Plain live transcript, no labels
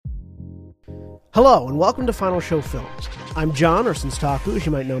Hello, and welcome to Final Show Films. I'm John, or Senstaku, as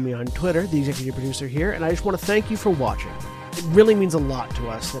you might know me on Twitter, the executive producer here, and I just want to thank you for watching. It really means a lot to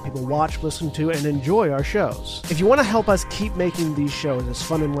us that people watch, listen to, and enjoy our shows. If you want to help us keep making these shows as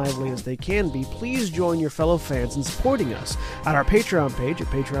fun and lively as they can be, please join your fellow fans in supporting us at our Patreon page at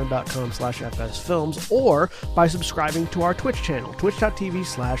patreon.com/fsfilms or by subscribing to our Twitch channel,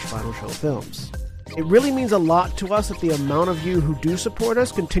 twitch.tv/finalshowfilms. It really means a lot to us that the amount of you who do support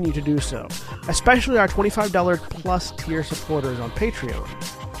us continue to do so, especially our $25 plus tier supporters on Patreon.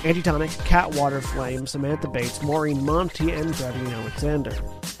 Antitonic, Cat Waterflame, Samantha Bates, Maureen Monty, and Gravine Alexander.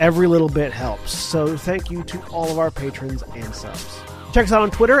 Every little bit helps, so thank you to all of our patrons and subs. Check us out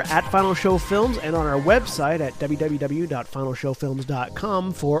on Twitter at Final Show Films and on our website at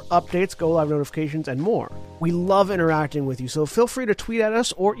www.finalshowfilms.com for updates, go-live notifications, and more. We love interacting with you, so feel free to tweet at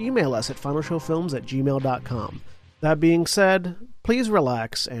us or email us at finalshowfilms@gmail.com. That being said, please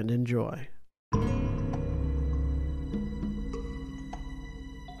relax and enjoy.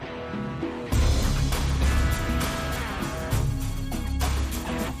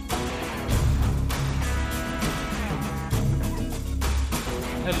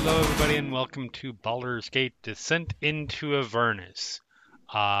 Hello, everybody, and welcome to Baldur's Gate Descent into Avernus.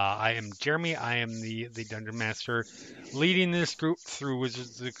 I am Jeremy. I am the Dungeon Master leading this group through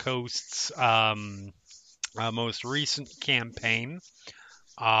Wizards of the Coast's most recent campaign.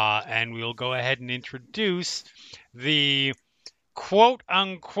 And we'll go ahead and introduce the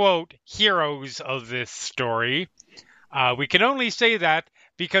quote-unquote heroes of this story. We can only say that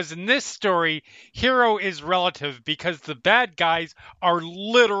because in this story, hero is relative because the bad guys are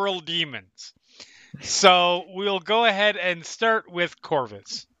literal demons. So we'll go ahead and start with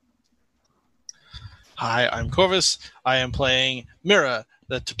Corvus. Hi, I'm Corvus. I am playing Mira,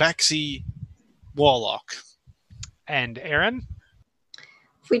 the Tabaxi Warlock. And Aaron?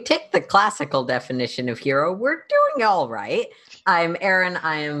 If we take the classical definition of hero, we're doing all right. I'm Aaron.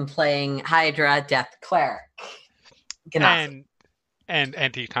 I am playing Hydra, Death Cleric. And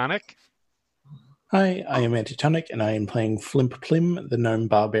Antitonic. Hi, I am Antitonic, and I am playing Flimp Plim, the Gnome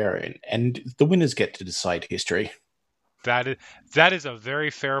Barbarian, and the winners get to decide history. That is a very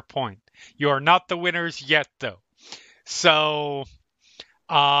fair point. You are not the winners yet, though. So,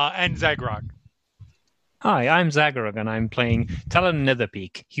 and Zagrog. Hi, I'm Zagrog, and I'm playing Talon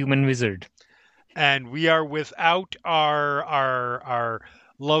Netherpeak, Human Wizard. And we are without our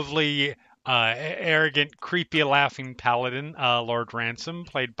lovely arrogant, creepy, laughing paladin, Lord Ransom,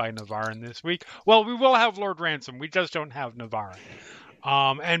 played by Navarin this week. Well, we will have Lord Ransom. We just don't have Navarin.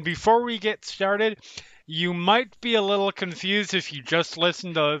 And before we get started, you might be a little confused if you just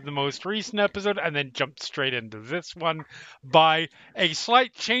listened to the most recent episode and then jumped straight into this one by a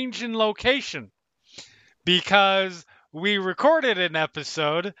slight change in location. Because we recorded an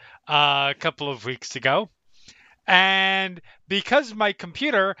episode a couple of weeks ago. And because my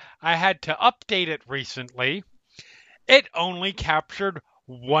computer, I had to update it recently, it only captured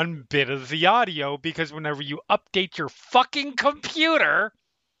one bit of the audio because whenever you update your fucking computer,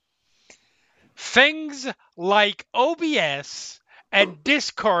 things like OBS and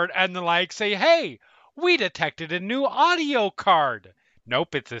Discord and the like say, hey, we detected a new audio card.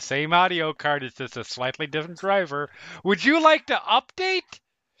 Nope, it's the same audio card. It's just a slightly different driver. Would you like to update?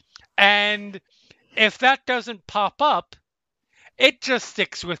 And if that doesn't pop up, it just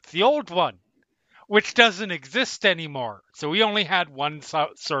sticks with the old one, which doesn't exist anymore. So we only had one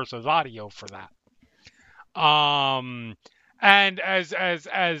source of audio for that. And as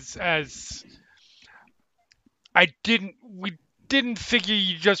we didn't figure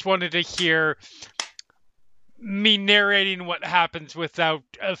you just wanted to hear me narrating what happens without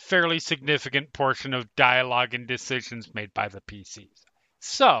a fairly significant portion of dialogue and decisions made by the PCs.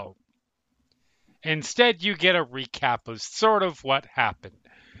 So instead, you get a recap of sort of what happened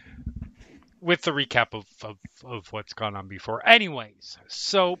with the recap of what's gone on before. Anyways,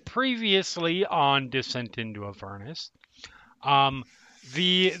 so previously on Descent into Avernus,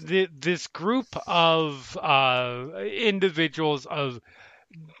 this group of individuals of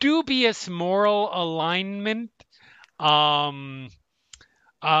dubious moral alignment, but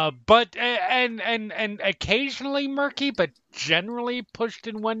occasionally murky, but generally pushed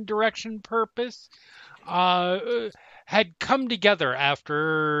in one direction purpose, had come together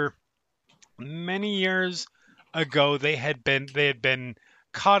after many years ago. They had been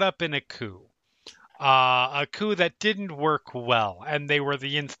caught up in a coup that didn't work well, and they were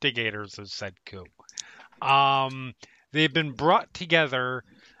the instigators of said coup. They've been brought together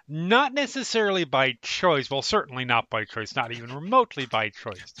not necessarily by choice, well, certainly not by choice, not even remotely by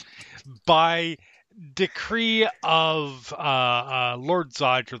choice, by decree of Lord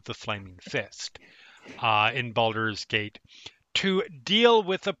Zodge of the Flaming Fist in Baldur's Gate to deal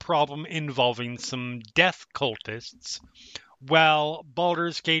with a problem involving some death cultists while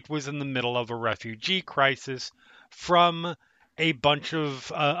Baldur's Gate was in the middle of a refugee crisis from a bunch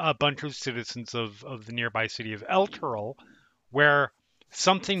of citizens of the nearby city of Elturel, where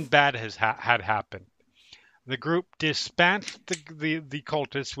something bad had happened. The group dispatched the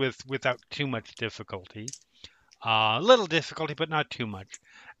cultists without too much difficulty, little difficulty, but not too much,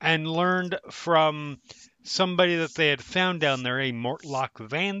 and learned from somebody that they had found down there, a Mortlock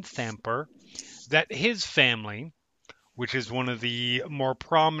Van Thamper, that his family, which is one of the more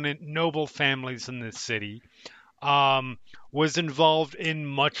prominent noble families in this city, was involved in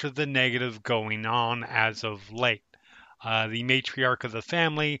much of the negative going on as of late. The matriarch of the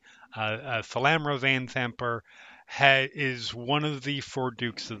family, Thalamra Van Thamper, is one of the four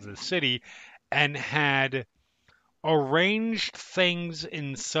dukes of the city and had arranged things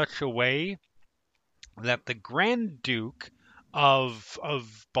in such a way that the Grand Duke of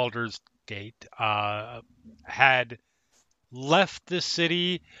Baldur's Gate had left the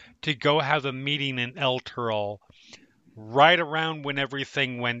city to go have a meeting in Elturel right around when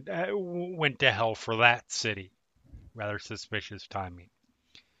everything went to hell for that city. Rather suspicious timing.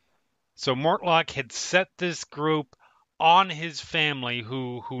 So Mortlock had set this group on his family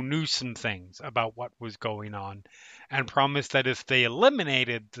who knew some things about what was going on and promised that if they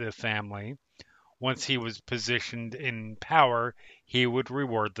eliminated the family, once he was positioned in power, he would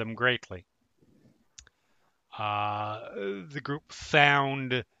reward them greatly. The group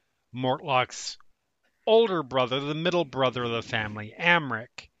found Mortlock's older brother, the middle brother of the family,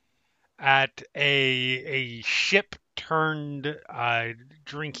 Amric, at a ship turned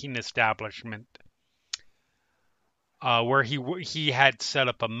drinking establishment where he had set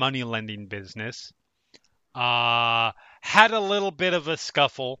up a money lending business. Had a little bit of a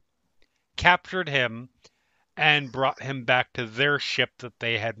scuffle, captured him, and brought him back to their ship that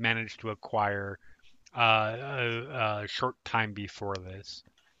they had managed to acquire a short time before this.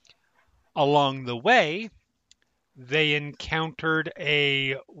 Along the way, they encountered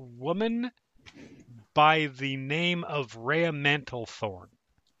a woman by the name of Rhea Mantlethorn,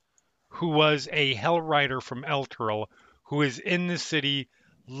 who was a Hell Rider from Elturel, who is in the city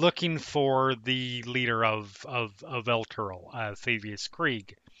looking for the leader of Elturel, Thavius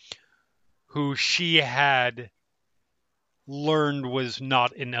Krieg, who she had learned was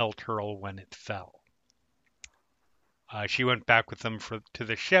not in Elturel when it fell. She went back with them to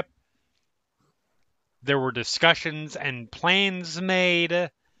the ship. There were discussions and plans made.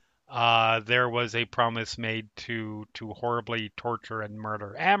 There was a promise made to horribly torture and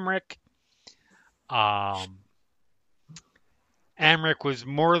murder Amric. Amric was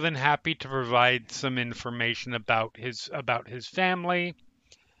more than happy to provide some information about his family.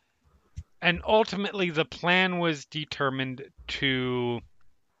 And ultimately, the plan was determined to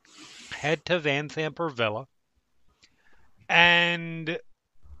head to Van Thamper Villa and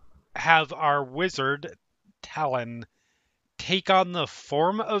have our wizard, Talon, take on the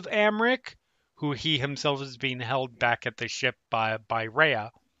form of Amric, who he himself is being held back at the ship by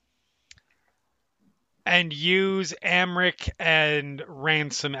Rhea, and use Amric and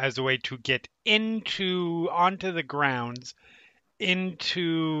Ransom as a way to get onto the grounds,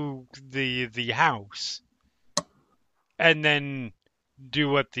 into the house, and then do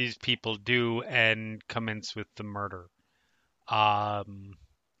what these people do and commence with the murder.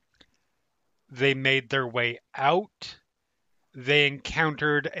 They made their way out. They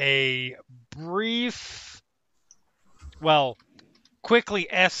encountered a brief, quickly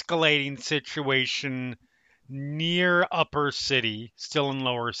escalating situation near Upper City, still in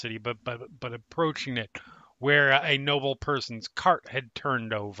Lower City, but approaching it, where a noble person's cart had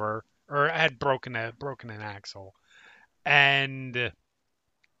turned over or had broken an axle, and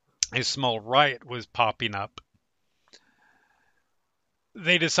a small riot was popping up.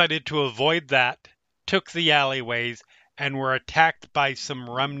 They decided to avoid that, took the alleyways, and were attacked by some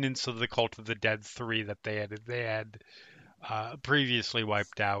remnants of the Cult of the Dead 3 that they had previously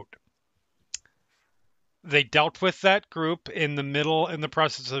wiped out. They dealt with that group in the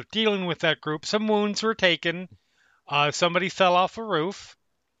process of dealing with that group. Some wounds were taken. Somebody fell off a roof.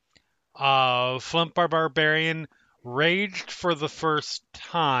 Flump our Barbarian raged for the first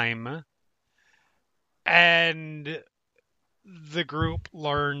time, and the group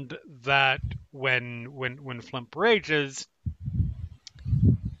learned that when Flimp rages,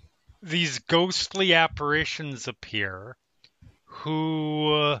 these ghostly apparitions appear,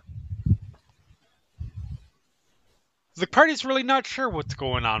 who the party's really not sure what's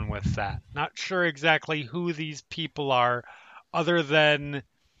going on with that. Not sure exactly who these people are, other than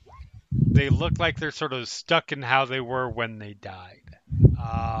they look like they're sort of stuck in how they were when they died.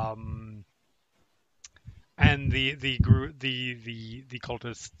 And the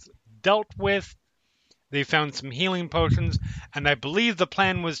cultists dealt with. They found some healing potions, and I believe the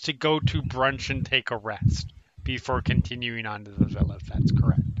plan was to go to brunch and take a rest before continuing on to the villa, if that's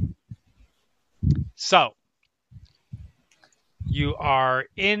correct. So, you are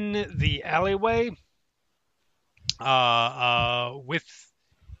in the alleyway with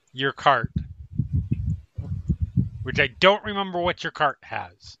your cart, which I don't remember what your cart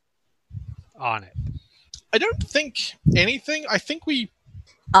has on it. I don't think anything. I think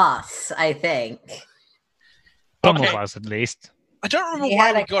Us, I think. Some Okay. of us, at least. I don't remember We why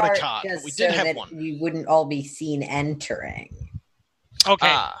had we a got a cart cart, but just we did so have that one. we wouldn't all be seen entering.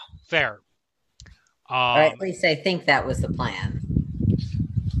 Okay, fair. Or at least I think that was the plan.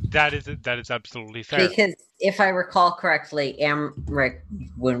 That is absolutely fair. Because if I recall correctly, Amric,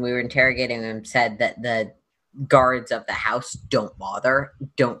 when we were interrogating him, said that the guards of the house don't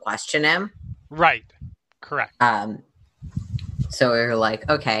question him. Right. Correct. So we were like,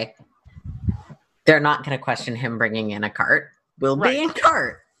 okay, they're not going to question him bringing in a cart. We'll Right. be in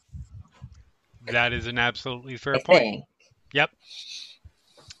cart. That is an absolutely fair I point. think. Yep.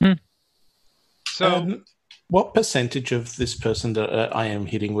 Hmm. So, What percentage of this person that I am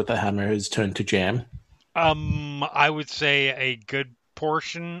hitting with a hammer has turned to jam? I would say a good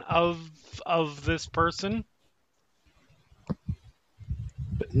portion of this person.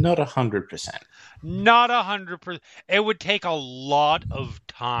 But not 100%. Not 100%. It would take a lot of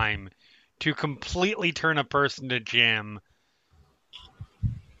time to completely turn a person to jam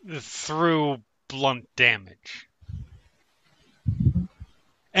through blunt damage.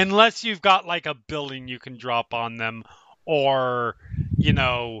 Unless you've got like a building you can drop on them, or, you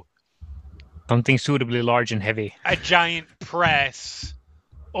know, Something suitably large and heavy. a giant press,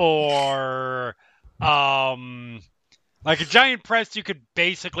 or like a giant press you could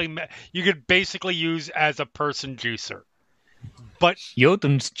basically use as a person juicer. But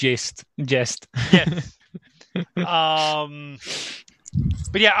Jotun's jest. yes.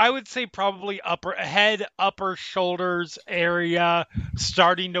 But yeah, I would say probably upper head, upper shoulders area,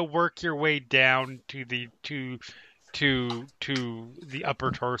 starting to work your way down to the the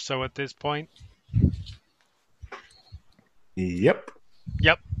upper torso at this point. Yep.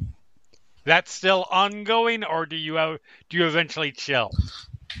 Yep. That's still ongoing, or do you eventually chill?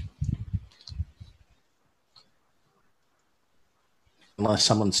 Unless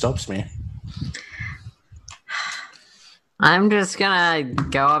someone stops me. I'm just gonna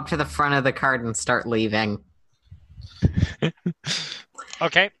go up to the front of the cart and start leaving.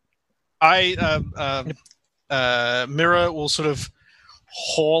 Okay. Mira will sort of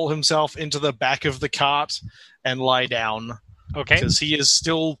haul himself into the back of the cart and lie down Okay. because he is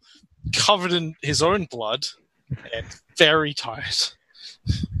still covered in his own blood and very tired.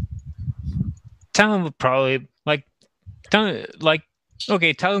 Talon would probably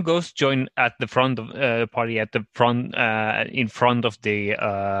okay. Talon goes join at the front of the party at the front, in front of the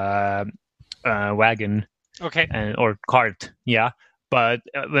wagon Okay. or cart. Yeah, but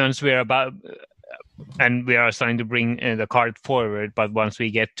once we're about and we are starting to bring the cart forward, but once we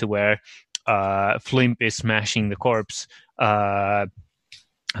get to where Flimp is smashing the corpse, Talon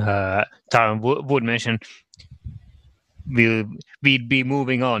would mention we'd be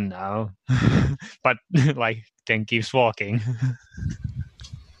moving on now, but like then keeps walking.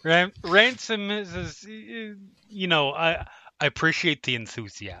 Ransom is you know, I appreciate the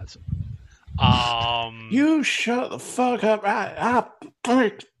enthusiasm. You shut the fuck up.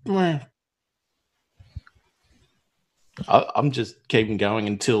 I'm just keeping going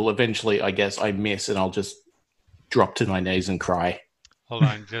until eventually, I guess, I miss and I'll just drop to my knees and cry. Hold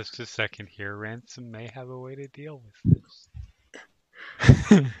on just a second here. Ransom may have a way to deal with this.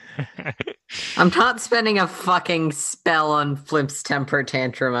 I'm not spending a fucking spell on Flimp's temper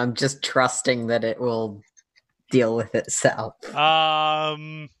tantrum. I'm just trusting that it will deal with itself. Go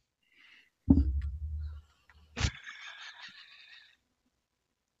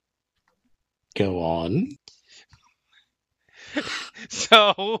on.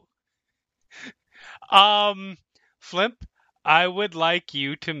 So, Flimp, I would like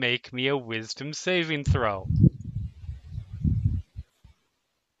you to make me a wisdom saving throw.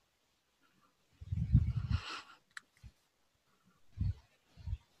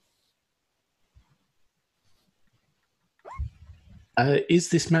 Is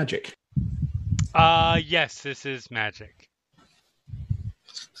this magic? Yes, this is magic.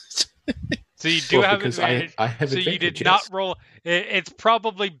 So you do have because advantage. I have So advantage. you did yes. not roll. It's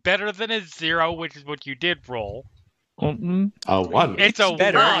probably better than a 0, which is what you did roll. A 1. It's a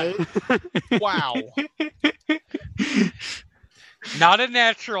better. 1, Wow. not a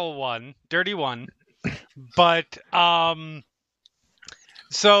natural 1, dirty 1. But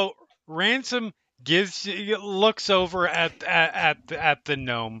so Ransom looks over at the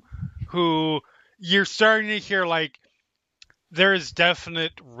gnome, who you're starting to hear like there is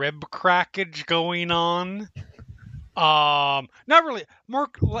definite rib crackage going on. Not really,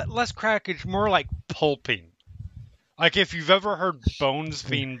 less crackage, more like pulping. Like if you've ever heard bones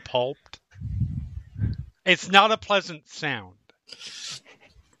being pulped, it's not a pleasant sound.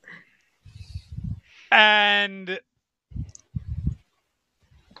 And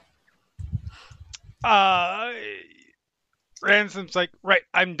Ransom's like, right,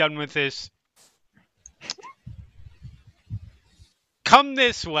 I'm done with this. Come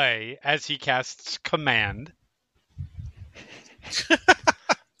this way, as he casts command.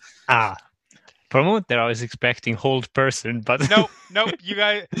 For a moment there, I was expecting hold person, but Nope. You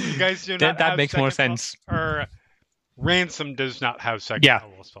guys do not. that have makes more second sense. Or Ransom does not have second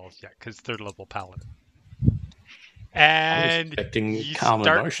level spells yet because third level paladin. I was And expecting you calm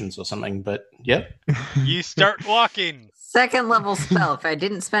start- emotions or something, but yep. you start walking. Second level spell. If I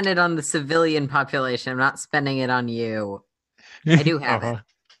didn't spend it on the civilian population, I'm not spending it on you. I do have it.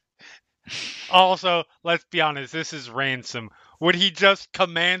 Also, let's be honest, this is Ransom. Would he just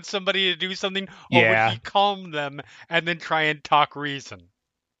command somebody to do something, or Yeah. would he calm them and then try and talk reason?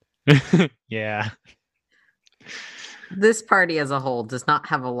 Yeah. This party as a whole does not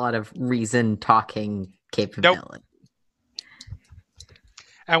have a lot of reason talking capability.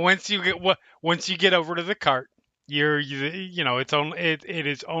 And once you get over to the cart, it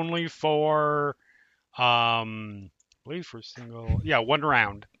is only for I believe for one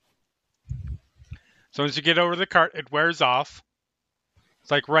round. So once you get over to the cart, it wears off.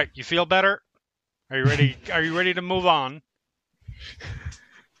 It's like, right, you feel better? Are you ready? Are you ready to move on?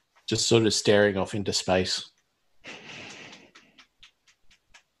 Just sort of staring off into space.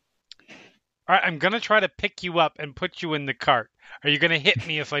 All right, I'm gonna try to pick you up and put you in the cart. Are you gonna hit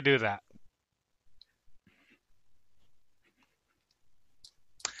me if I do that?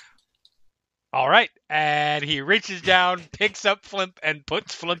 All right, and he reaches down, picks up Flimp, and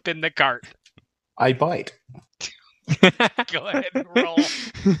puts Flimp in the cart. I bite. Go ahead and roll.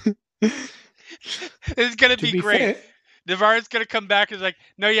 This is gonna be great. Fair, Navarre's gonna come back and is like,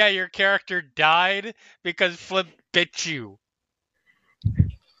 no, yeah, your character died because Flimp bit you.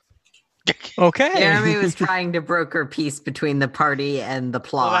 Okay. Jeremy was trying to broker peace between the party and the Well,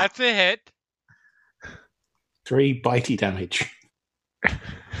 plot. that's a hit. 3 bitey damage.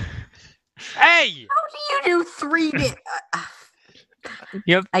 Hey! How do you do 3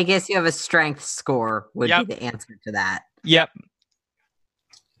 Yep. I guess you have a strength score would Yep. be the answer to that. Yep.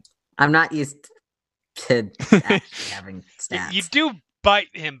 I'm not used to actually having stats. You do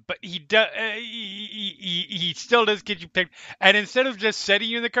bite him, but he does. He still does get you picked. And instead of just setting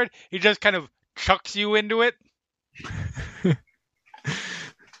you in the cart, he just kind of chucks you into it.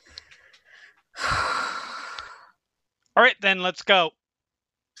 All right, then let's go.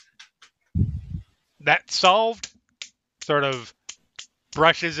 That's solved. Sort of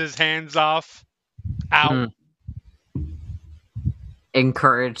brushes his hands off. Ow.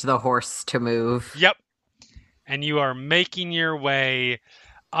 Encourage the horse to move. Yep. And you are making your way.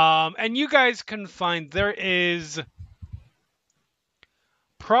 And you guys can find there is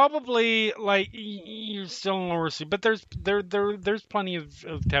probably like you're still in Lower City, but there's plenty of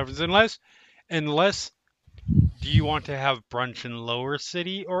taverns. Unless do you want to have brunch in Lower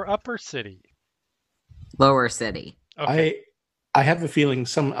City or Upper City? Lower City. Okay. I have a feeling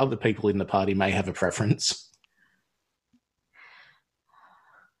some other people in the party may have a preference.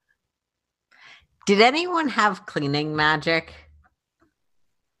 Did anyone have cleaning magic?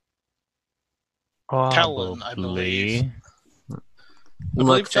 Talon, I believe. I believe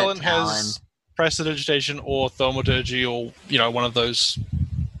Looks at Talon has prestidigitation or thaumaturgy or, one of those.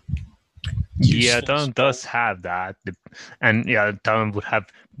 Yeah, useful Talon does have that. And yeah, Talon would have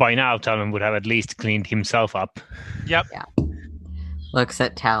at least cleaned himself up. Yep. Looks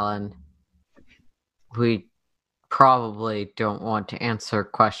at Talon. We probably don't want to answer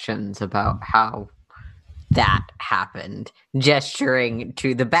questions about how that happened. Gesturing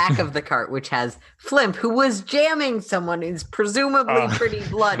to the back of the cart, which has Flimp, who was jamming someone who's presumably pretty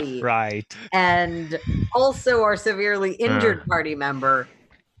bloody. Right. And also our severely injured party member,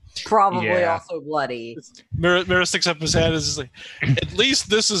 probably also bloody. Mira sticks up his head and is like, at least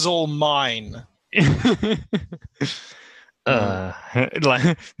this is all mine.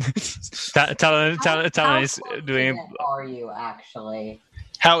 Like, Talon is doing. Are you actually?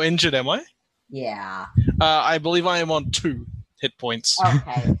 How injured am I? Yeah. I believe I am on 2 hit points.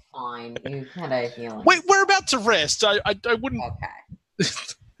 Okay, fine. You had a healing. Wait, we're about to rest. I wouldn't. Okay.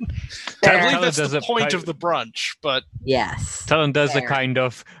 I believe Talon that's does the a point ki- of the brunch, but Yes. Talon does a Fair. kind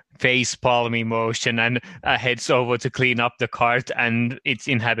of face palmy motion and heads over to clean up the cart and its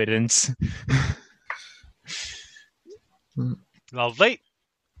inhabitants. Lovely.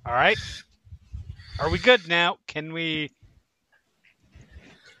 All right. Are we good now? Can we?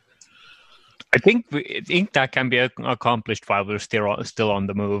 I think that can be accomplished while we're still on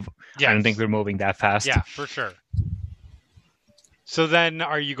the move. Yes. I don't think we're moving that fast. Yeah, for sure. So then,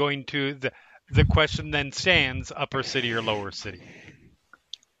 are you going to the question then stands: upper city or lower city?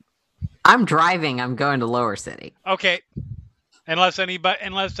 I'm driving. I'm going to Lower City. Okay. Unless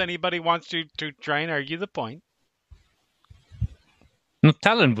anybody wants to try and argue the point. No,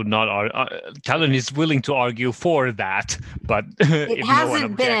 Talon would not. Talon is willing to argue for that, but It if hasn't no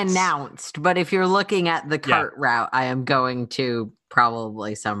one been objects, announced, but if you're looking at the cart route, I am going to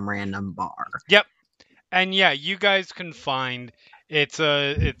probably some random bar. Yep. And yeah, you guys can find it's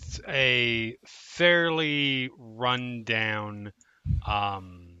a fairly rundown,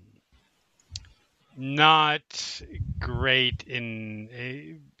 not great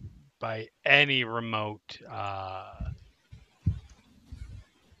in by any remote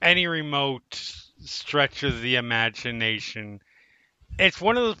stretch of the imagination. It's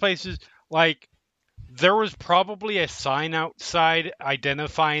one of those places like there was probably a sign outside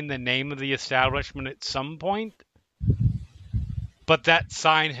identifying the name of the establishment at some point, but that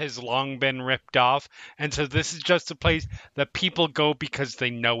sign has long been ripped off, and so this is just a place that people go because they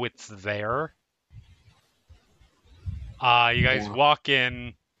know it's there. You guys walk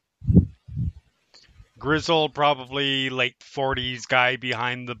in. Grizzled, probably late 40s guy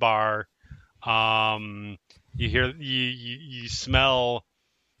behind the bar. You smell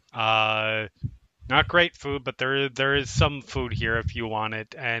not great food, but there is some food here if you want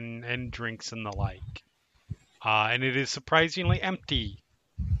it, and drinks and the like. And it is surprisingly empty,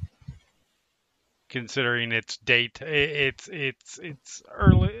 considering its date. It's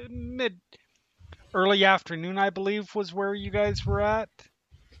early afternoon, I believe, was where you guys were at.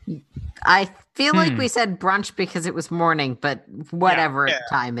 I feel like we said brunch because it was morning, but whatever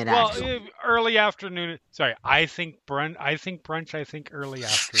time it actually. Well, early afternoon. Sorry, I think brunch. I think early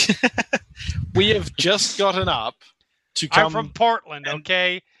afternoon. we have just gotten up to come. I'm from Portland,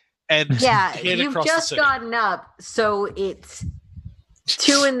 okay? And yeah, head you've across just the city. gotten up, so it's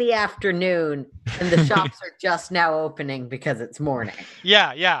 2 in-the-afternoon, and the shops are just now opening because it's morning.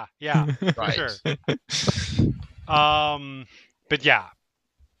 Yeah, for Right. sure. But yeah.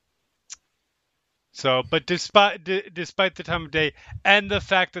 So, but despite the time of day and the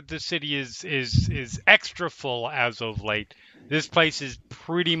fact that the city is extra full as of late, this place is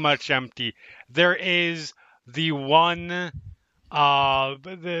pretty much empty. There is the one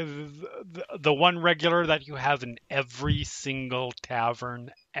the one regular that you have in every single tavern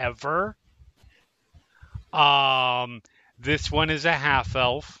ever. This one is a half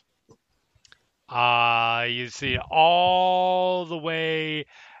elf. You see all the way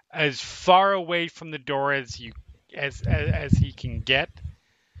as far away from the door as he can get,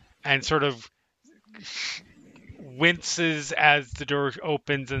 and sort of winces as the door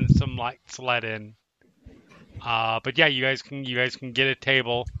opens and some lights let in. But yeah, you guys can get a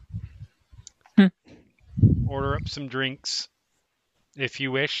table, order up some drinks if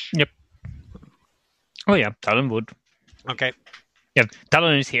you wish. Yep. Oh yeah, Talon would. Okay. Yeah,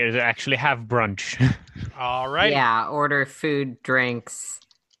 Talon is here to actually have brunch. All right. Yeah, order food, drinks.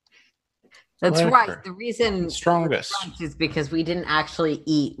 That's Whatever. right. The reason Strongest. brunch is because we didn't actually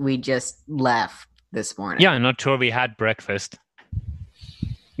eat. We just left this morning. Yeah, I'm not sure we had breakfast.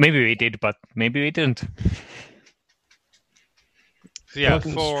 Maybe we did, but maybe we didn't. So yeah,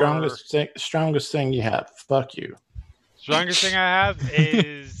 Fucking for strongest thing you have. Fuck you. strongest thing I have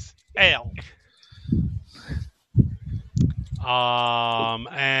is ale.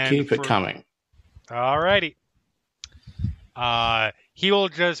 And Keep it coming. Alrighty. He will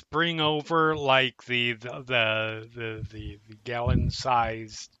just bring over like the gallon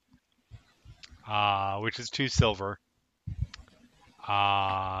sized, which is 2 silver.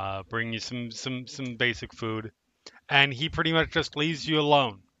 Bring you some basic food, and he pretty much just leaves you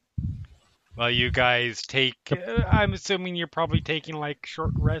alone. While you guys take, I'm assuming you're probably taking like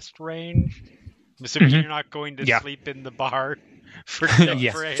short rest range. I'm assuming you're not going to sleep in the bar for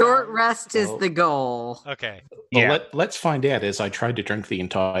Yes. for 8 Short hours. rest is the goal. Okay. Well, Yeah. let's find out as I tried to drink the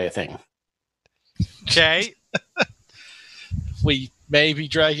entire thing. Okay. We may be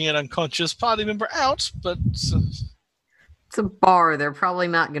dragging an unconscious party member out, but It's a bar. They're probably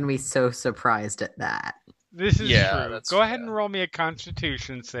not going to be so surprised at that. This is Yeah, true. that's Go ahead fair. and roll me a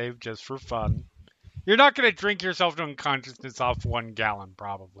Constitution save just for fun. You're not going to drink yourself to unconsciousness off 1 gallon,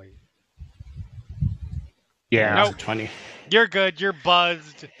 probably. Yeah. Nope. 20. You're good. You're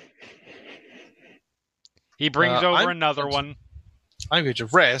buzzed. He brings over I'm another going to- one. I'm going to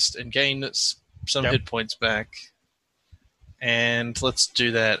rest and gain some Yep. hit points back. And let's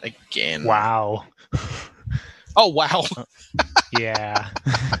do that again. Wow. Oh, wow. Yeah.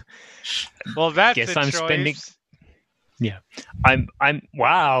 Well, that's Guess a I'm choice. spending- I'm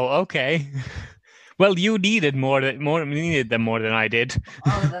wow, okay. Well, you needed them more than I did.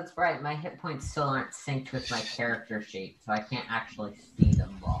 Oh, that's right. My hit points still aren't synced with my character sheet, so I can't actually see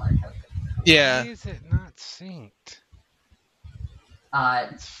them while I took it. Yeah. Why is it not synced?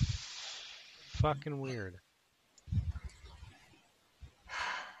 It's fucking weird.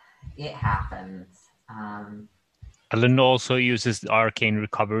 It happens. Alan also uses arcane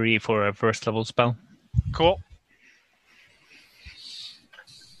recovery for a first level spell. Cool.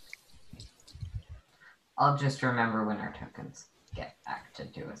 I'll just remember when our tokens get back to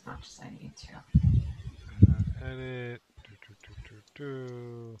do as much as I need to. Edit.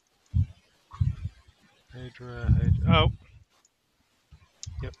 Hydra. Oh.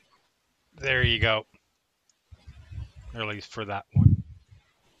 Yep. There you go. Or at least for that one.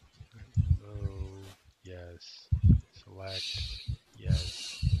 Oh, yes. Select.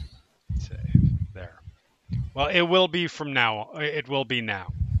 Yes. Save. There. Well, it will be from now. It will be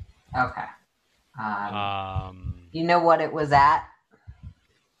now. Okay. Um, You know what it was at?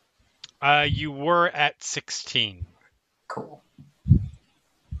 you were at 16. Cool.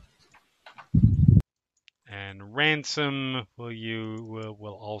 And ransom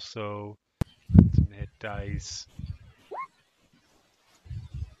will also some hit dice.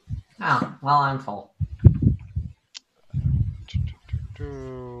 Oh, well, I'm full.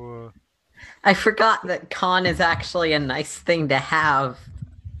 I forgot that con is actually a nice thing to have.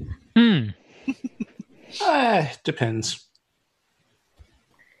 Depends.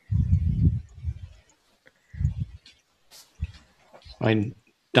 I mean,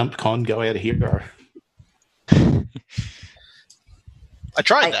 dump con, go out of here. I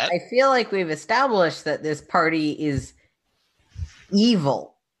tried that. I feel like we've established that this party is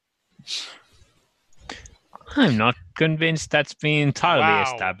evil. I'm not convinced that's been entirely Wow.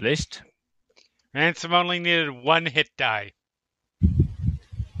 established. Ransom only needed 1 hit die.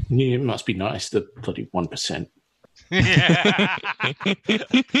 Yeah, it must be nice, the bloody 1%. That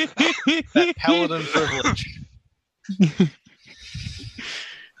paladin privilege.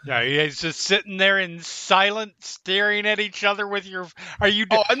 Yeah, you guys just sitting there in silence, staring at each other with your. Are you?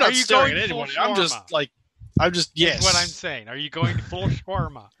 Oh, I'm are not you staring going at full anybody. I'm just shawarma? yes. Is what I'm saying. Are you going full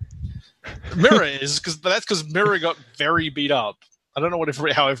shawarma? Mira is because Mira got very beat up. I don't know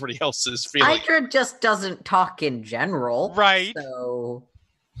how everybody else is feeling. Hydra just doesn't talk in general. Right. So,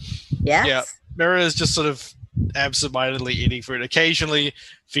 yes? Yeah. Mira is just sort of absentmindedly eating food, occasionally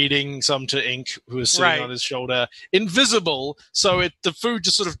feeding some to Ink, who is sitting Right. on his shoulder, invisible, so the food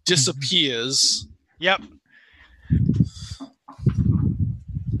just sort of disappears. Yep. All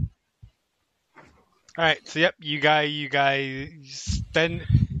right. So yep, you guys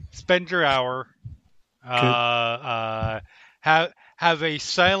spend your hour. Have a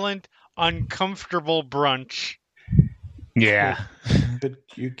silent, uncomfortable brunch. Yeah.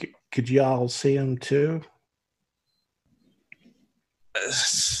 Could you all see him too?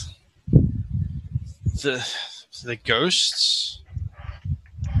 The ghosts.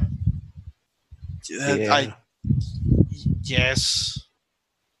 Yeah. Yes.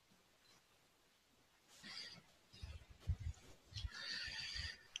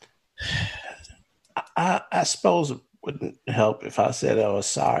 I suppose it wouldn't help if I said I was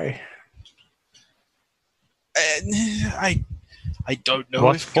sorry. I don't know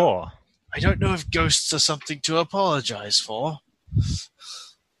What if for? I don't know if ghosts are something to apologize for.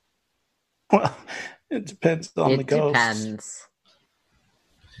 Well, it depends on the It ghost. depends.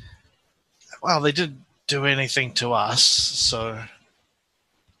 Well, they didn't do anything to us, so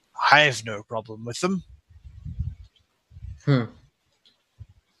I have no problem with them.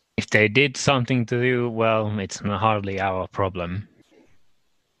 If they did something to you, well, it's hardly our problem.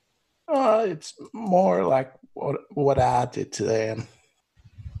 It's more like what I did to them.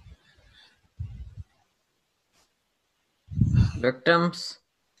 Victims?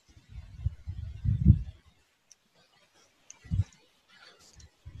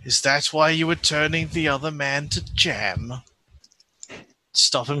 Is that why you were turning the other man to jam?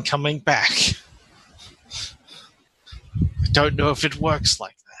 Stop him coming back. don't know if it works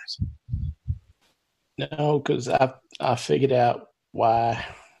like that. No, because I figured out why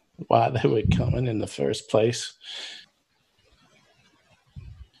they were coming in the first place.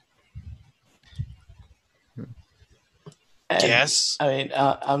 And, Yes. I mean,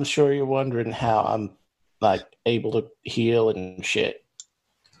 I'm sure you're wondering how I'm like able to heal and shit.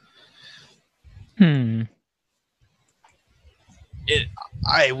 I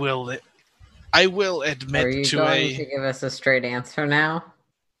will admit Are you to going to give us a straight answer now?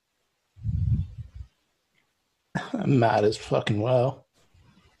 I might as fucking well.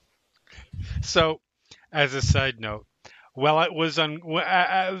 So, as a side note, well, it was on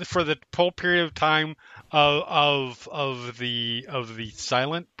for the whole period of time of the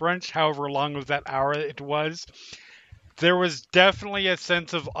silent brunch, however long of that hour it was. There was definitely a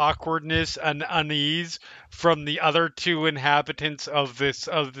sense of awkwardness and unease from the other two inhabitants of this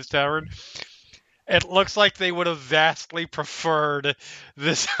tavern. It looks like they would have vastly preferred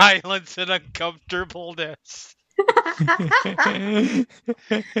the silence and uncomfortableness.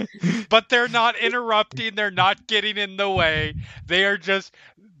 But they're not interrupting, they're not getting in the way. They are just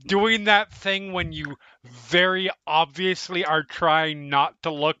doing that thing when you very obviously are trying not to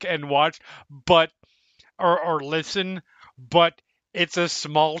look and watch, but or listen, but it's a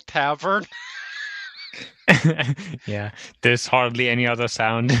small tavern. Yeah, there's hardly any other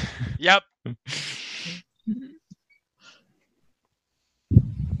sound. Yep.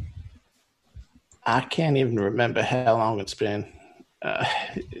 I can't even remember how long it's been. In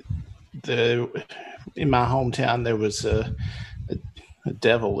my hometown, there was a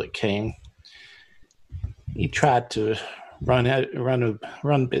devil that came. He tried to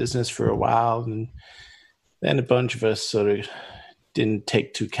run business for a while, and then a bunch of us sort of didn't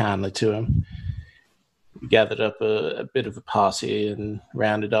take too kindly to him. We gathered up a bit of a posse and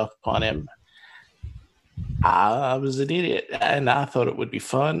rounded up on him. I was an idiot, and I thought it would be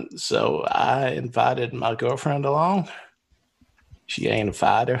fun, so I invited my girlfriend along. She ain't a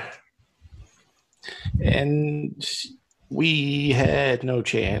fighter. And we had no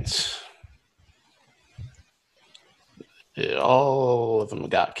chance. All of them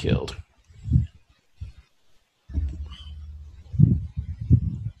got killed.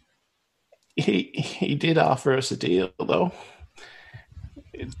 He did offer us a deal, though.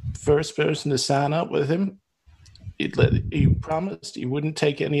 First person to sign up with him, he promised he wouldn't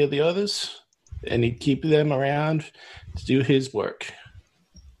take any of the others, and he'd keep them around to do his work.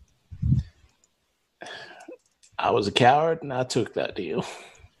 I was a coward, and I took that deal.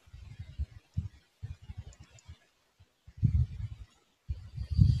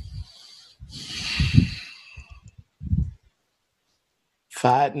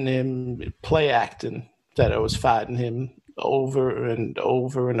 Fighting him, play acting that I was fighting him over and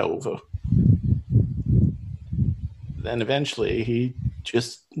over and over. Then eventually he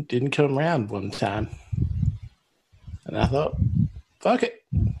just didn't come around one time. And I thought, fuck it,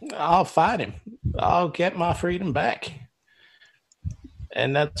 I'll fight him. I'll get my freedom back.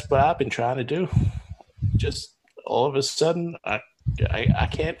 And that's what I've been trying to do. Just all of a sudden, I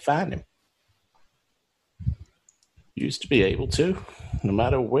can't find him. Used to be able to, no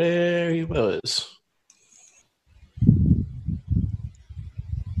matter where he was.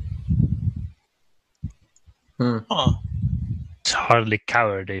 Huh. It's hardly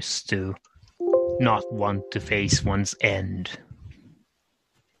cowardice to not want to face one's end.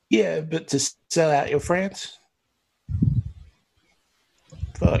 Yeah, but to sell out your friends?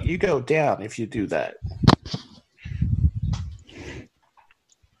 Fuck, you go down if you do that.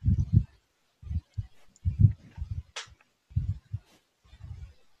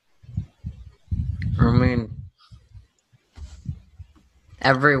 I mean,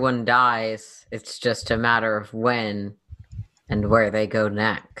 everyone dies. It's just a matter of when and where they go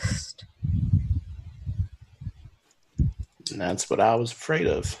next. And that's what I was afraid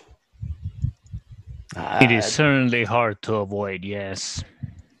of. It is certainly hard to avoid, yes.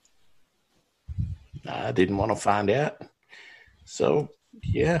 I didn't want to find out. So,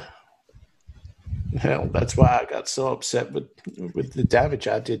 yeah. Hell, that's why I got so upset with the damage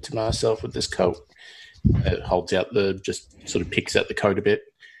I did to myself with this coat. It holds out just sort of picks at the coat a bit.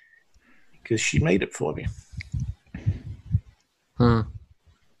 Because she made it for me.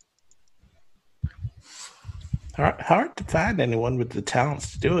 Hard to find anyone with the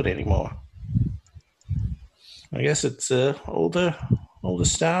talents to do it anymore. I guess it's older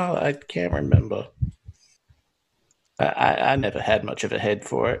style. I can't remember. I never had much of a head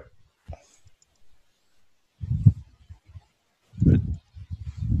for it.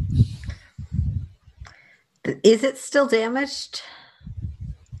 Is it still damaged?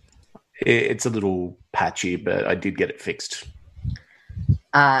 It's a little patchy, but I did get it fixed.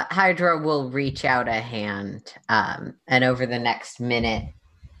 Hydra will reach out a hand, and over the next minute,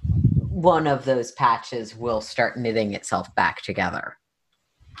 one of those patches will start knitting itself back together.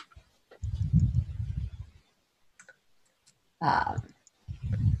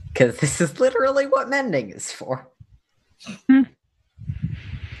 Because this is literally what mending is for.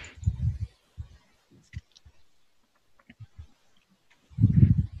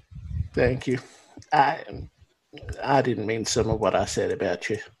 Thank you. I didn't mean some of what I said about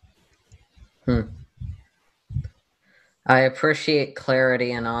you. I appreciate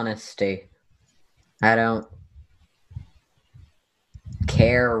clarity and honesty. I don't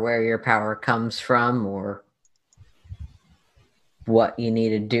care where your power comes from or what you need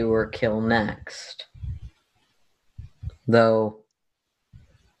to do or kill next. Though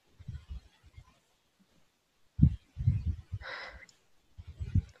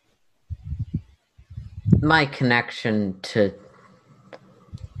my connection to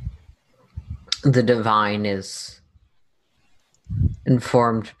the divine is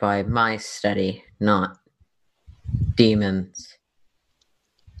informed by my study, not demons.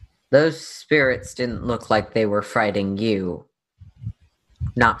 Those spirits didn't look like they were fighting you.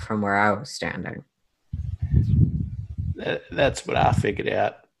 Not from where I was standing. That's what I figured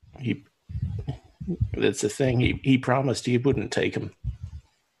out. That's the thing. He promised he wouldn't take them.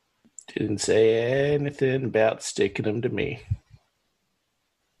 Didn't say anything about sticking them to me.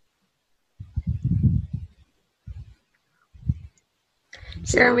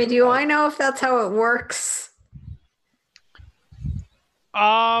 Jeremy, do I know if that's how it works?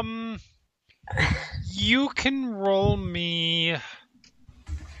 You can roll me.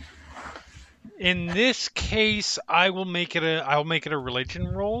 In this case, I'll make it a religion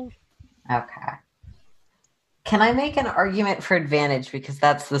roll. Okay. Can I make an argument for advantage? Because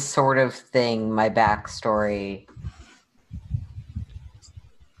that's the sort of thing my backstory.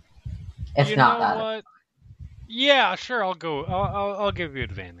 If You not know that. what? Yeah, sure. I'll go. I'll give you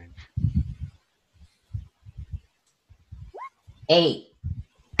advantage. 8.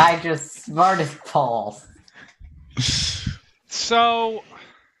 I just smart as balls. So,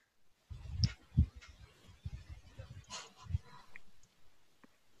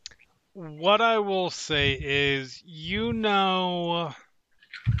 what I will say is, you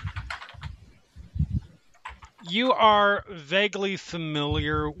are vaguely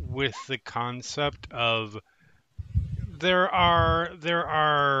familiar with the concept of there's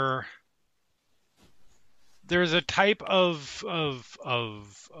a type of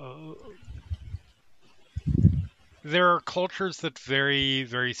there are cultures that very,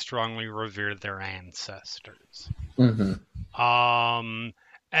 very strongly revere their ancestors. Mm-hmm.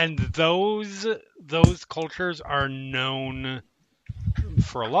 And those cultures are known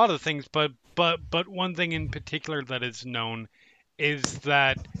for a lot of things, but one thing in particular that is known is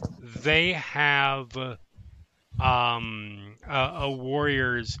that they have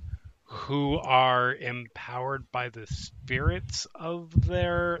warriors who are empowered by the spirits of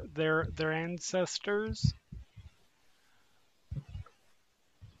their ancestors.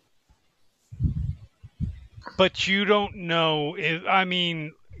 But you don't know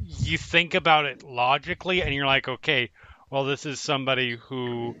you think about it logically and you're like, okay, well, this is somebody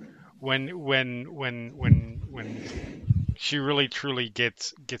who when she really truly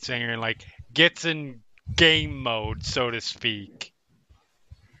gets angry and like gets in game mode, so to speak.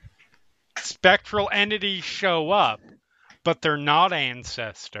 Spectral entities show up, but they're not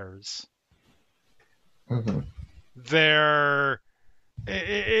ancestors. Mm-hmm.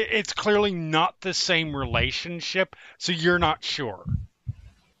 It's clearly not the same relationship, so you're not sure.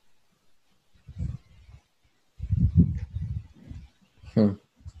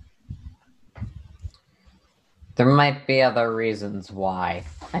 There might be other reasons why,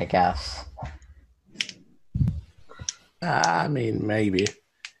 I guess. I mean, maybe.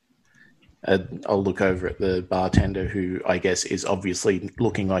 I'll look over at the bartender, who I guess is obviously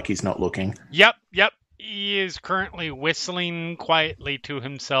looking like he's not looking. Yep. He is currently whistling quietly to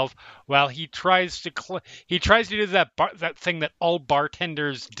himself while he tries to do that thing that all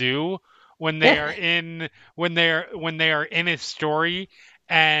bartenders do when they are in a story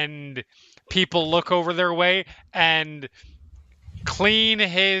and people look over their way and clean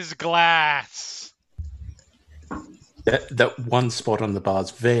his glass. That one spot on the bar's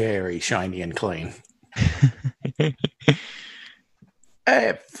very shiny and clean.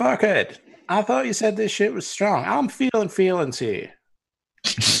 Hey, fuck it. I thought you said this shit was strong. I'm feeling feelings here.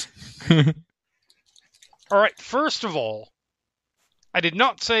 All right, first of all, I did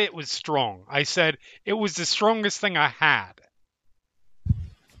not say it was strong. I said it was the strongest thing I had.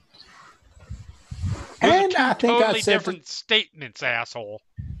 I think I totally said different statements, asshole.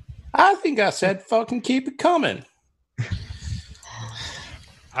 I think I said fucking keep it coming.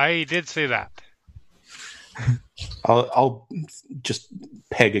 I did say that. I'll just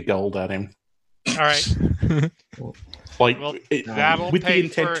peg a gold at him. All right. Like Well, that'll with the pay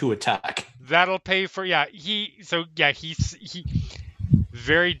intent for- to attack. That'll pay for he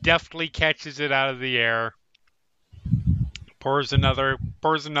very deftly catches it out of the air. Pours another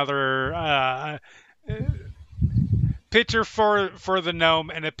pitcher for the gnome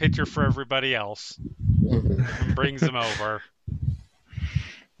and a pitcher for everybody else. And brings them over.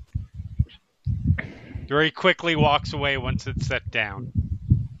 Very quickly walks away once it's set down.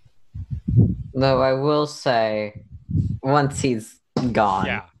 Though I will say, once he's gone,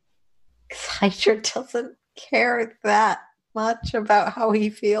 Yeah. Hydra doesn't care that much about how he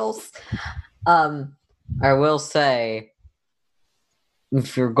feels. I will say,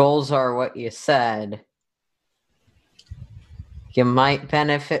 if your goals are what you said, you might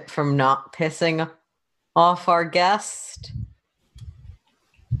benefit from not pissing off our guest.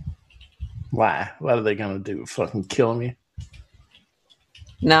 Why? What are they gonna do? Fucking kill me?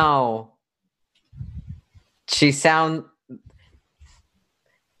 No.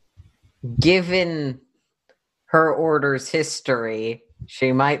 Given her order's history,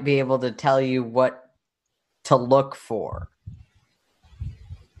 she might be able to tell you what to look for.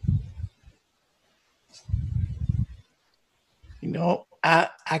 You know, I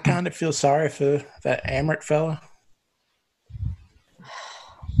kind of feel sorry for that Amrit fella.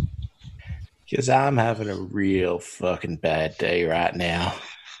 Because I'm having a real fucking bad day right now.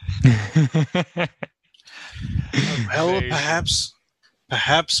 Well, Amazing.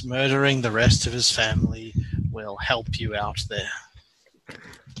 perhaps murdering the rest of his family will help you out there.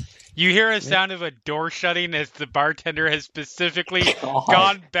 You hear a sound of a door shutting as the bartender has specifically God.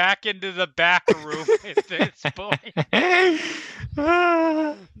 gone back into the back room at this point.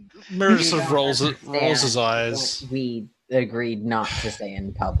 Mirror You sort of don't rolls his understand eyes. what we agreed not to say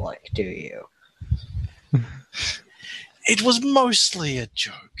in public, do you? It was mostly a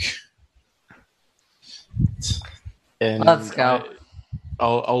joke. And Let's go.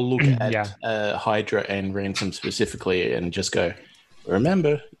 I'll look at Yeah. Hydra and Ransom specifically and just go,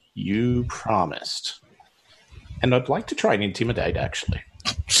 remember, you promised. And I'd like to try and intimidate, actually.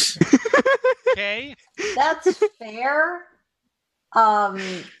 Okay. That's fair.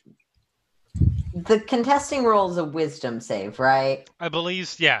 The contesting roll is a wisdom save, right? I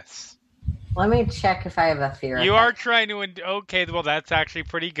believe yes. Let me check if I have a fear. You are effect. trying to. Okay, well, that's actually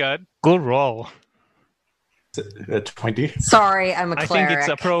pretty good. Good roll. 20. Sorry, I'm a I cleric. think it's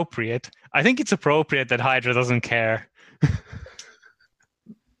appropriate. I think it's appropriate that Hydra doesn't care.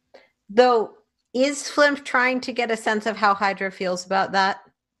 Though, is Flimp trying to get a sense of how Hydra feels about that?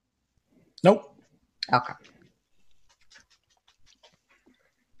 Nope. Okay.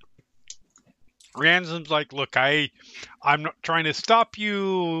 Ransom's like, look, I'm not trying to stop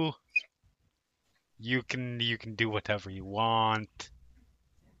you. You can do whatever you want.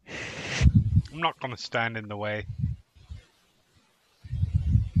 I'm not going to stand in the way.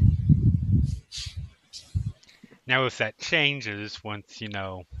 Now, if that changes once,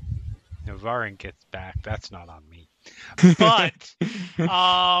 Navarin gets back, that's not on me. But,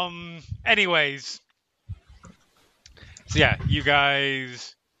 anyways. So, yeah, you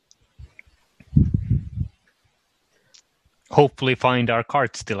guys... Hopefully find our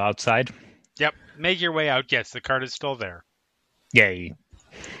cart still outside. Yep, make your way out. Yes, the cart is still there. Yay.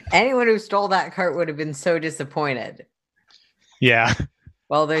 Anyone who stole that cart would have been so disappointed. Yeah.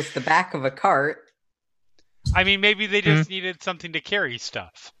 Well, there's the back of a cart. I mean, maybe they just needed something to carry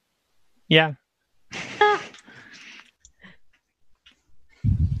stuff. Yeah.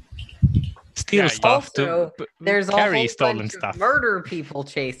 Steal stuff Also, to there's a carry whole stolen bunch stuff. of murder people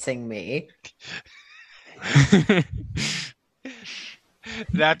chasing me.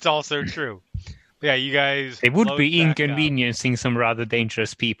 That's also true. Yeah, you guys. They would load be back up. inconveniencing some rather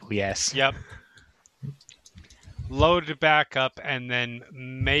dangerous people, yes. Yep. Load back up and then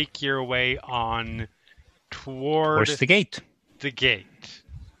make your way on toward Towards the gate. the gate.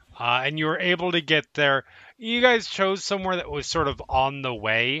 And you were able to get there. You guys chose somewhere that was sort of on the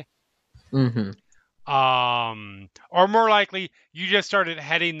way. Mm-hmm. Or more likely, you just started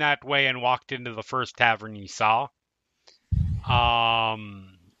heading that way and walked into the first tavern you saw.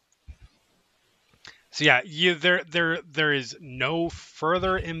 So yeah, there is no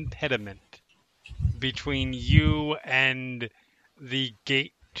further impediment between you and the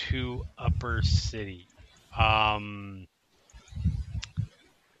gate to Upper City.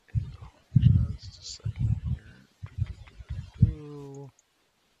 Just a second here.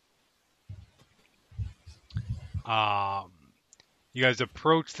 You guys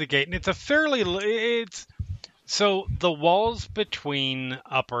approach the gate, and it's so the walls between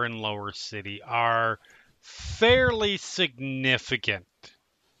Upper and Lower City are fairly significant.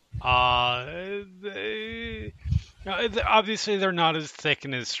 Obviously, they're not as thick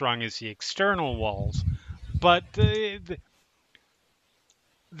and as strong as the external walls, but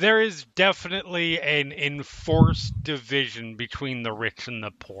there is definitely an enforced division between the rich and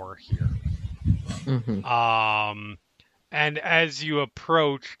the poor here. Mm-hmm. And as you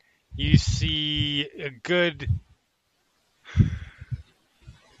approach, you see a good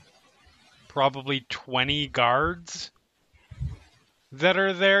probably 20 guards that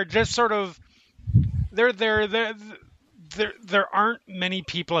are there. Just sort of, they're there. There aren't many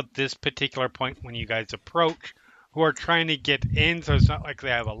people at this particular point when you guys approach who are trying to get in, so it's not like they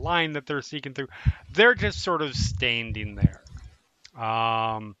have a line that they're seeking through. They're just sort of standing there.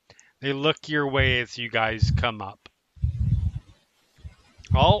 They look your way as you guys come up.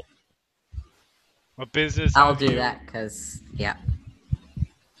 Oh, what business? I'll have do you? that because, yeah.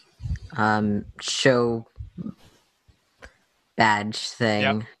 Show badge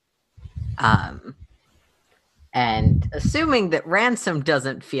thing. And assuming that Ransom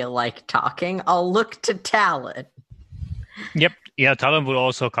doesn't feel like talking, I'll look to Talon. Yep. Yeah, Talon will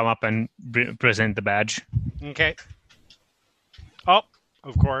also come up and present the badge. Okay. Oh,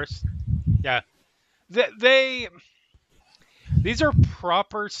 of course. Yeah. These are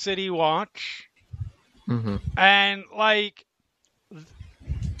proper city watch. Mm-hmm. And, like,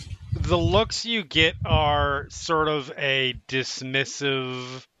 the looks you get are sort of a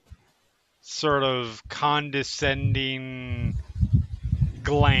dismissive, sort of condescending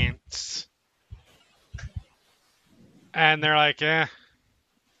glance. And they're like,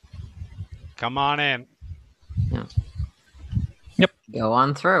 come on in. Yeah. Yep. Go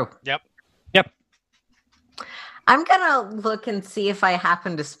on through. Yep. I'm gonna look and see if I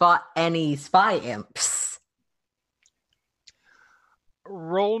happen to spot any spy imps.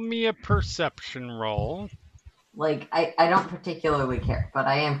 Roll me a perception roll. Like, I don't particularly care, but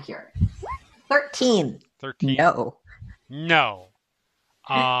I am curious. 13. 13. No. No.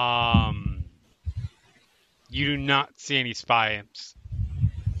 You do not see any spy imps.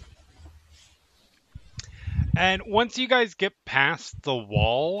 And once you guys get past the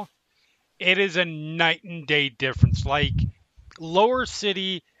wall, it is a night and day difference. Like, Lower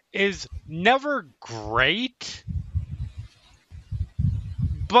City is never great,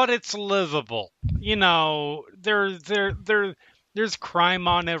 but it's livable. You know, there's crime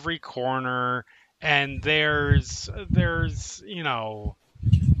on every corner, and there's you know,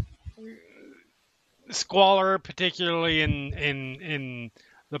 squalor, particularly in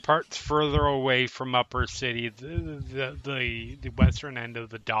the parts further away from Upper City, the western end of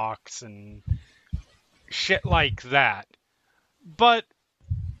the docks and shit like that. But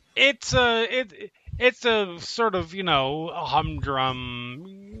it's a sort of, you know, a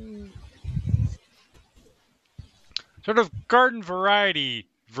humdrum sort of garden variety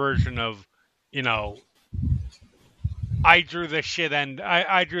version of, you know, I drew the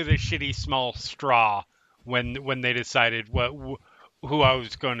shitty small straw when they decided who I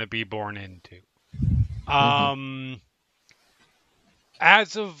was going to be born into.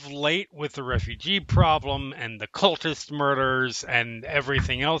 As of late, with the refugee problem and the cultist murders and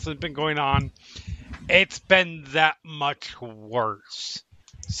everything else that's been going on, it's been that much worse.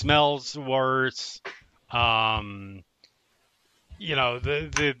 Smells worse. You know,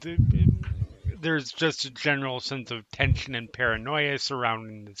 there's just a general sense of tension and paranoia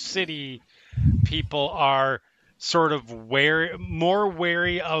surrounding the city. People are sort of more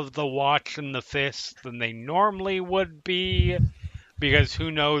wary of the watch and the fist than they normally would be, because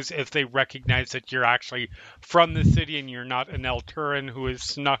who knows if they recognize that you're actually from the city and you're not an Elturan who has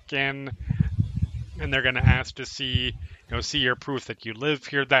snuck in, and they're going to ask to see your proof that you live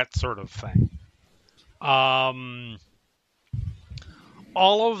here, that sort of thing. All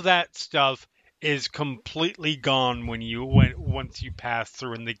of that stuff is completely gone once you pass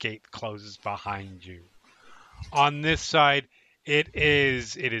through and the gate closes behind you. On this side, it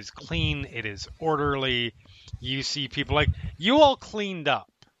is clean, it is orderly. You see people, like, you all cleaned up.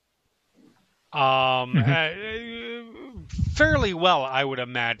 Fairly well, I would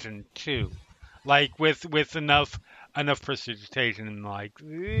imagine, too. Like, with enough precipitation, and like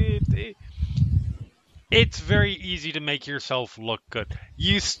it's very easy to make yourself look good.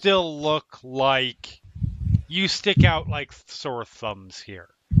 You still look like you stick out like sore thumbs here.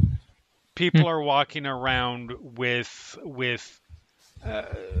 People are walking around with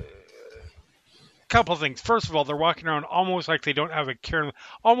couple things. First of all, they're walking around almost like they don't have a care,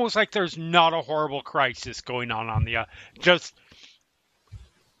 almost like there's not a horrible crisis going on the just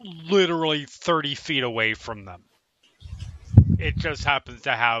literally 30 feet away from them. It just happens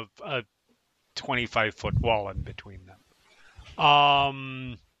to have a 25-foot wall in between them.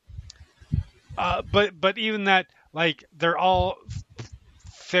 But even that, like, they're all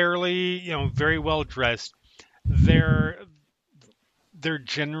fairly, very well dressed. They're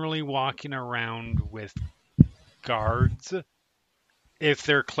generally walking around with guards if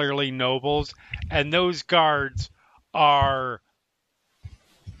they're clearly nobles, and those guards are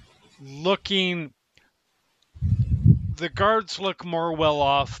looking. The guards look more well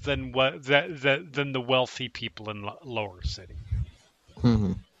off than than the wealthy people in Lower City.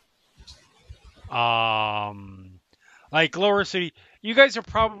 Mhm. Like Lower City, you guys are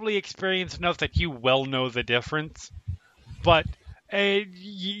probably experienced enough that you well know the difference, but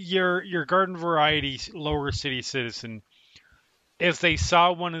your garden variety Lower City citizen, if they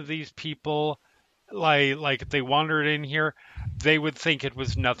saw one of these people, like if they wandered in here, they would think it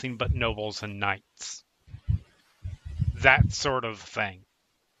was nothing but nobles and knights. That sort of thing.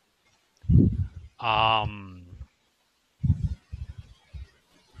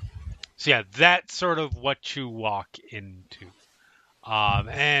 So yeah, that's sort of what you walk into.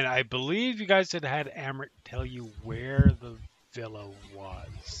 And I believe you guys had Amrit tell you where the villa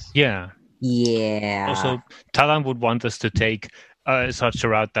was. Yeah. Yeah. Also, Talon would want us to take such a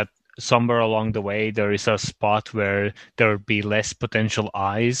route that somewhere along the way there is a spot where there would be less potential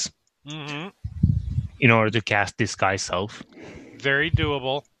eyes Mm-hmm. in order to cast Disguise Self. Very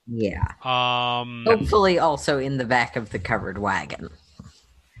doable. Yeah. Hopefully also in the back of the covered wagon.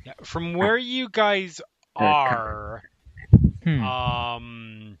 Yeah, from where you guys are,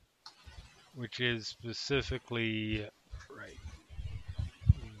 which is specifically right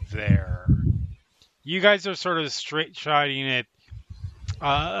there. You guys are sort of straight shotting it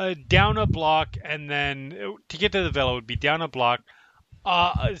down a block, and then to get to the villa would be down a block,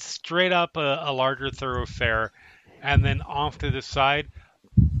 straight up a larger thoroughfare, and then off to the side.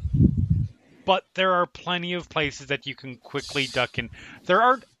 But there are plenty of places that you can quickly duck in. There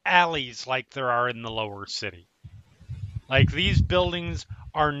aren't alleys like there are in the Lower City. Like, these buildings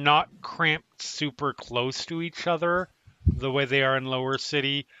are not cramped super close to each other the way they are in Lower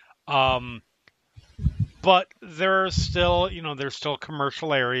City. But there are still, there's still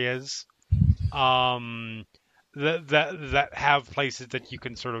commercial areas that have places that you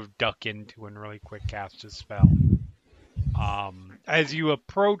can sort of duck into and really quick cast a spell. As you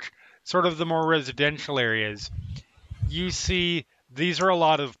approach sort of the more residential areas, you see these are a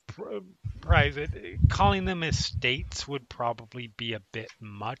lot of private. Calling them estates would probably be a bit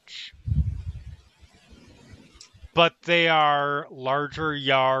much. But they are larger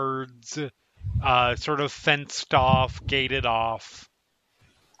yards, sort of fenced off, gated off,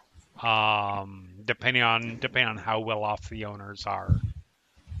 depending on how well off the owners are.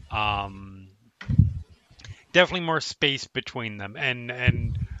 Definitely more space between them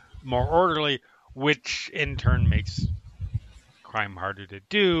and more orderly, which in turn makes crime harder to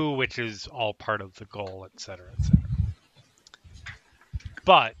do, which is all part of the goal, etc., etc.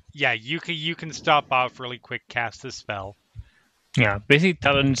 But yeah, you can stop off really quick, cast a spell. Yeah, basically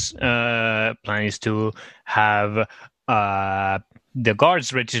Talon's plan is to have the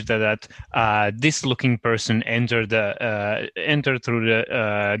guards register that this looking person enter through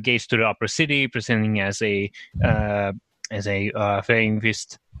the gates to the upper city, presenting as a Flying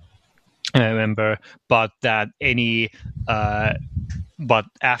Fist member, but that but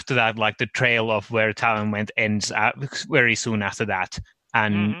after that, like the trail of where Talon went ends very soon after that,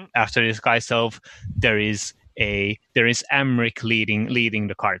 and after this guy's self, there is Amric leading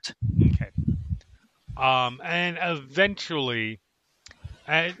the cart. Okay. And eventually,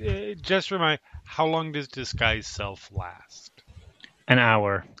 just remind, how long does Disguise Self last? An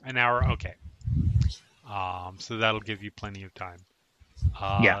hour. An hour, okay. So that'll give you plenty of time.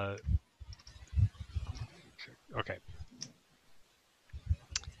 Yeah. Okay.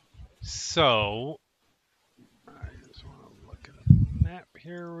 So, I just want to look at a map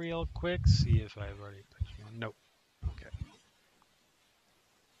here real quick, see if I've already put you on. Nope. Okay.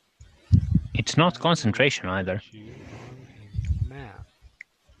 It's not concentration either. Map.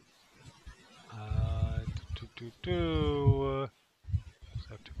 Just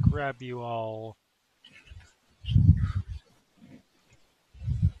have to grab you all.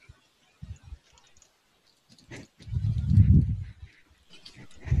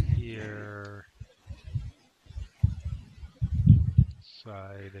 Here.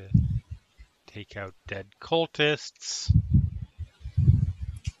 Side. Take out dead cultists.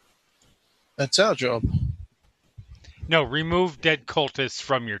 That's our job. No, remove dead cultists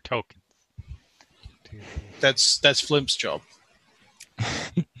from your token. That's Flimp's job.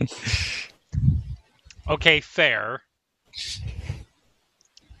 Okay, fair.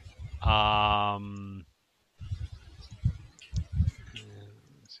 Okay,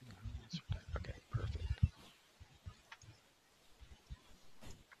 perfect.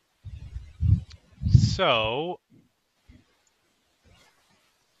 So,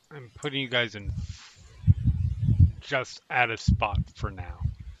 I'm putting you guys in just at a spot for now.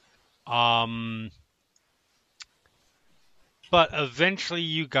 But eventually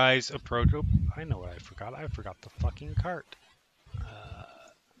you guys approach. Oh, I know what I forgot. I forgot the fucking cart.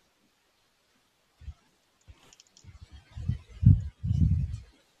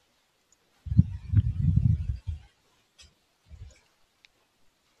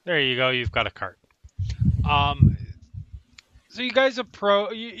 There you go. You've got a cart. So you guys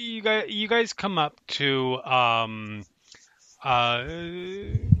you guys come up to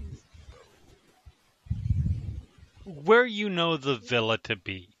where you know the villa to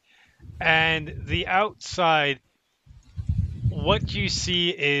be, and the outside. What you see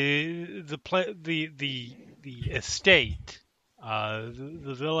is the estate,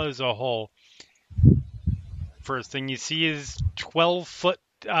 the villa as a whole. First thing you see is 12-foot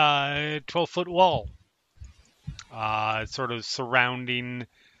wall, sort of surrounding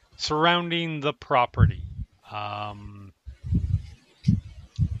the property. Trying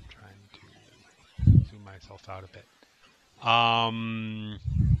to zoom myself out a bit.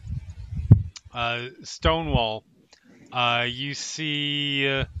 Stone wall. You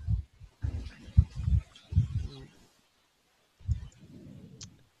see.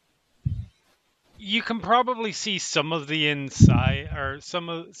 You can probably see some of the inside, or some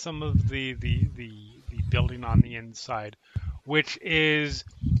of the building on the inside, which is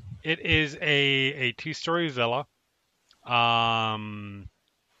a 2-story villa,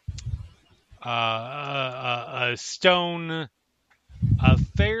 a stone,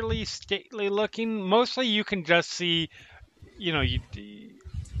 fairly stately looking. Mostly, you can just see,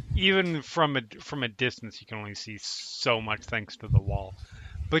 even from a distance, you can only see so much thanks to the wall.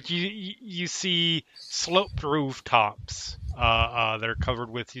 But you see sloped rooftops. They're covered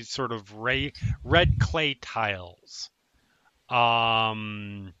with these sort of red clay tiles.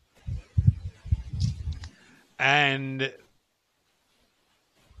 And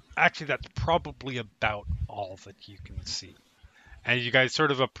actually, that's probably about all that you can see. As you guys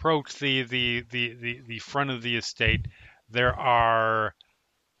sort of approach the front of the estate, there are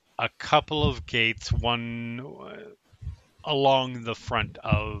a couple of gates, one along the front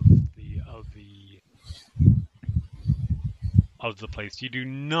of the place. You do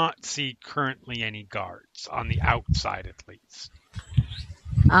not see currently any guards on the outside, at least.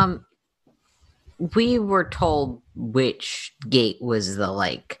 We were told which gate was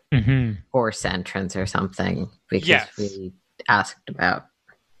the horse entrance or something because we asked about.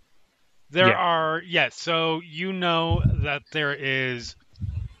 There are so you know that there is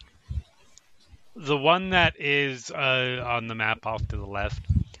the one that is on the map off to the left.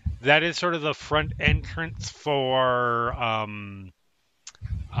 That is sort of the front entrance for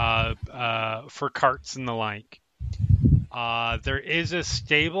carts and the like. There is a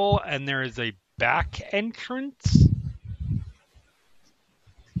stable and there is a back entrance.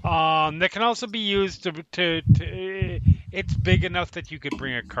 That can also be used to it's big enough that you could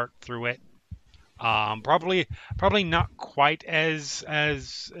bring a cart through it. Probably not quite as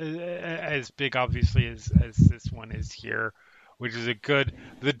big, obviously, as this one is here, which is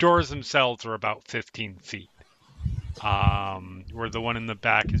the doors themselves are about 15 feet. Where the one in the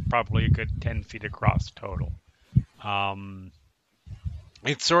back is probably a good 10 feet across total.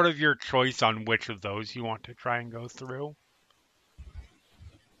 It's sort of your choice on which of those you want to try and go through.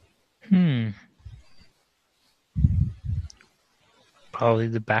 Probably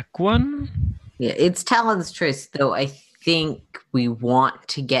the back one. Yeah, it's Talon's choice, though. I think we want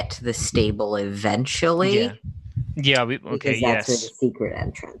to get to the stable eventually. Yeah. Okay. Because that's where the secret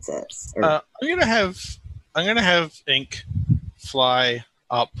entrance is. I'm gonna have Ink fly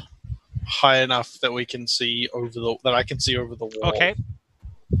up high enough that we can see that I can see over the wall. Okay.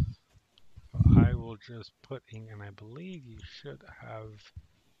 I will just put Ink, and I believe you should have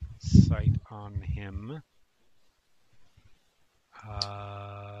sight on him.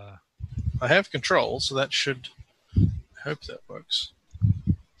 I have control, so that should. I hope that works.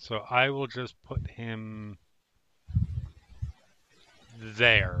 So I will just put him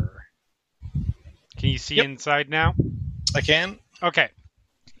there. Can you see inside now? I can. Okay.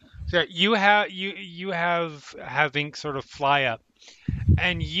 So you have Ink sort of fly up,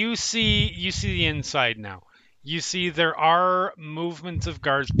 and you see the inside now. You see there are movements of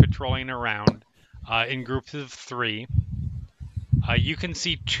guards patrolling around in groups of 3. You can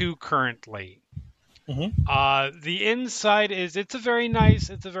see 2 currently. The inside it's a very nice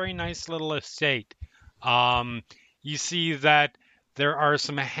little estate. You see that there are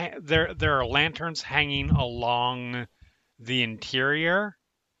some there are lanterns hanging along the interior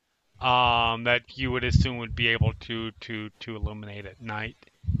that you would assume would be able to illuminate at night,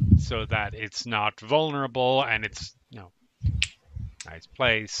 so that it's not vulnerable and it's nice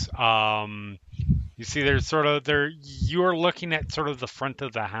place. You see, there's sort of you're looking at sort of the front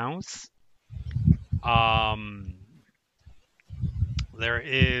of the house. There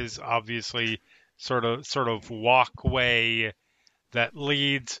is obviously sort of walkway that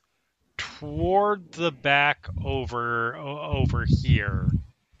leads toward the back over here,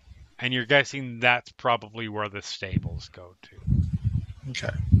 and you're guessing that's probably where the stables go to.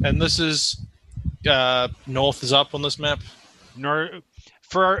 Okay. And this is north is up on this map? North,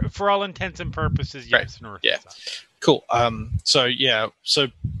 for all intents and purposes, yes, Right. north Yeah. is up. Cool.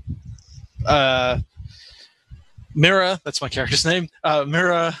 Mira, that's my character's name.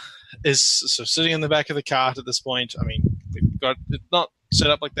 Mira is sitting in the back of the cart at this point. I mean, we've got it not set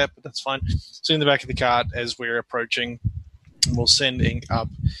up like that, but that's fine. Sitting in the back of the cart as we're approaching. We'll send Ink up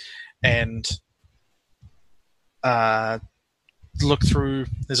and look through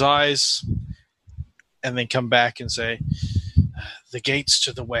his eyes and then come back and say, the gates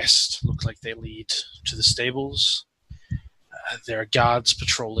to the west look like they lead to the stables. There are guards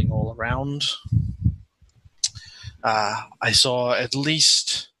patrolling all around. I saw at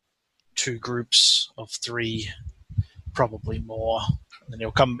least 2 groups of 3, probably more. And then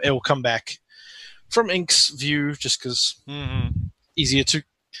it will come back from Ink's view, just because easier to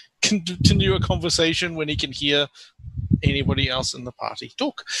continue a conversation when he can hear anybody else in the party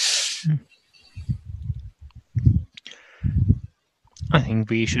talk. I think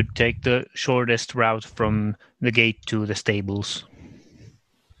we should take the shortest route from the gate to the stables.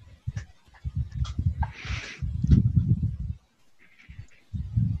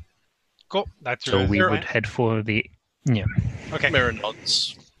 Cool. That's So your we plan? would head for the... Yeah. Okay. Mira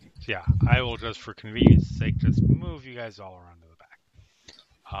nods. Yeah, I will just, for convenience sake, just move you guys all around to the back.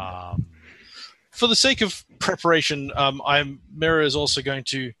 For the sake of preparation, Mira is also going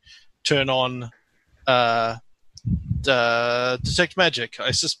to turn on detect magic.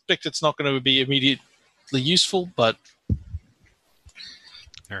 I suspect it's not going to be immediately useful, but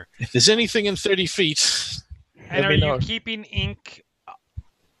Sure. if there's anything in 30 feet, And let are me you know. keeping Ink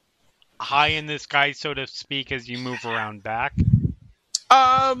high in the sky, so to speak, as you move around back?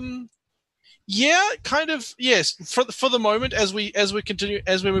 Yeah, kind of. Yes, for the moment, as we continue,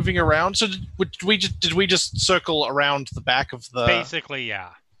 as we're moving around. So did we just circle around the back of the? Basically,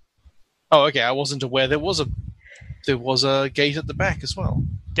 yeah. Oh, okay. I wasn't aware there was a gate at the back as well.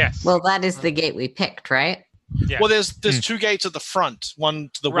 Yes. Well, that is the gate we picked, right? yes. Well, there's 2 gates at the front. One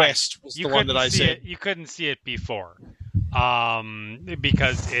to the Right. west was you the one that couldn't I see said. it. You couldn't see it before,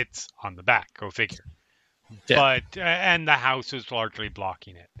 because it's on the back. Go figure. Yeah. But and the house was largely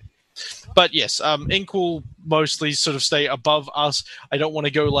blocking it. But yes, Ink will mostly sort of stay above us. I don't want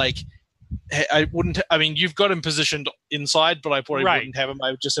to go like. I wouldn't. I mean, you've got him positioned inside, but I probably Right. wouldn't have him.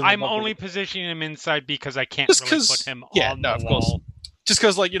 I would just. Have him I'm above only the- positioning him inside because I can't Just really 'cause- put him yeah, on no, the of wall. course. Just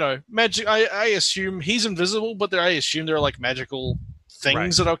because, like, magic. I assume he's invisible, but I assume there are like magical things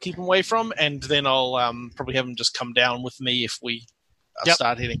Right. that I'll keep him away from, and then I'll probably have him just come down with me if we Yep.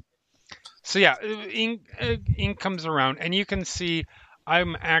 start hitting. So yeah, Ink comes around, and you can see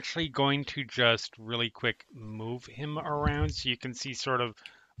I'm actually going to just really quick move him around, so you can see sort of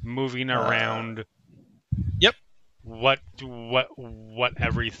moving around. Yep. What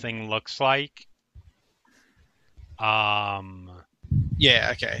everything looks like. Yeah.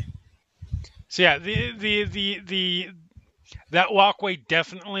 Okay. So yeah, the that walkway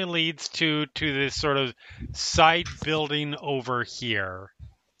definitely leads to this sort of side building over here,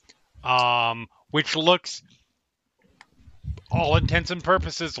 which looks, all intents and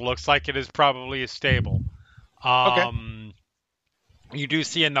purposes, looks like it is probably a stable. You do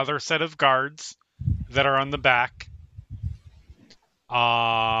see another set of guards that are on the back.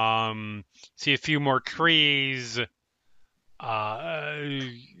 See a few more trees.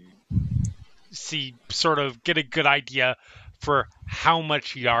 See, sort of get a good idea for how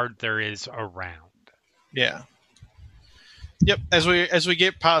much yard there is around. Yeah. Yep. As we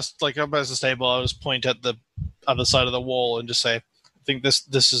get past, like, up as the stable, I'll just point at the other side of the wall and just say, "I think this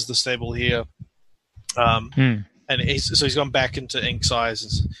is the stable here." And he's gone back into Ink's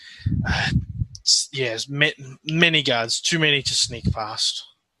eyes. And Yes, many guards, too many to sneak past.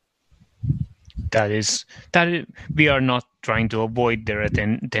 That is, we are not trying to avoid their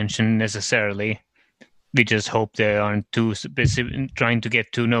attention necessarily. We just hope they aren't too specific, trying to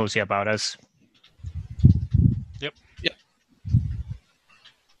get too nosy about us. Yep. Yep.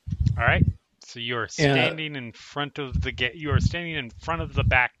 All right. So you are standing in front of the gate. You are standing in front of the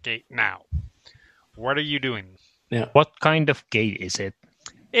back gate now. What are you doing? Yeah. What kind of gate is it?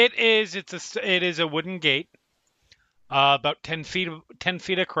 It is a wooden gate, about 10 feet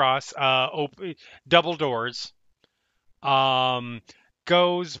across, double doors.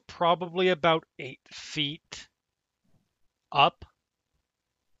 Goes probably about 8 feet up.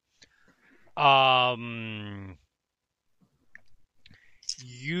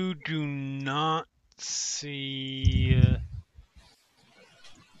 You do not see.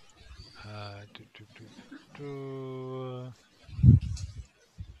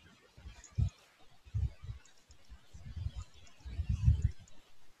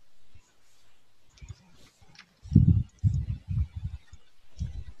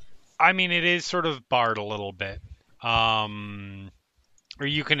 I mean, it is sort of barred a little bit. Or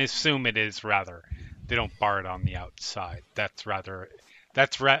you can assume it is, rather. They don't bar it on the outside. That rather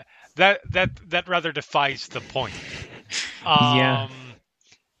defies the point. Yeah.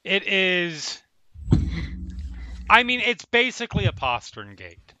 It is. I mean, it's basically a postern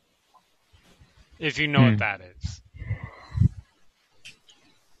gate, if you know what that is.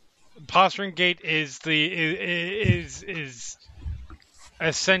 Postern gate is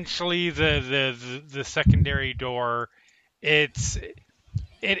essentially the secondary door. It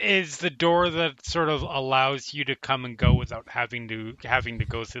is the door that sort of allows you to come and go without having to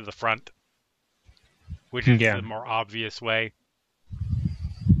go through the front, which is the more obvious way.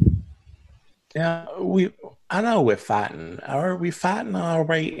 Yeah, I know we're fighting. Are we fighting our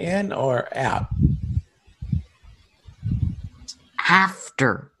way in or out?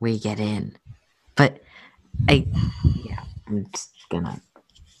 After we get in. But I'm just gonna.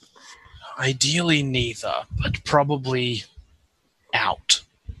 Ideally, neither, but probably out.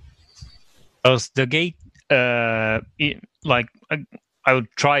 Does the gate, I would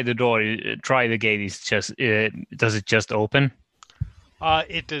try the door, try the gate, is just, does it just open?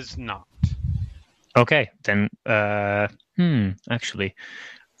 It does not. Okay, then, actually,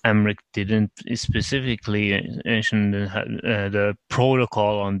 Amric didn't specifically mention the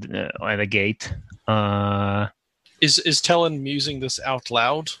protocol on the gate. Is Talon musing this out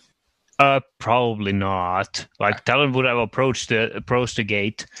loud? Probably not. Like Talon would have approached the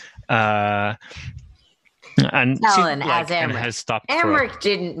gate, and Talon, and as Amric. has stopped. Amric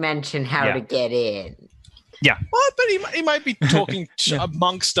didn't mention how to get in. Yeah. Well, but he might be talking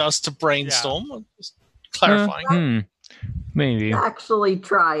amongst us to brainstorm. Just clarifying. Maybe. Actually,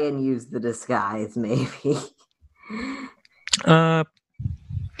 try and use the disguise, maybe.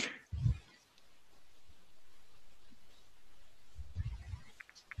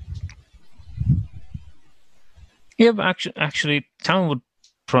 Yeah, but actually, Talon would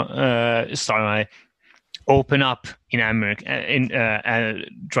open up in Amric,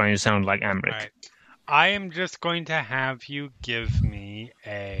 trying to sound like Amric. Right. I am just going to have you give me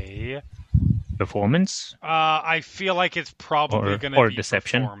a performance. I feel like it's probably going to be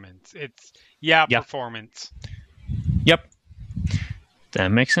deception. Performance. Performance. Yep, that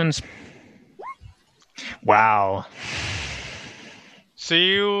makes sense. Wow.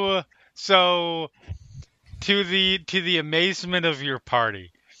 So to the amazement of your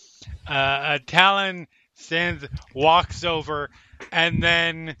party, Talon walks over, and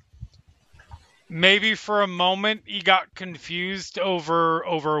then maybe for a moment he got confused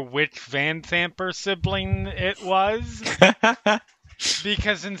over which Van Thamper sibling it was,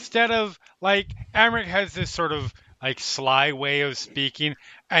 because instead of Amric has this sort of sly way of speaking,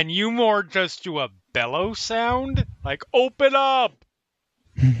 and you more just do a bellow sound, open up.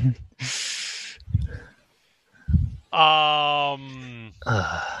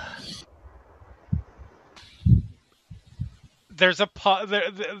 There's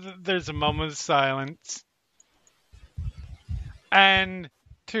a moment of silence, and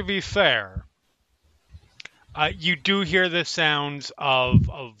to be fair, you do hear the sounds of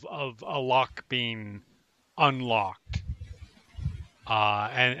a lock being unlocked,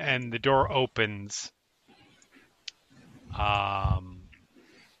 and the door opens.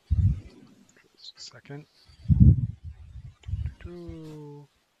 Just a second.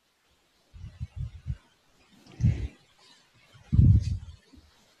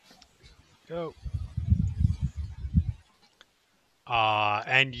 Go.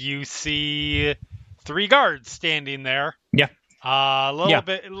 And you see 3 guards standing there. Yeah. A little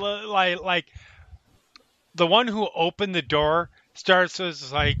bit the one who opened the door starts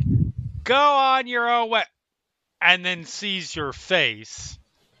as like, "Go on your own way," and then sees your face.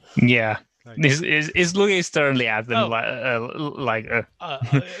 Yeah. Like, This is looking sternly at them, and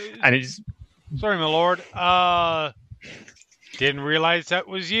it's sorry, my lord. Didn't realize that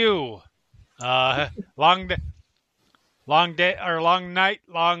was you. Long day or long night,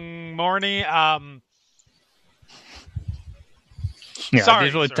 long morning. yeah. Sorry, This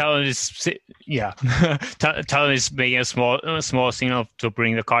is what sir. Talon is. Yeah, Talon is making a small signal to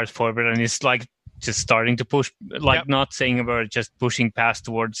bring the cart forward, and it's like just starting to push, like Yep. not saying a word, just pushing past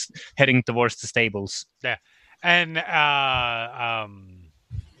heading towards the stables. Yeah, and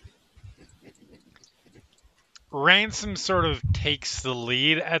Ransom sort of takes the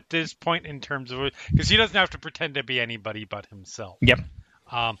lead at this point in terms of, because he doesn't have to pretend to be anybody but himself. Yep.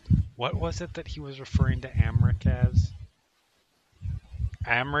 What was it that he was referring to Amric as?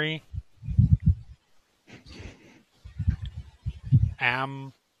 Amri?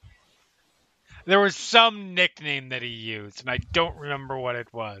 There was some nickname that he used, and I don't remember what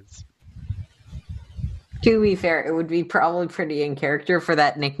it was. To be fair, it would be probably pretty in character for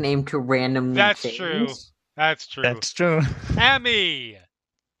that nickname to randomly That's change. true. That's true. That's true. Amy!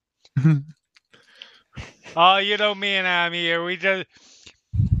 Oh, you know me and Amy here. We just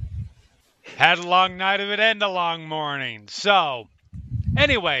had a long night of it and a long morning. So,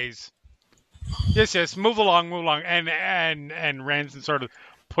 anyways, yes, move along, and Ransom sort of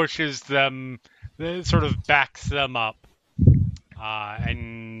pushes them, sort of backs them up,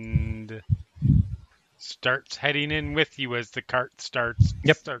 and starts heading in with you as the cart starts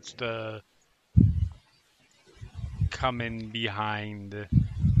to come in behind.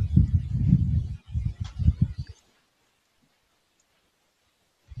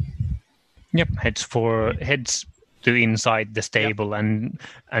 Yep, heads to inside the stable and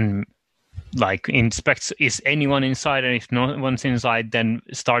like inspects, is anyone inside, and if no one's inside, then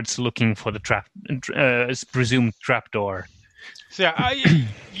starts looking for the presumed trapdoor. So yeah,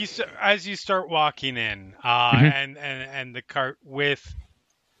 as you start walking in, and the cart with,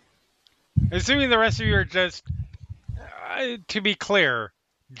 assuming the rest of you are just, to be clear,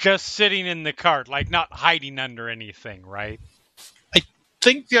 just sitting in the cart, like not hiding under anything, right? I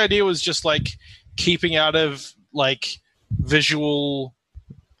think the idea was just like keeping out of like visual,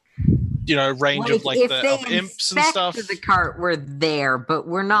 range of like the imps and stuff. The cart, we're there, but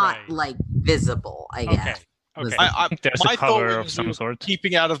we're not like visible. I guess. Okay. I think there's a cover of some sort.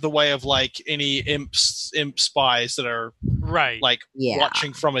 Keeping out of the way of like any imp spies that are like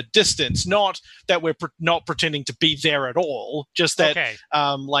watching from a distance. Not that we're not pretending to be there at all. Just that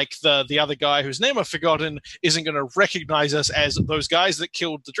like the other guy whose name I've forgotten isn't going to recognize us as those guys that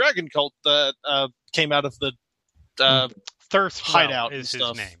killed the dragon cult that came out of the Thirstwell hideout is and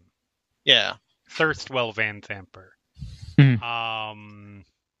stuff. His name. Yeah, Thirstwell Van Thamper.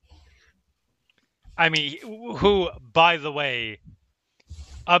 I mean, who, by the way,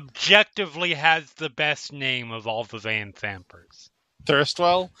 objectively has the best name of all the Van Thampers.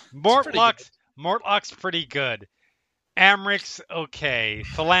 Thirstwell? Mortlock's pretty good. Amric's okay.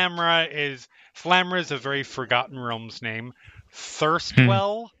 Thalamra is a very Forgotten Realms name.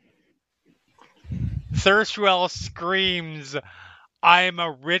 Thirstwell? Thirstwell screams, "I'm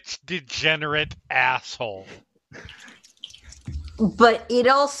a rich, degenerate asshole." But it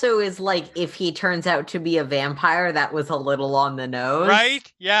also is like, if he turns out to be a vampire, that was a little on the nose.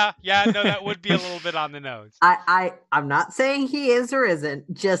 Right? Yeah, no, that would be a little bit on the nose. I'm not saying he is or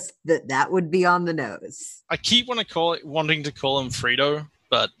isn't, just that would be on the nose. I keep wanting to call him Frito,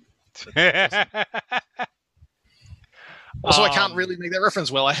 but also I can't really make that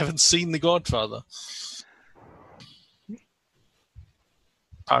reference well. I haven't seen The Godfather.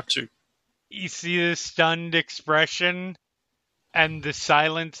 Part 2. You see the stunned expression and the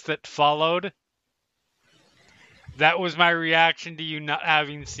silence that followed? That was my reaction to you not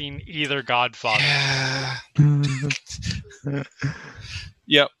having seen either Godfather.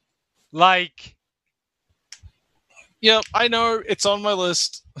 Yep. Like... Yep, I know. It's on my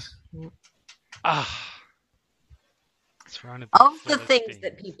list. Of the things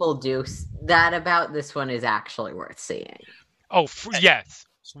that people do, that about this one is actually worth seeing. Oh, yes.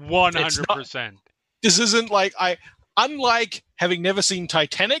 100%. This isn't like... Unlike having never seen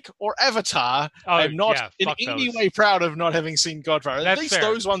Titanic or Avatar, I'm not in any way proud of not having seen Godfather. At least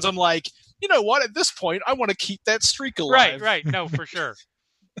those ones I'm like, you know what? At this point, I want to keep that streak alive. Right. No, for sure.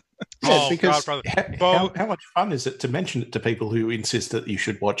 Because how much fun is it to mention it to people who insist that you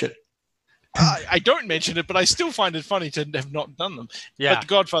should watch it? I don't mention it, but I still find it funny to have not done them. Yeah. But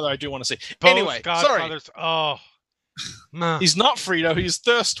Godfather, I do want to see. Both anyway, Godfathers, sorry. He's not Frito, he's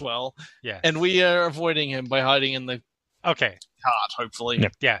Thirstwell, Yeah. and we are avoiding him by hiding in the Okay. cart, hopefully.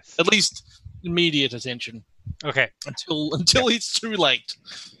 Yep. Yes. At least immediate attention. Okay. Until it's too late.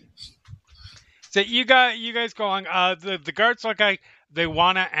 So you guys go on. The guards look like they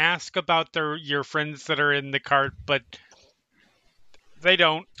want to ask about your friends that are in the cart, but they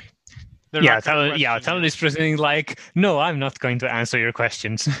don't. They're not gonna question Talon you. is presenting like, no, I'm not going to answer your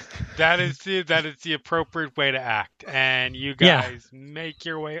questions. That is the appropriate way to act, and you Yeah. guys make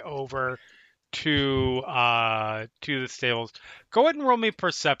your way over to the stables. Go ahead and roll me a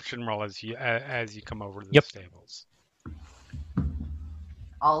perception roll as you come over to the Yep. stables.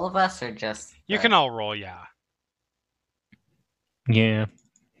 All of us are just. You can all roll, yeah. Yeah.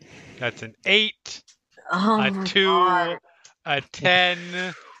 That's an 8, Oh a my 2, God. a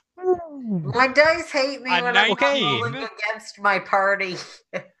 10. My dice hate me A when I'm 19. rolling against my party.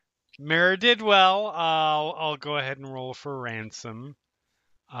 Mira did well. I'll go ahead and roll for Ransom.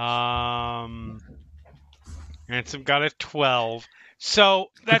 Ransom got a 12. So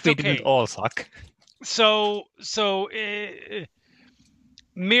that's we okay. didn't all suck. So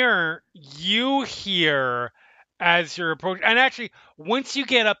Mirror, you hear as you're approaching, and actually, once you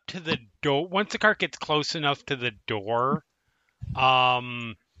get up to the door, once the cart gets close enough to the door,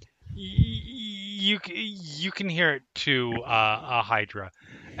 you can hear it to a Hydra.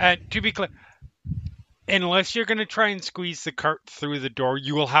 And to be clear, unless you're going to try and squeeze the cart through the door,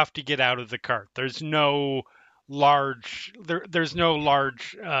 you will have to get out of the cart. There's no large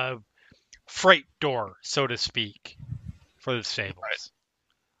freight door, so to speak, for the stables.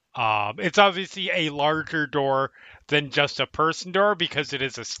 It's obviously a larger door than just a person door because it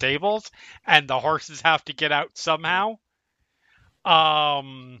is a stables and the horses have to get out somehow.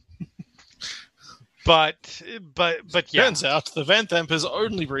 But yeah. Turns out the Van Thampers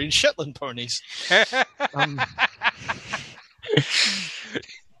only breed Shetland ponies.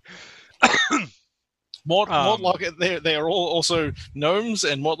 Mortlock, they are all also gnomes,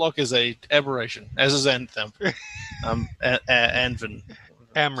 and Mortlock is a aberration, as is Anthem. Anvin.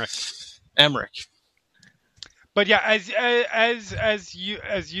 Amric. But yeah, as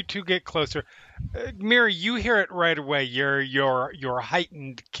you two get closer, Mira, you hear it right away. Your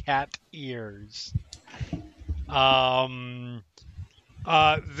heightened cat ears.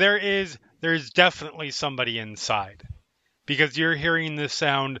 There's definitely somebody inside because you're hearing the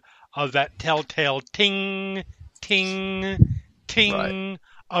sound of that telltale ting, ting, ting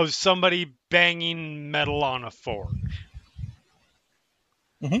of somebody banging metal on a forge.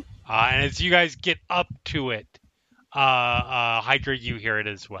 Mm-hmm. And as you guys get up to it, Hydra, you hear it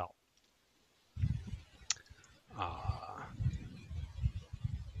as well.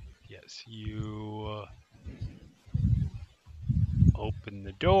 Yes, you open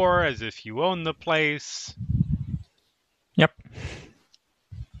the door as if you own the place. Yep.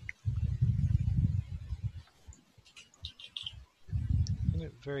 Isn't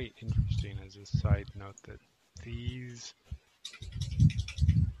it very interesting as a side note that these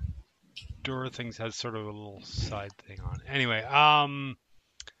door things has sort of a little side thing on it. Anyway,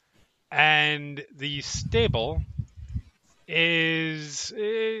 and the stable is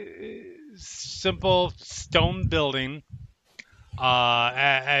simple stone building.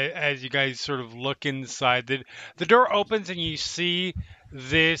 As you guys sort of look inside, the door opens and you see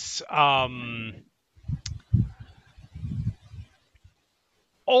this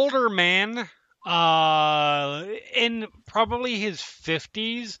older man in probably his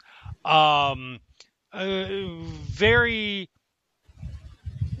 50s, very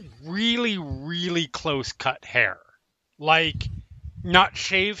really close cut hair, like not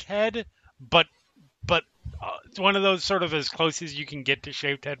shaved head, but it's one of those sort of as close as you can get to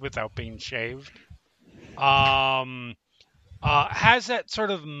shaved head without being shaved. Has that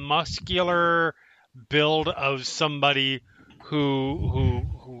sort of muscular build of somebody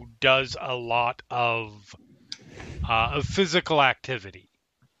who does a lot of physical activity.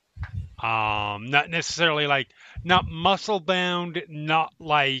 Not necessarily not muscle bound, not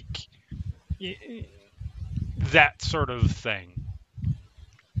like that sort of thing.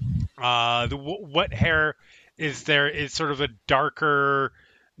 What hair is there is sort of a darker,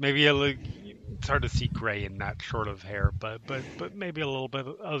 maybe it's hard to see gray in that sort of hair, but maybe a little bit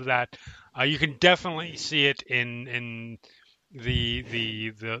of that. You can definitely see it in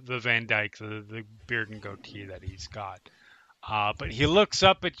the Van Dyke, the beard and goatee that he's got. But he looks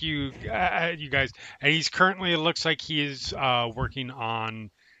up at you guys, and he's currently, it looks like he is working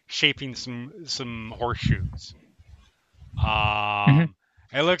on shaping some horseshoes.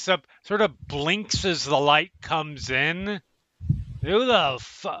 It looks up, sort of blinks as the light comes in. Who the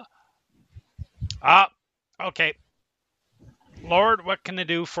fuck? Okay. Lord, what can I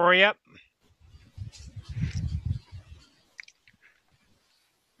do for you?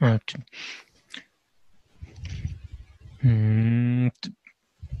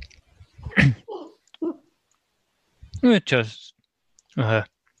 Just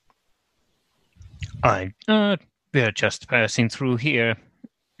we're just passing through here.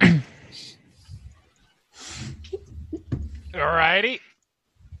 Alrighty.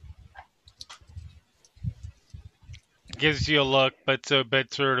 Gives you a look, but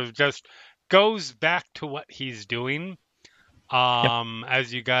sort of just goes back to what he's doing.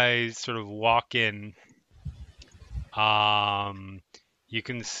 As you guys sort of walk in, you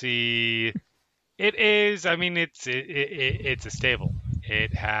can see it is. I mean, it's a stable.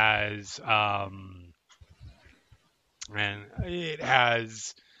 It has and it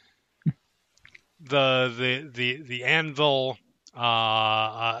has the anvil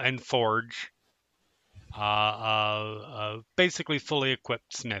and forge, basically fully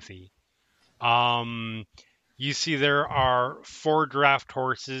equipped smithy. You see there are 4 draft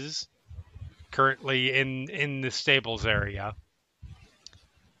horses currently in the stables area.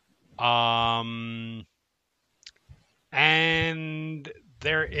 And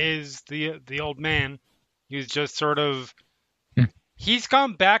there is the old man. He's just sort of he's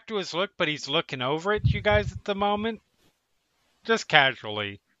gone back to his look, but he's looking over at you guys at the moment, just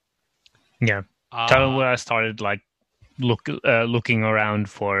casually. Yeah, Talon would have started like looking around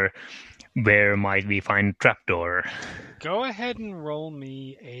for where might we find trapdoor. Go ahead and roll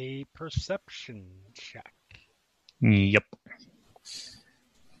me a perception check. Yep.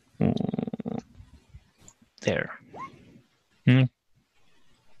 There.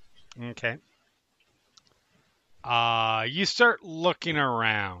 Okay. You start looking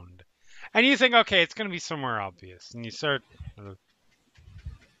around, and you think, okay, it's going to be somewhere obvious, and you start.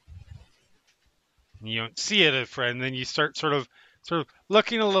 You don't see it at first, and then you start sort of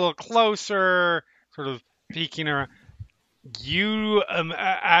looking a little closer, sort of peeking around. You,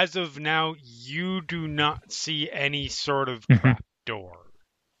 as of now, you do not see any sort of trap door.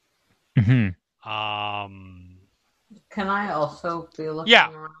 Can I also be looking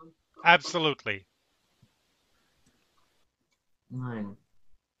around? Absolutely.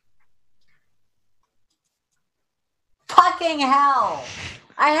 Fucking hell!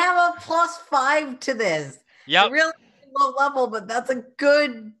 I have a +5 to this. Yep. I really low level, but that's a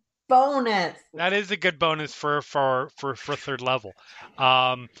good bonus. That is a good bonus for 3rd level.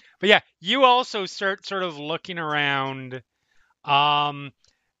 But yeah, you also start sort of looking around, and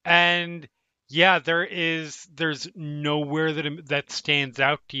yeah, there's nowhere that stands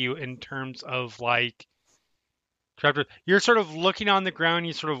out to you in terms of like trapdoors. You're sort of looking on the ground.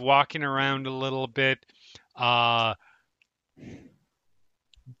 You're sort of walking around a little bit.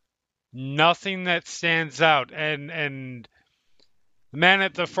 Nothing that stands out, and the man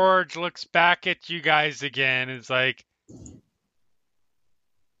at the forge looks back at you guys again. It's like,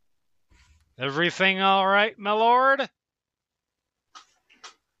 everything all right, my lord?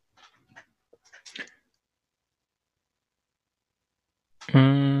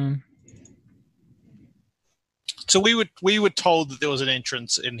 So we were told that there was an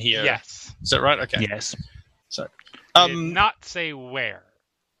entrance in here. Yes. Is that right? Okay. Yes. So, Did not say where.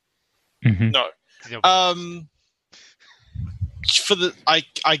 No. For the, I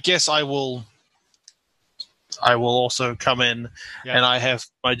guess I will also come in, and I have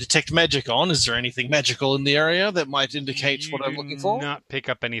my detect magic on. Is there anything magical in the area that might indicate what I'm looking for? Not pick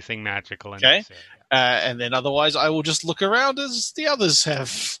up anything magical in this area. And then otherwise I will just look around as the others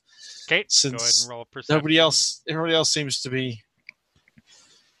have. Okay, since go ahead and roll a perception. Everybody else seems to be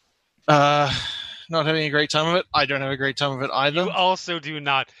not having a great time of it. I don't have a great time of it either. You also do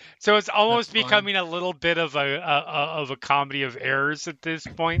not. So it's almost becoming a little bit of a comedy of errors at this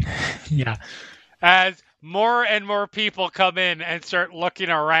point. Yeah. As more and more people come in and start looking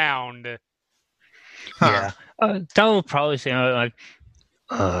around. Yeah. That will probably say like,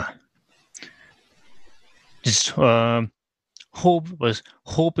 just was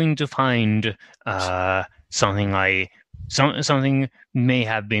hoping to find something something may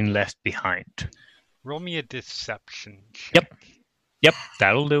have been left behind. Roll me a deception check. Yep,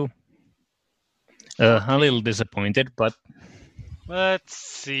 that'll do. A little disappointed, but let's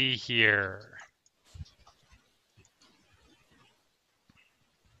see here.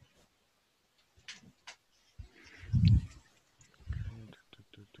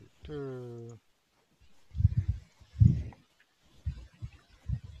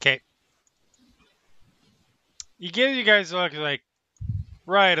 Okay. He gives you guys a look like,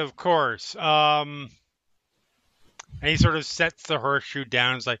 right, of course. And he sort of sets the horseshoe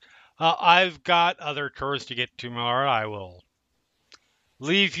down. It's like, I've got other chores to get to, Mara. I will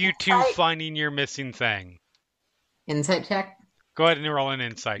Leave you two finding your missing thing. Insight check? Go ahead and roll an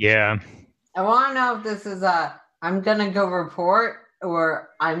insight. Yeah. I want to know if this is I'm going to go report or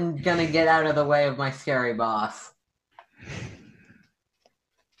I'm going to get out of the way of my scary boss.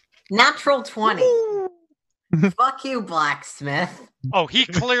 Natural 20. Fuck you, blacksmith. Oh, he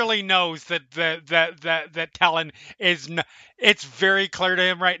clearly knows that Talon is. It's very clear to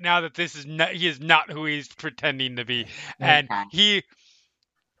him right now that he is not who he's pretending to be, and Okay. you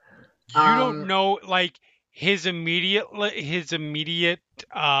don't know like his immediate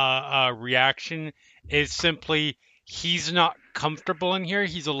reaction is simply he's not comfortable in here.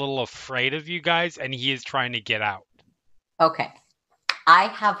 He's a little afraid of you guys, and he is trying to get out. Okay. I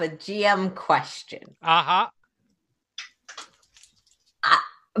have a GM question.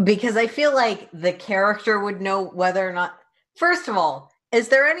 Because I feel like the character would know whether or not... First of all, is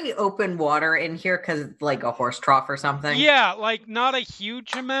there any open water in here? Because it's like a horse trough or something? Yeah, like not a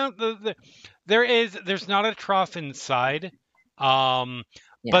huge amount. There's not a trough inside.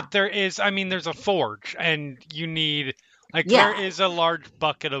 But there is, there's a forge, and you need... there is a large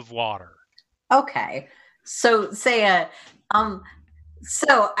bucket of water. Okay. So, so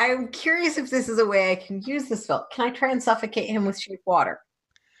I'm curious if this is a way I can use the spell. Can I try and suffocate him with sheep water?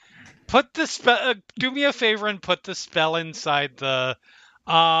 Put the spell. Do me a favor and put the spell inside the.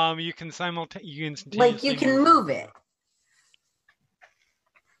 You can simultaneously. Like you can move it.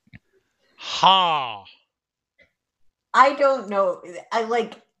 Ha. I don't know.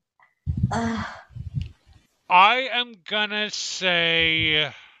 I am gonna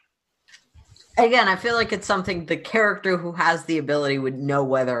say. Again, I feel like it's something the character who has the ability would know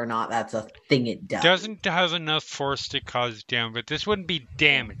whether or not that's a thing it does. Doesn't have enough force to cause damage, but this wouldn't be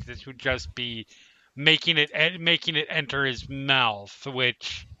damage. This would just be making it enter his mouth,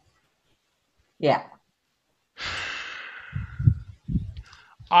 which... Yeah.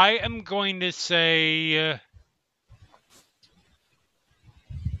 I am going to say...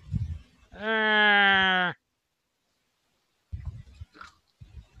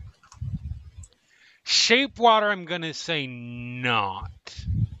 Shape water, I'm going to say not.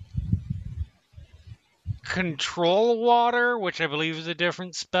 Control water, which I believe is a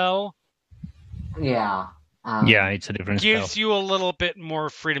different spell. Yeah. Yeah, it's a different spell. Gives you a little bit more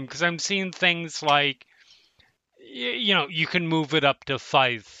freedom, because I'm seeing things like, you can move it up to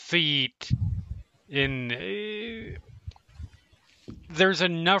 5 feet. There's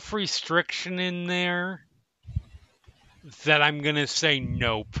enough restriction in there that I'm going to say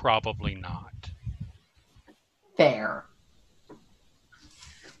no, probably not. Fair.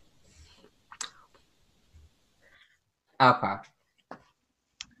 Okay.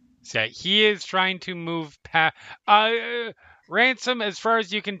 So he is trying to move past... Ransom, as far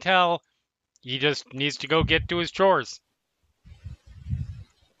as you can tell, he just needs to go get to his chores.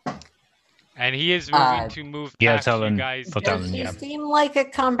 And he is moving to move past you guys. Does he seem like a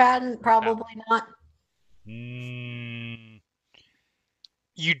combatant? Probably not.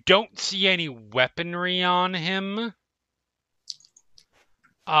 You don't see any weaponry on him.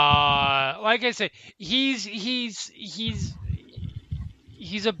 Like I said, he's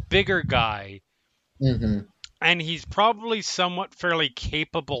a bigger guy. Mm-hmm. And he's probably somewhat fairly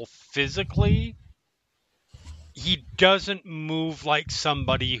capable physically. He doesn't move like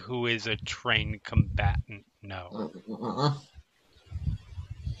somebody who is a trained combatant, no.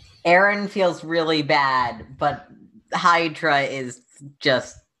 Aaron feels really bad, but Hydra is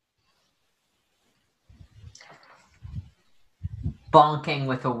just bonking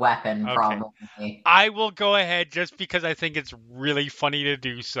with a weapon, probably. I will go ahead, just because I think it's really funny to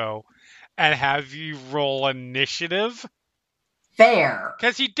do so, and have you roll initiative. Fair.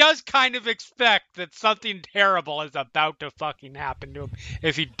 Because he does kind of expect that something terrible is about to fucking happen to him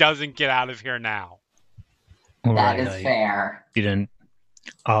if he doesn't get out of here now. That is fair.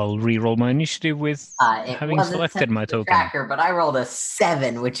 I'll re-roll my initiative with having selected my token. Tracker, but I rolled a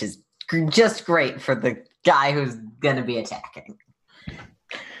 7, which is just great for the guy who's going to be attacking.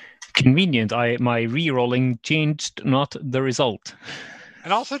 Convenient. My re-rolling changed not the result.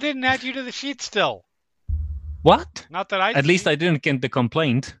 And also didn't add you to the sheet still. What? Not that I. At least I didn't get the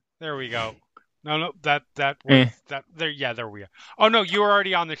complaint. There we go. No, that was that there. Yeah, there we are. Oh no, you were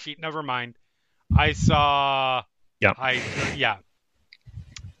already on the sheet. Never mind. I saw. Yeah.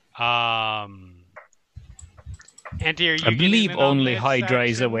 Auntie, are you? I believe only Hydra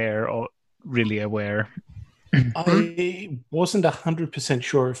is aware, or really aware. I wasn't 100%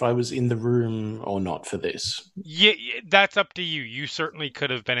 sure if I was in the room or not for this. Yeah, that's up to you. You certainly could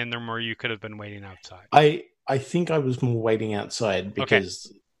have been in the room, or you could have been waiting outside. I think I was more waiting outside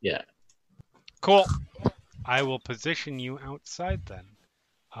because, yeah. Cool. I will position you outside then.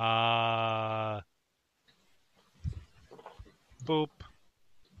 Boop.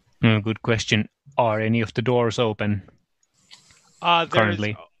 Good question. Are any of the doors open There's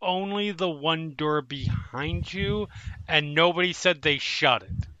currently? only the one door behind you, and nobody said they shut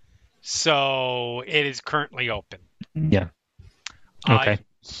it. So it is currently open. Yeah. Okay.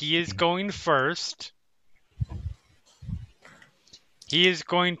 He is going first. He is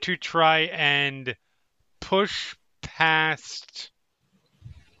going to try and push past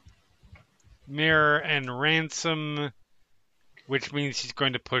Mirror and Ransom, which means he's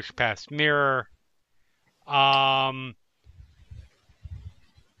going to push past Mirror.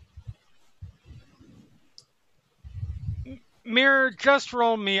 Mirror, just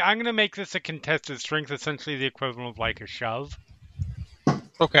roll me. I'm going to make this a contested strength, essentially the equivalent of like a shove.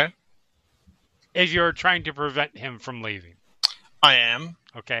 Okay. If you're trying to prevent him from leaving. I am.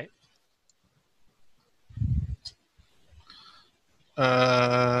 Okay.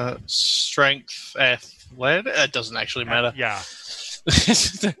 Strength, athletic. It doesn't actually matter. Yeah.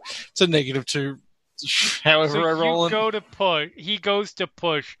 It's a -2. However, So I roll you it. go to push. He goes to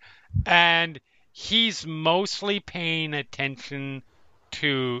push, and he's mostly paying attention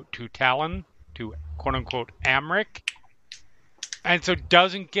to Talon, to quote unquote Amric, and so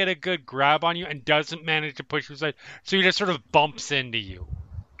doesn't get a good grab on you and doesn't manage to push you aside. So he just sort of bumps into you.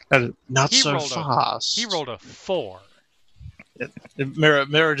 Not He so rolled fast. He rolled a 4.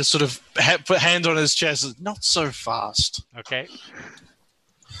 Mirror just sort of put hand on his chest. Not so fast. Okay.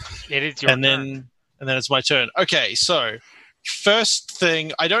 It is your turn. And then it's my turn. Okay, so first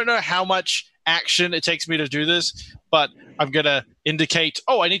thing, I don't know how much action it takes me to do this, but I'm gonna indicate.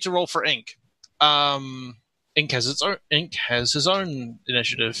 Oh, I need to roll for Ink. Ink has his own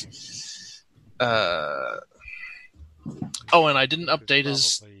initiative. And I didn't update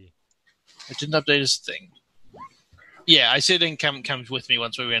his. I didn't update his thing. Yeah, I said Ink comes with me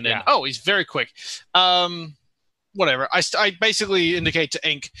once we went in. Oh, he's very quick. Whatever. I basically indicate to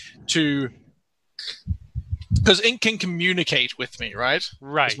Ink to, because Ink can communicate with me, right?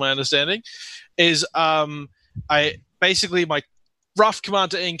 Right. That's my understanding. Is I basically my rough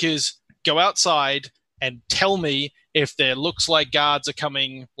command to Ink is go outside and tell me if there looks like guards are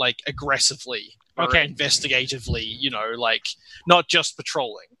coming like aggressively or investigatively. You know, like not just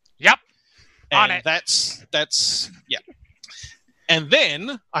patrolling. Yep. And on it. That's yeah. And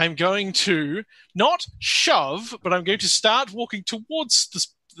then I'm going to not shove, but I'm going to start walking towards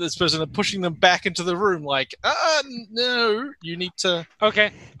this person and pushing them back into the room. Like, no, you need to.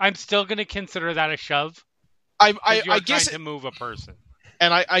 Okay, I'm still going to consider that a shove. I trying guess to move a person.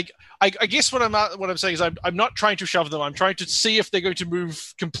 And I guess what I'm saying is I'm not trying to shove them. I'm trying to see if they're going to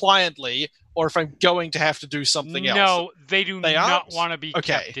move compliantly or if I'm going to have to do something else. No, they do not want to be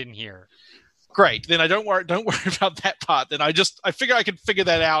kept in here. Great. Then I don't worry about that part. Then I figure I can figure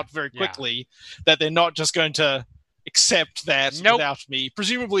that out very quickly, that they're not just going to accept that without me,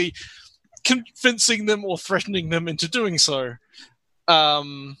 presumably convincing them or threatening them into doing so.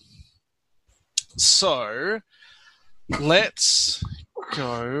 So let's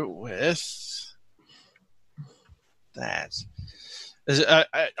go with that.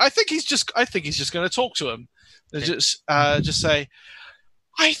 I think he's just going to talk to him. Okay. Just say,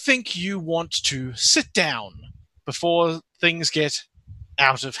 I think you want to sit down before things get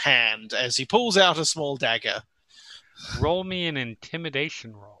out of hand, as he pulls out a small dagger. Roll me an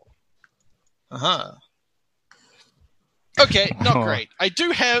intimidation roll. Okay, not great. I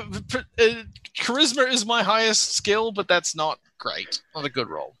do have charisma is my highest skill, but that's not great. Not a good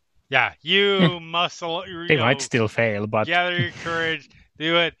roll. Yeah, you muscle. They might still fail, but gather your courage.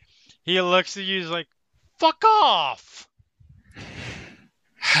 Do it. He looks at you. He's like, "Fuck off!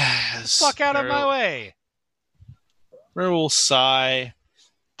 Fuck out of my way!" We'll sigh.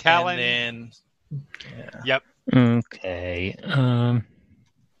 Talon. And then, Yep. Okay.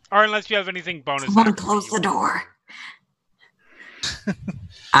 Or unless you have anything bonus. Someone close the door.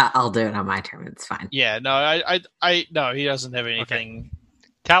 I'll do it on my turn. It's fine. Yeah. No. I no. He doesn't have anything. Okay.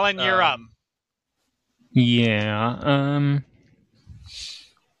 Talon, you're up. Yeah.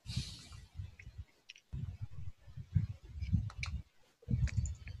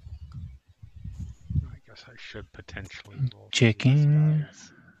 I guess I should potentially roll. Checking.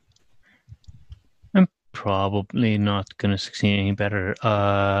 I'm probably not gonna succeed any better.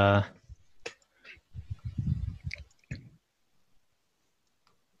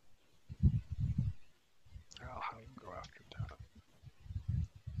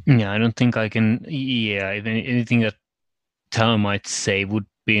 Yeah, I don't think I can. Yeah, anything that Talon might say would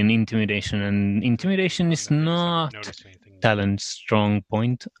be an intimidation, and intimidation is not Talon's strong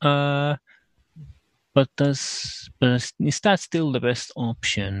point. But is that still the best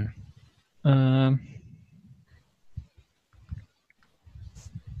option?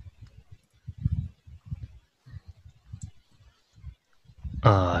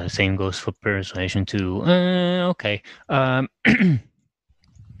 Same goes for persuasion too. Okay.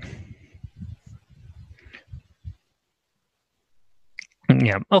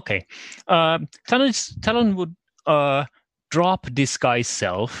 Yeah. Okay. Talon would drop disguise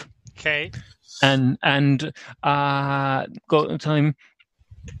self. Okay. And go tell him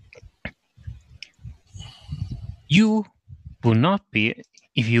you will not be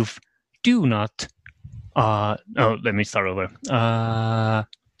if you do not. Let me start over.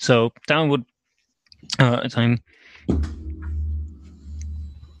 So Talon would tell him.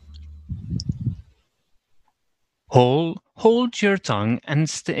 Hold your tongue and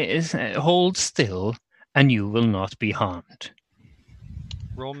hold still, and you will not be harmed.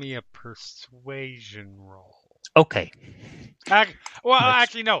 Roll me a persuasion roll. Okay.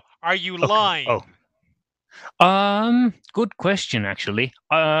 Actually, no. Are you lying? Oh. Good question, actually.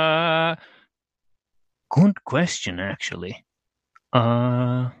 Good question, actually.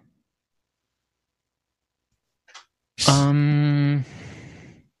 Oh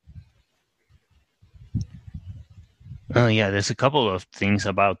yeah, there's a couple of things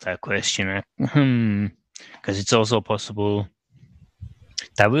about that question. Because it's also possible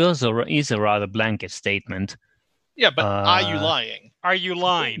that is a rather blanket statement. Yeah, but are you lying? Are you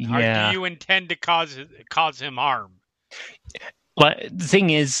lying? Yeah. Do you intend to cause him harm? But the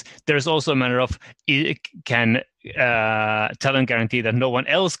thing is, there's also a matter of can Talon guarantee that no one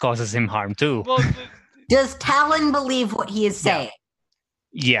else causes him harm too? Well, does Talon believe what he is saying?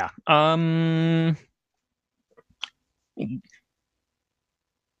 Yeah.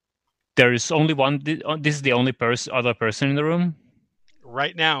 There is only one. This is the only other person in the room.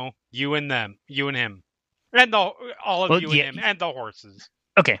 Right now, you and him, and all of you and him, and the horses.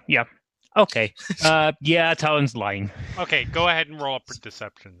 Okay. Yeah. Okay. Yeah, Talon's lying. Okay, go ahead and roll up for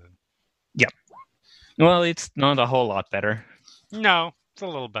deception then. Yeah. Well, it's not a whole lot better. No, it's a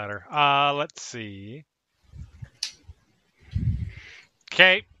little better. Let's see.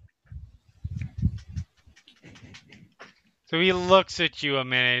 Okay. So he looks at you a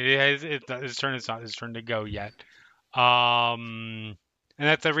minute. His turn is not his turn to go yet. And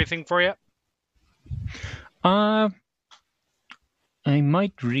that's everything for you? I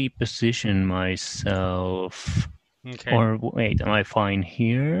might reposition myself. Okay. Or wait, am I fine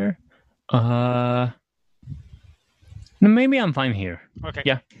here? No, maybe I'm fine here. Okay.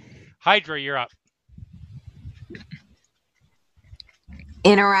 Yeah. Hydra, you're up.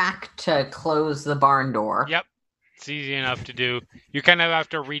 Interact to close the barn door. Yep. It's easy enough to do. You kind of have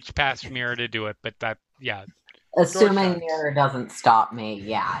to reach past Mirror to do it, but yeah. Assuming Mirror doesn't stop me,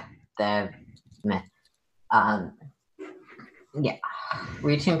 yeah. Yeah.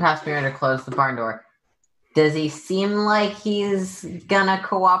 Reaching past Mirror to close the barn door. Does he seem like he's gonna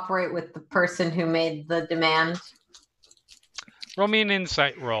cooperate with the person who made the demand? Roll me an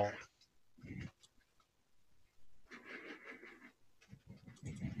insight roll.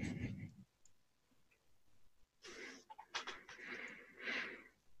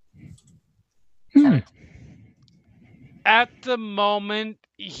 At the moment,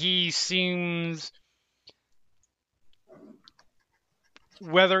 he seems...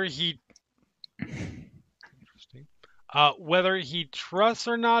 Whether he trusts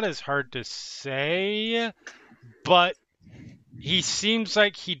or not is hard to say, but he seems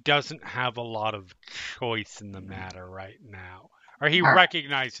like he doesn't have a lot of choice in the matter right now. Or he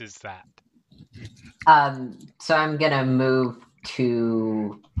recognizes that. So I'm gonna move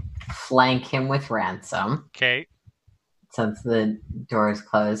to flank him with Ransom. Okay. Since the door is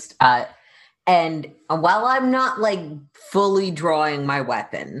closed. And while I'm not fully drawing my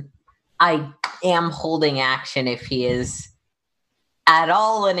weapon, I am holding action if he is at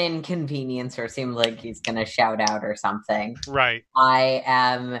all an inconvenience or seems like he's going to shout out or something. Right. I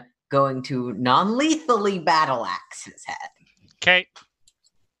am going to non-lethally battle axe his head. Okay.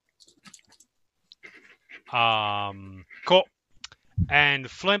 Cool. And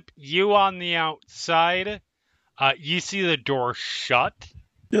Flimp, you on the outside, you see the door shut.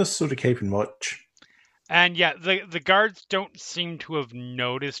 Just sort of keeping watch. And yeah, the guards don't seem to have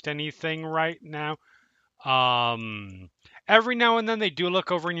noticed anything right now. Every now and then they do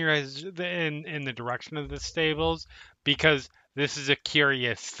look over in the direction of the stables because this is a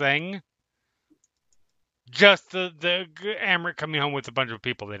curious thing. Just the Amrit coming home with a bunch of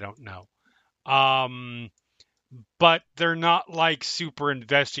people they don't know. But they're not super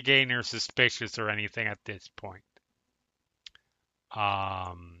investigating or suspicious or anything at this point.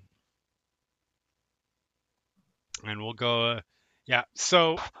 And we'll go. Yeah.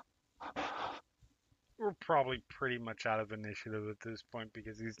 So we're probably pretty much out of initiative at this point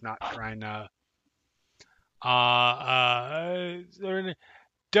because he's not trying to.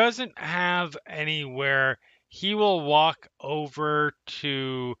 Doesn't have anywhere. He will walk over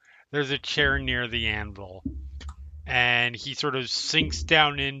to. There's a chair near the anvil, and he sort of sinks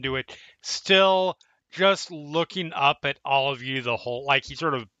down into it, still just looking up at all of you the whole. Like he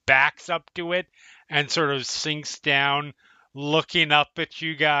sort of backs up to it and sort of sinks down, looking up at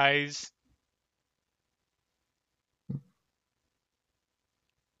you guys.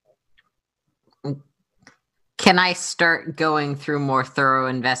 Can I start going through more thorough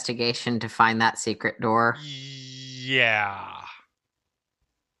investigation to find that secret door? Yeah.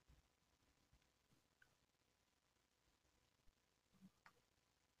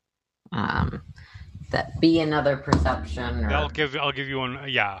 That be another perception. Or... I'll give you one.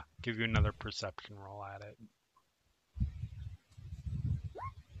 Yeah, give you another perception roll at it.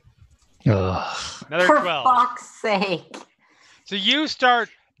 Another For 12. fuck's sake! So you start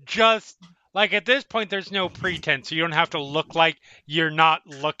just like at this point. There's no pretense. So you don't have to look like you're not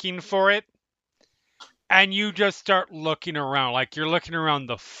looking for it, and you just start looking around. Like you're looking around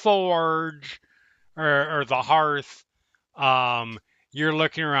the forge or the hearth. You're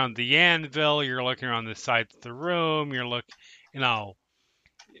looking around the anvil, you're looking around the sides of the room, you're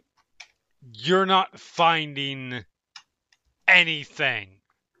not finding anything.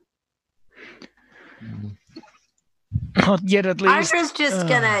 Not yet, at least. I was just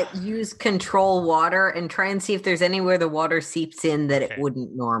gonna use control water and try and see if there's anywhere the water seeps in that it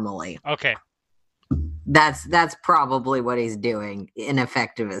wouldn't normally. Okay. That's probably what he's doing,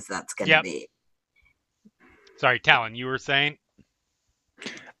 ineffective as that's gonna be. Sorry, Talon, you were saying?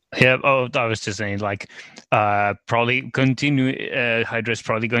 Yeah, I was just saying, like, probably continue. Hydra's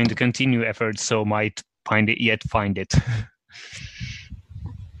probably going to continue efforts, so might find it.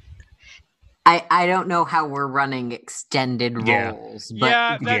 I don't know how we're running extended rolls,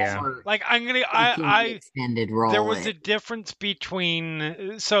 but like I'm gonna extended roll. There was a difference between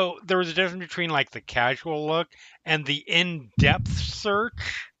like the casual look and the in-depth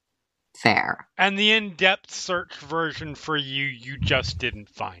search. Fair. And the in-depth search version for you just didn't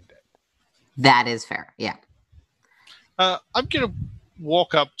find it. That is fair, yeah. I'm going to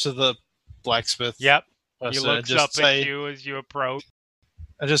walk up to the blacksmith. Yep. He looks up at you as you approach.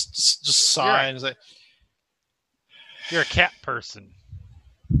 I just sigh and say... You're a cat person.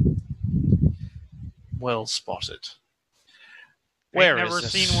 Well spotted. I've never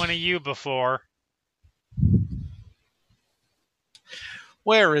seen one of you before.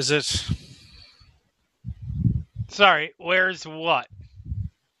 Where is it? Sorry, where's what?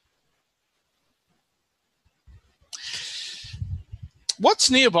 What's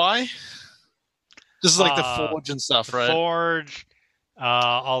nearby? This is like the forge and stuff, right? Forge,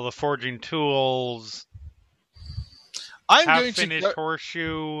 all the forging tools. I'm going to finished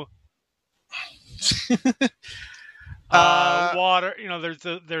horseshoe. Water, there's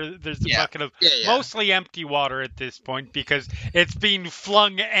a bucket of mostly empty water at this point because it's being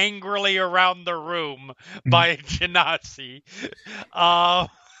flung angrily around the room by a genasi.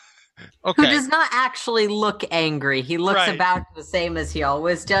 Who does not actually look angry. He looks about the same as he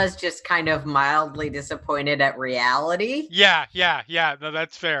always does, just kind of mildly disappointed at reality. Yeah. No,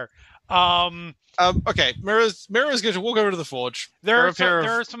 that's fair. Okay, Mira's going to walk over to the forge. There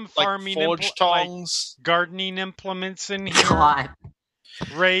are some farming forge tongs, gardening implements in here. God.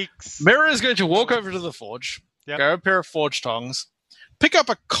 Rakes. Mira is going to walk over to the forge. Yep. Grab a pair of forge tongs. Pick up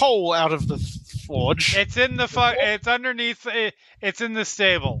a coal out of the forge. It's in the it's underneath. It's in the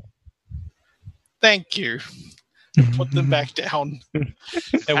stable. Thank you. Put them back down and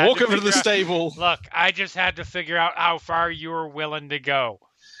walk over to the stable. Look, I just had to figure out how far you were willing to go.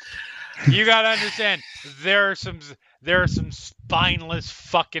 You gotta understand, there are some spineless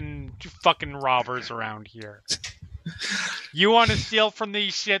fucking robbers around here. You want to steal from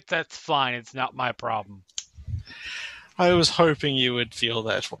these shit? That's fine. It's not my problem. I was hoping you would feel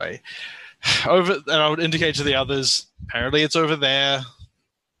that way. And I would indicate to the others. Apparently, it's over there.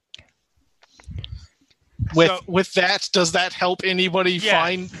 With that, does that help anybody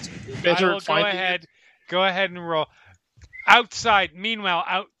find better? Go ahead and roll. Outside. Meanwhile,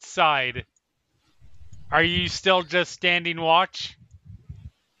 outside. Are you still just standing watch?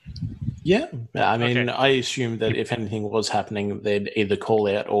 Yeah. I mean, I assume that if anything was happening, they'd either call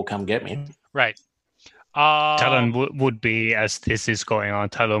out or come get me. Right. Talon would be, as this is going on,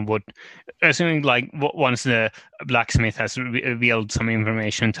 Talon would, assuming like once the blacksmith has revealed some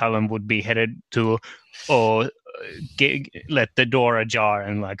information, Talon would be headed to let the door ajar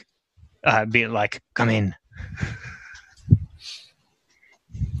and be like, come in.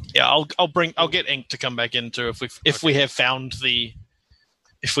 Yeah, I'll get Ink to come back in too if we have found the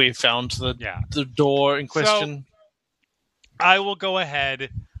the door in question. So, I will go ahead.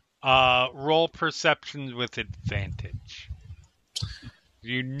 Roll perceptions with advantage.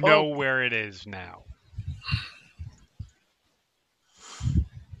 You know where it is now.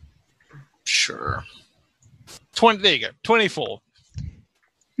 Sure. 20. There you go. 24.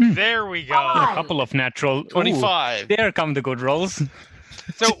 There we go. Fine. A couple of natural. 25. Ooh, there come the good rolls.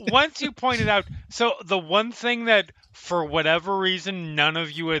 So once you pointed out, so the one thing that for whatever reason none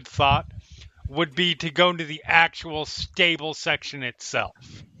of you had thought would be to go into the actual stable section itself,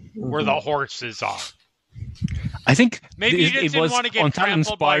 where the horses are. I think maybe you just didn't want to get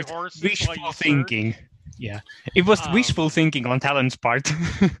trampled by horses. Wishful thinking. Yeah, it was wishful thinking on Talon's part.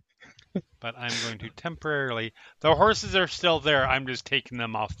 But I'm going to temporarily. The horses are still there. I'm just taking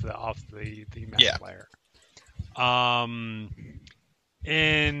them off the map layer.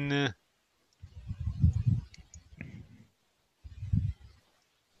 In.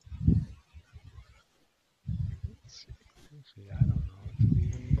 I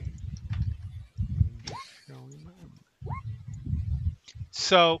don't know.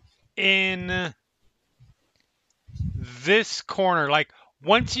 So in this corner, like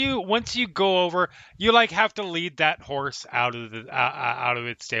once you go over, you like have to lead that horse out of the out of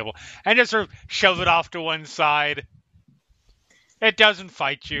its stable and just sort of shove it off to one side. It doesn't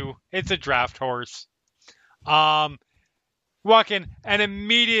fight you. It's a draft horse. Walk in and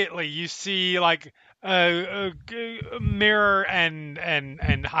immediately you see like a Mirror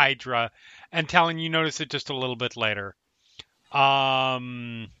and Hydra, and Talon, you notice it just a little bit later.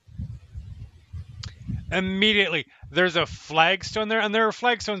 Immediately there's a flagstone there, and there are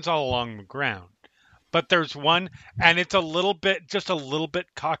flagstones all along the ground, but there's one, and it's just a little bit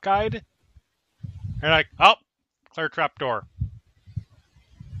cockeyed. You're like, oh, clear trap door.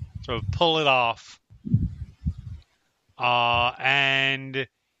 So pull it off. And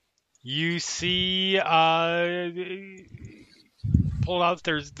you see, pulled out,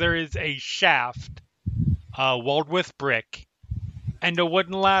 there is a shaft, walled with brick, and a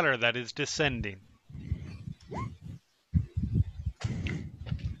wooden ladder that is descending.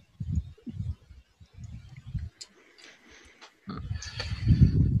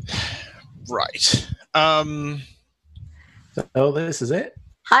 Right. So this is it?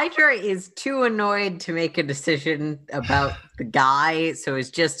 Hydra is too annoyed to make a decision about the guy, so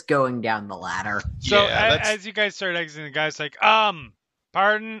is just going down the ladder. So as you guys start exiting, the guy's like,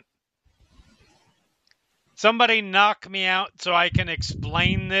 pardon? Somebody knock me out so I can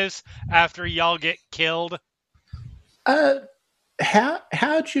explain this after y'all get killed. How'd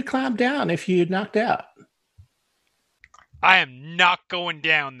you climb down if you knocked out? I am not going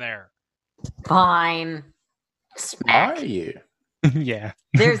down there. Fine. Smack. Are you? Yeah.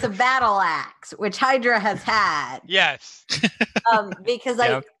 There's a battle axe, which Hydra has had. Yes. Because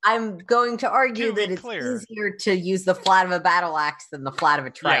Yep. I'm going to argue To be that it's clear. easier to use the flat of a battle axe than the flat of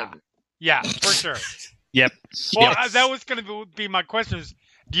a trident. Yeah, for sure. Yep. Well, Yes. that was going to be my question is,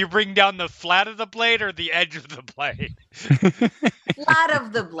 do you bring down the flat of the blade or the edge of the blade? Flat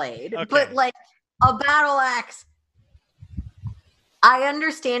of the blade. Okay. But like a battle axe, I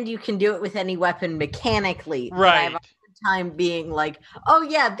understand you can do it with any weapon mechanically. But I have Right. a hard time being like, oh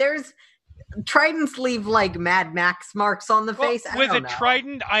yeah, there's tridents leave like Mad Max marks on the Well, face. I with a don't know.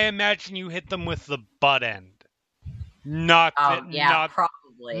 trident, I imagine you hit them with the butt end. Not Yeah,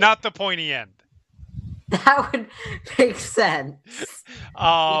 probably. not the pointy end. That would make sense.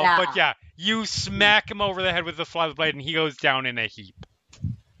 Yeah. But yeah, you smack him over the head with the flat of the blade and he goes down in a heap.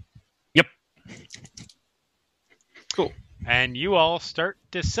 Yep. Cool. And you all start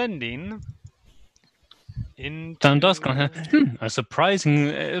descending into... Dundaskan, a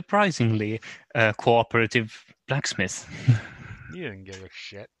surprisingly cooperative blacksmith. You didn't give a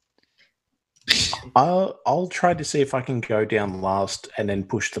shit. I'll try to see if I can go down last and then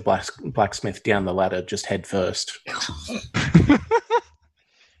push the blacksmith down the ladder just head first.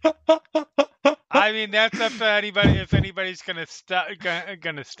 I mean, that's up to anybody. If anybody's gonna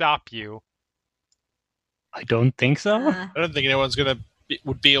stop you. I don't think so. I don't think anyone's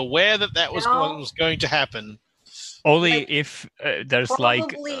would be aware that was what was going to happen. Only like, if there's like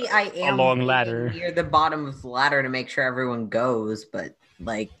Probably I am a long waiting ladder. near the bottom of the ladder to make sure everyone goes, but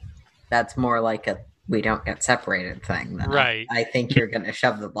like that's more like a we don't get separated thing. Than Right. I think you're gonna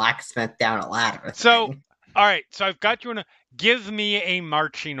shove the blacksmith down a ladder. So, thing. all right. So I've got you in a. Give me a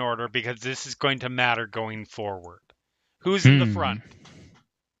marching order because this is going to matter going forward. Who's in the front?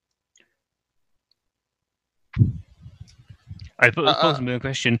 I pose me a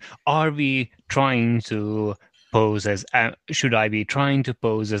question: are we trying to pose as? Should I be trying to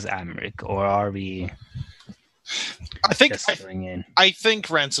pose as Amric, or are we? I think just going in? I think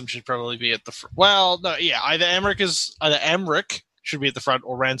Ransom should probably be at the front. Well, no, yeah, either Amric should be at the front,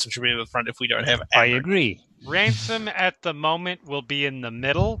 or Ransom should be at the front if we don't have Amric. I agree. Ransom at the moment will be in the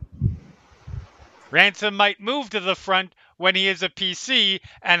middle. Ransom might move to the front when he is a PC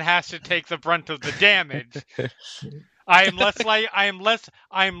and has to take the brunt of the damage. I am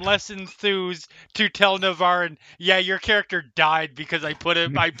less enthused to tell Navarin, yeah, your character died because I put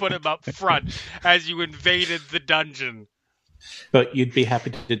him up front as you invaded the dungeon. But you'd be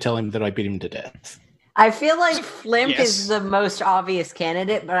happy to tell him that I beat him to death. I feel like Flimp Yes. is the most obvious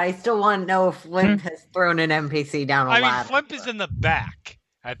candidate, but I still want to know if Flimp has thrown an NPC down a ladder. I mean, Flimp is in the back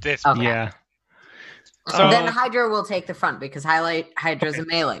at this Okay. point. Yeah. So Then Hydra will take the front because Hydra's a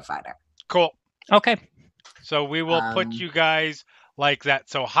melee fighter. cool. Okay. So we will put you guys like that.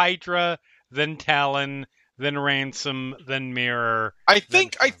 So Hydra, then Talon, then Ransom, then Mirror. I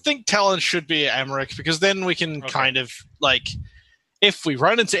think Talon should be Amric, because then we can kind of, like, if we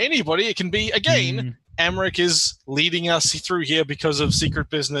run into anybody, it can be, again, Amric is leading us through here because of secret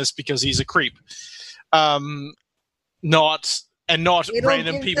business, because he's a creep. Not It'll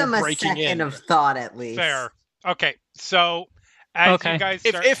random give people them a breaking second in. of thought at least. Fair. Okay. So as you guys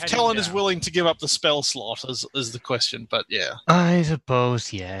start If heading Talon is down- willing to give up the spell slot is the question, but yeah. I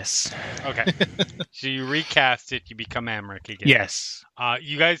suppose yes. Okay. So you recast it, you become Amric again. Yes.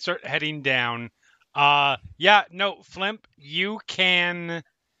 You guys start heading down. Flimp, you can.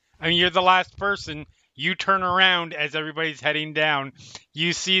 I mean, you're the last person. You turn around as everybody's heading down.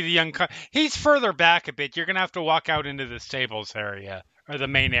 You see the he's further back a bit. You're gonna have to walk out into the stables area or the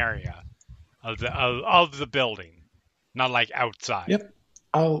main area of the building, not like outside. Yep.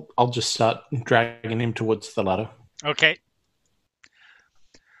 I'll just start dragging him towards the ladder. Okay.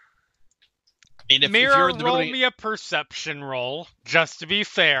 I mean, if Mirror, you're in the roll building, me a perception roll, just to be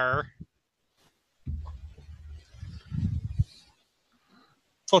fair.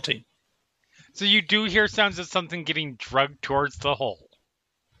 14. So you do hear sounds of something getting drugged towards the hole.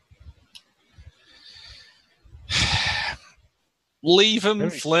 Leave him,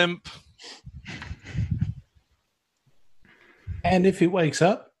 Flimp. And if he wakes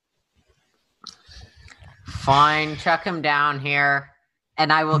up, Fine, chuck him down here,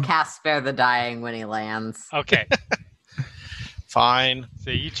 and I will cast Spare the Dying when he lands. Okay. Fine.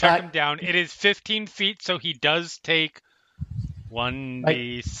 So you chuck him down. It is 15 feet, so he does take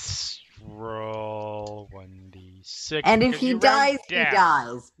 1d roll 1d6. And if because he you round dies, he down,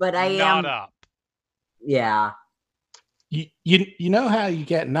 dies. But I not am. up. Yeah. you know how you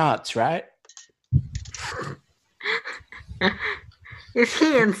get knots, right? Is he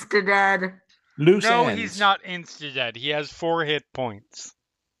insta dead? Loose No, ends. he's not insta-dead. He has 4 hit points.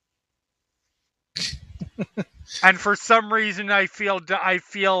 And for some reason, I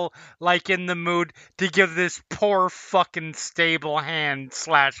feel like in the mood to give this poor fucking stable hand /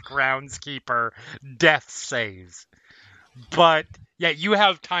 groundskeeper death saves. But yeah, you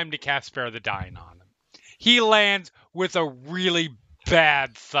have time to cast Spare the Dying on him. He lands with a really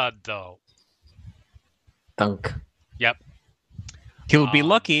bad thud, though. Thunk. Yep. He'll be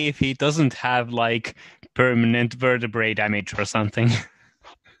lucky if he doesn't have like permanent vertebrae damage or something.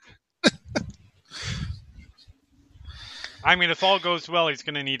 I mean, if all goes well, he's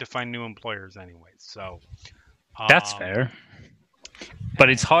going to need to find new employers anyway. So That's fair. But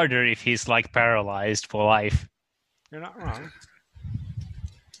it's harder if he's like paralyzed for life. You're not wrong.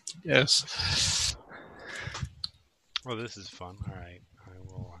 Yes. Well, this is fun. All right, I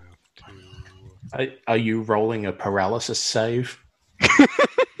will have to. Are you rolling a paralysis save?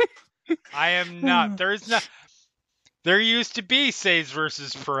 I am not. There is not. There used to be saves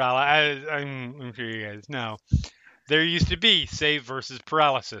versus paralysis. I'm sure you guys know. There used to be save versus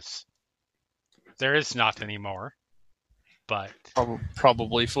paralysis. There is not anymore. But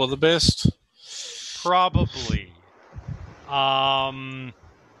Probably for the best. probably.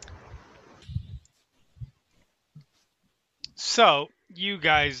 So you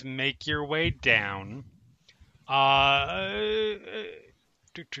guys make your way down. Let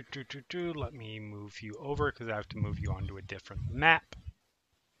me move you over because I have to move you onto a different map.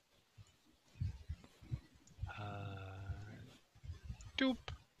 Doop.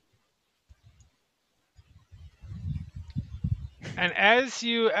 And as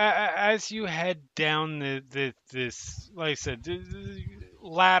you head down this, like I said, the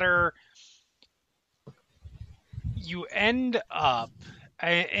ladder, you end up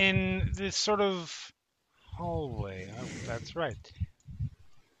in this sort of hallway. Oh, that's right.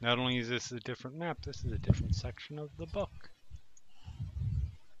 Not only is this a different map, this is a different section of the book.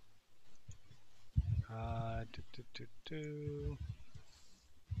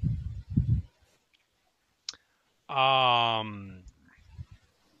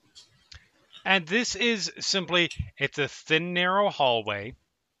 And this is simply, it's a thin, narrow hallway.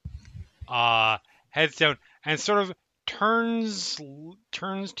 Heads down and sort of turns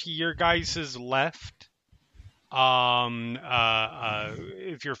to your guys' left. If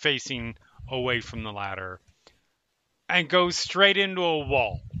you're facing away from the ladder, and goes straight into a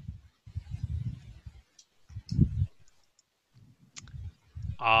wall.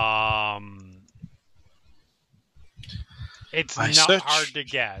 It's not hard to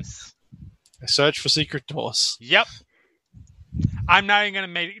guess. I search for secret doors. Yep. I'm not even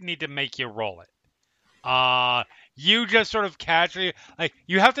gonna need to make you roll it. You just sort of casually, like,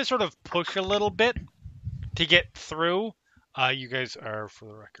 you have to sort of push a little bit to get through. You guys are, for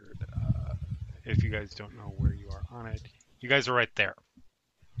the record, if you guys don't know where you are on it, you guys are right there.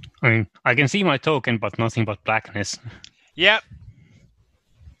 I mean, I can see my token, but nothing but blackness. Yep.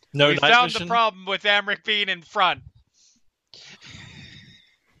 No, we found the problem with Amric being in front.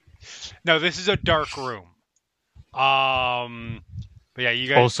 No, this is a dark room. But yeah, you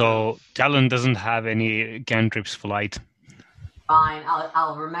guys. Also, Talon doesn't have any cantrips for light. Fine,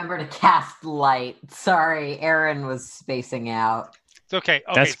 I'll remember to cast light. Sorry, Aaron was spacing out. It's okay.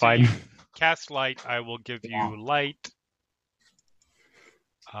 That's fine. Cast light. I will give you light.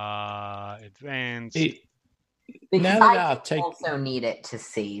 Advance. Because I also need it to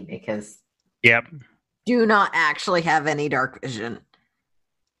see, because do not actually have any dark vision.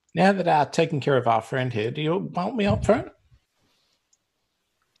 Now that I've taken care of our friend here, do you want me up front?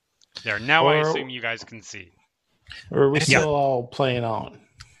 There. Now I assume you guys can see. Or are we still all playing on?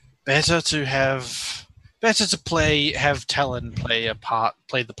 Better to have have Talon play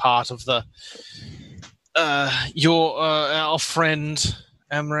the part of the our friend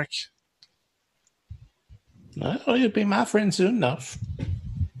Amric. Well, you'll be my friend soon enough.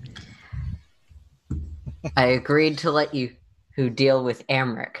 I agreed to let you deal with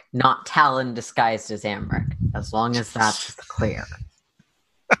Amric, not Talon disguised as Amric, as long as that's clear.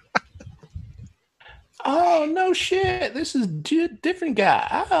 Oh, no shit. This is a different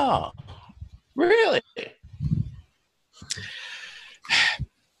guy. Oh, really?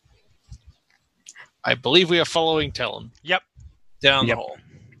 I believe we are following Talon. Yep. Down the hall.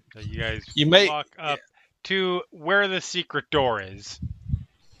 So you guys may walk up to where the secret door is.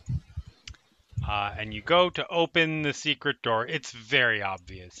 And you go to open the secret door. It's very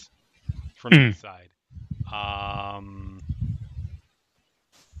obvious from inside.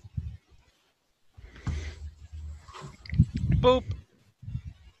 Boop.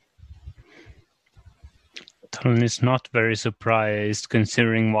 Talon is not very surprised,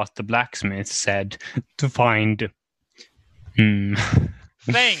 considering what the blacksmith said, to find things.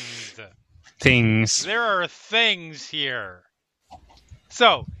 There are things here.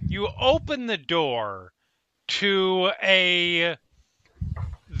 So, you open the door to a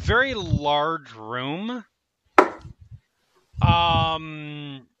very large room.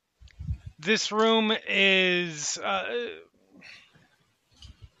 This room is...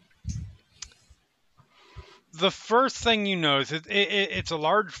 the first thing you notice is it's a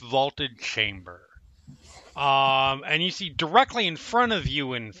large vaulted chamber. And you see directly in front of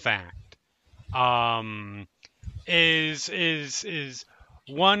you, in fact, is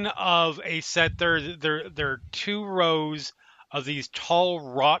one of a set. There are two rows of these tall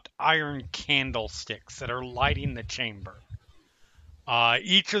wrought iron candlesticks that are lighting the chamber.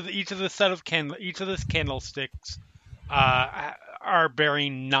 Each of the candlesticks are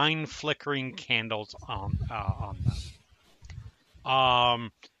bearing 9 flickering candles on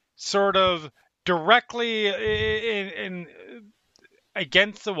them. Sort of directly in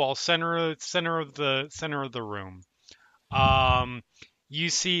against the wall, center of the room. You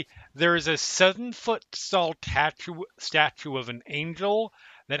see there is a 7-foot tall statue of an angel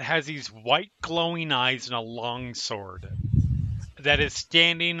that has these white glowing eyes and a long sword that is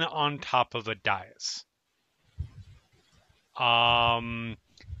standing on top of a dais. In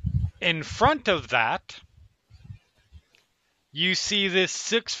front of that, you see this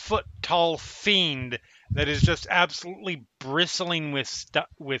 6-foot tall fiend that is just absolutely bristling with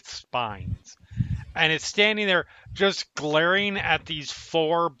spines. And it's standing there just glaring at these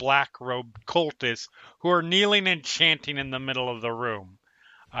 4 black-robed cultists who are kneeling and chanting in the middle of the room.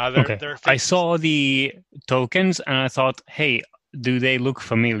 I saw the tokens and I thought, hey, do they look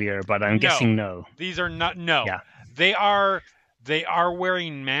familiar? But I'm guessing no. These are not, no. Yeah. They are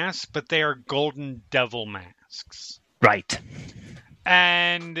wearing masks, but they are golden devil masks. Right.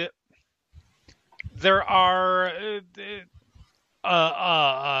 And there are...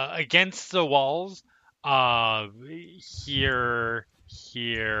 against the walls, here,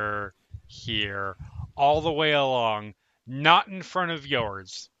 here, all the way along, not in front of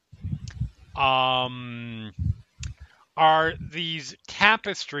yours, are these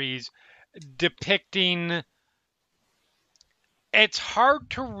tapestries depicting. It's hard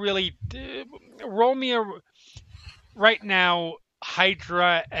to really roll me right now.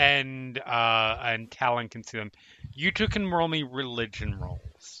 Hydra and Talon can see them. You two can roll me religion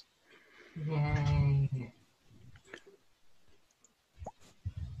rolls. Yay.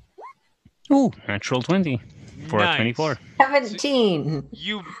 Ooh, natural 20 for a Nice. 24. 17.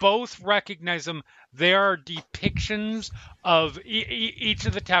 You both recognize them. They are depictions of each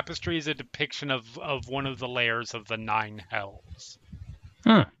of the tapestries, a depiction of one of the layers of the 9 hells.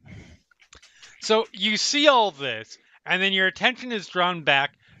 Huh. So you see all this, and then your attention is drawn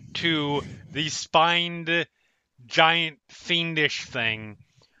back to the spined giant fiendish thing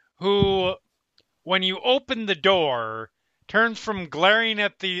who, when you open the door, turns from glaring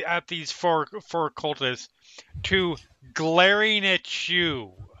at these four cultists to glaring at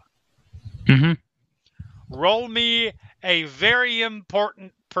you. Mm-hmm. Roll me a very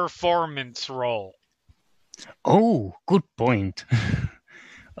important performance roll. Oh, good point.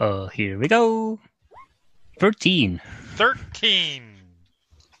 Here we go. 13. 13.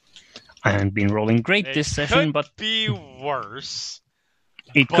 I haven't been rolling great It this session, could but be worse.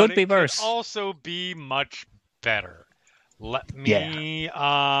 it But could be it worse. Could also be much better. Let me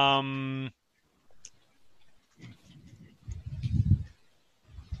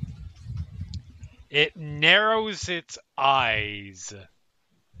It narrows its eyes,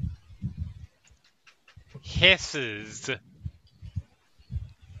 hisses,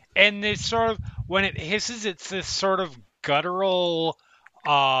 and this sort of, when it hisses, it's this sort of guttural,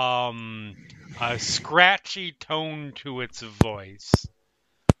 scratchy tone to its voice.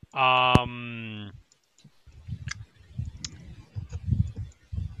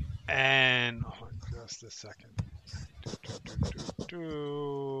 And hold on just a second.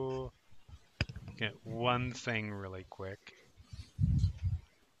 Get one thing really quick.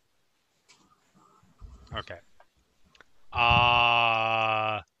 Okay.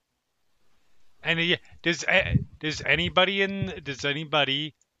 And does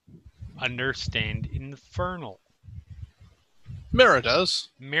anybody understand infernal? Mirror does.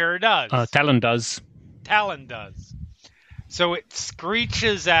 Mirror does. Talon does. Talon does. So it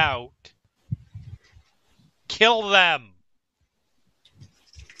screeches out, "Kill them!"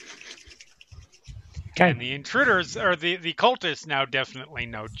 Okay. And the intruders, or the cultists, now definitely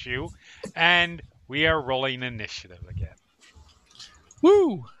note you, and we are rolling initiative again.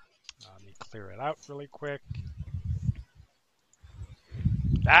 Woo! Let me clear it out really quick.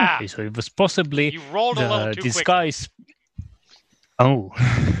 Okay, so it was possibly You rolled a little the too disguise. Oh.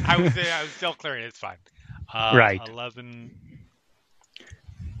 I was still clearing it. It's fine. Right. 11.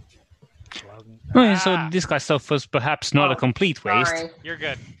 Okay, so the disguise stuff was perhaps not a complete waste. Sorry. You're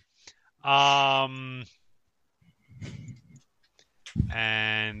good.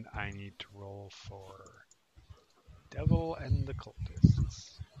 And I need to roll for Devil and the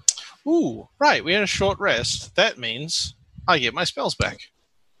Cultists. Ooh, right. We had a short rest. That means I get my spells back.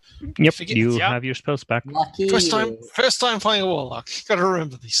 Yep, Forget- you Yep. have your spells back. Lucky First you. time playing a warlock. Got to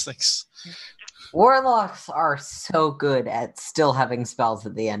remember these things. Warlocks are so good at still having spells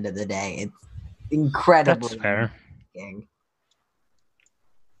at the end of the day. It's incredibly That's fair. amazing.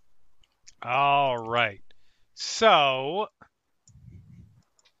 All right. So,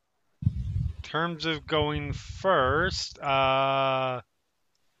 in terms of going first,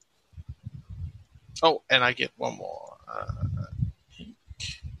 Oh, and I get one more.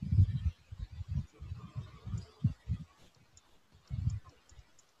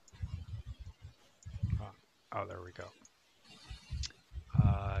 oh, there we go.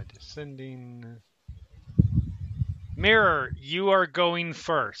 Descending. Mirror, you are going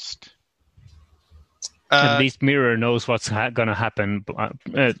first. At least Mirror knows what's gonna happen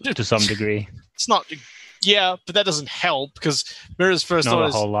to some degree. It's not. Yeah, but that doesn't help because Mirror's first Not thought a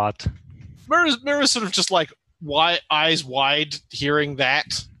is whole lot. Mirror's sort of just like eyes wide, hearing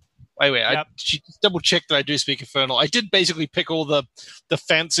that. Wait, Yep. she double checked that I do speak Infernal. I did basically pick all the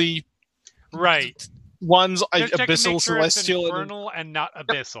fancy Right. ones, Just check to Abyssal, make sure it's Celestial. infernal and not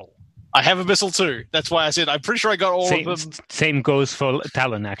abyssal. I have Abyssal too. That's why I said I'm pretty sure I got all of them. Same goes for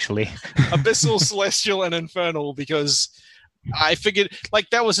Talon, actually. Abyssal, Celestial, and Infernal, because I figured like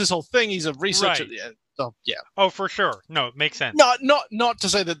that was his whole thing. He's a researcher. Right. Yeah, so, yeah. Oh, for sure. No, it makes sense. Not to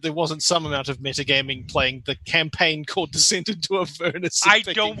say that there wasn't some amount of metagaming playing the campaign called Descent into Avernus. I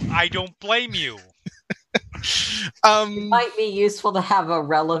don't blame you. It might be useful to have a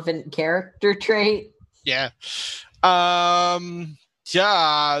relevant character trait. Yeah.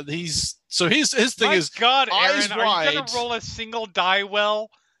 Yeah. His thing My is God, eyes Aaron, are you wide. gonna roll a single die well?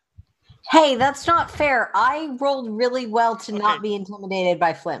 Hey, that's not fair. I rolled really well to not Okay. be intimidated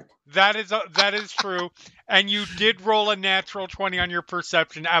by Flimp. That is true, and you did roll a natural 20 on your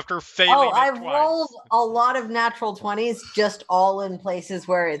perception after failing Oh, I it twice. rolled a lot of natural 20s, just all in places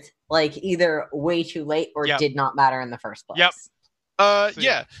where it's like either way too late or Yep. did not matter in the first place. Yep.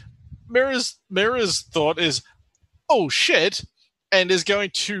 Yeah. Mira's thought is, oh shit, and is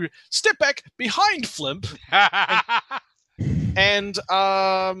going to step back behind Flimp, and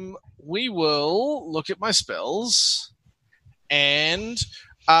we will look at my spells, and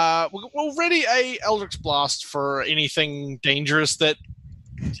we'll ready a Eldritch Blast for anything dangerous that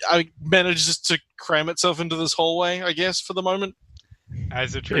manages to cram itself into this hallway, I guess, for the moment.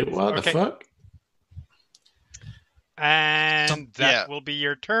 As a Wait, trick. what the fuck? And that will be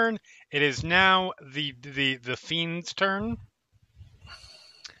your turn. It is now the fiend's turn.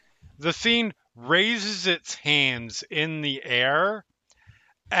 The fiend raises its hands in the air,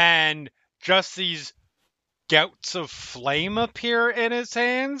 and just these gouts of flame appear in its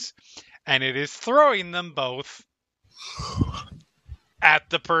hands, and it is throwing them both at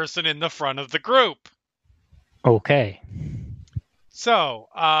the person in the front of the group. Okay. So,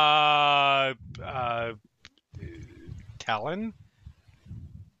 Talon.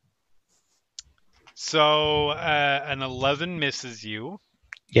 So, an 11 misses you.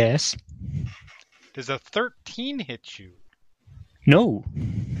 Yes. Does a 13 hit you? No.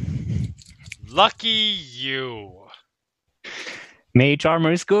 Lucky you. Mage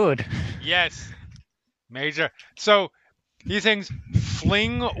armor is good. Yes. Major. So, these things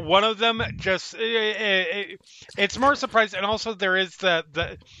fling one of them just... it's more surprising. And also there is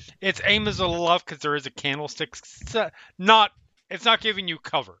its aim is a little off because there is a candlestick. It's not giving you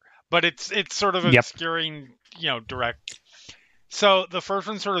cover, but it's sort of obscuring, direct. So the first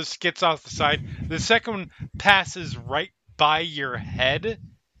one sort of skits off the side. The second one passes right by your head,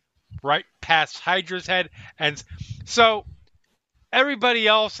 right past Hydra's head. And so everybody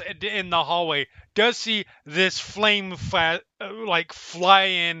else in the hallway does see this flame fly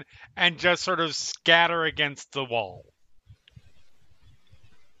in and just sort of scatter against the wall.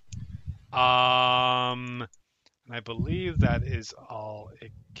 And I believe that is all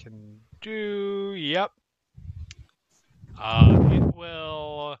it can do. Yep. It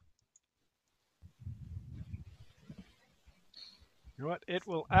will... You know what? It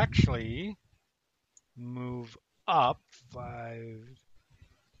will actually move up 5,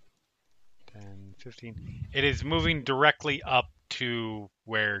 10, 15. It is moving directly up to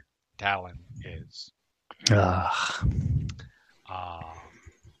where Talon is.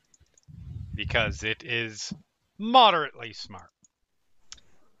 Because it is moderately smart.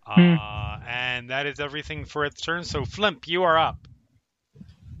 And that is everything for its turn. So, Flimp, you are up.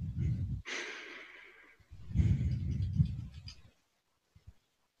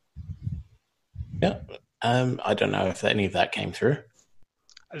 Yeah. I don't know if any of that came through.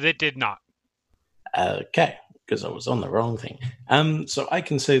 It did not. Okay, because I was on the wrong thing. So I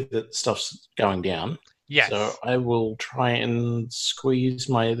can see that stuff's going down. Yes. So I will try and squeeze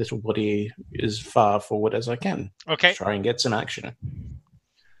my little body as far forward as I can. Okay. Try and get some action.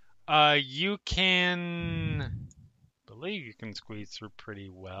 You can... I believe you can squeeze through pretty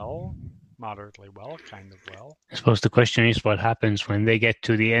well. Moderately well, kind of well. I suppose the question is what happens when they get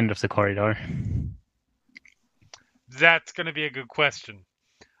to the end of the corridor. That's going to be a good question.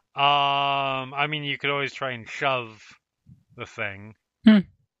 I mean, you could always try and shove the thing.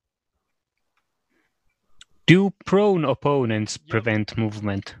 Do prone opponents prevent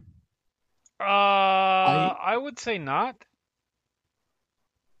movement? I would say not.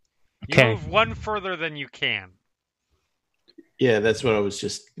 You move one further than you can. Yeah, that's what I was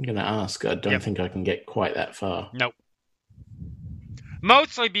just going to ask. I don't think I can get quite that far. Nope.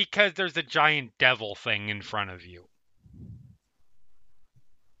 Mostly because there's a giant devil thing in front of you.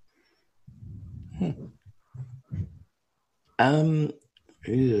 I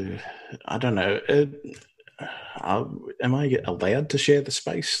don't know. Am I allowed to share the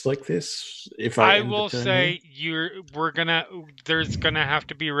space like this? If I will say there's gonna have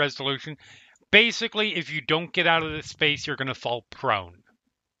to be a resolution. Basically, if you don't get out of this space, you're gonna fall prone.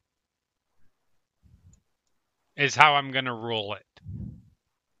 Is how I'm gonna rule it.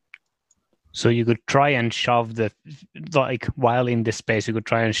 So you could try and shove while in this space, you could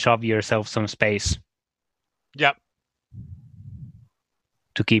try and shove yourself some space. Yep.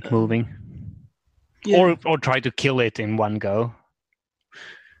 To keep moving. Yeah. Or try to kill it in one go.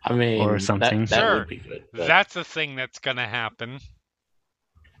 I mean, or something. That would be good. That's a thing that's gonna happen.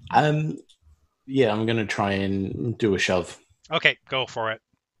 Yeah, I'm going to try and do a shove. Okay, go for it.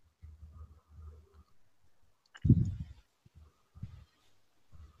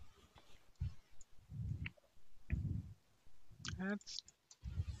 That's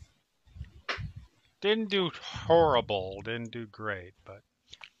didn't do horrible, didn't do great, but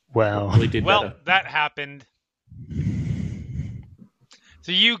Well, Hopefully did better. that happened.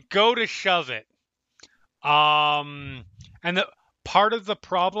 So you go to shove it. And the part of the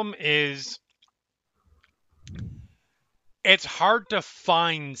problem is it's hard to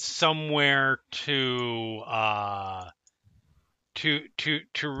find somewhere to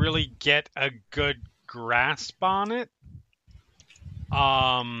really get a good grasp on it.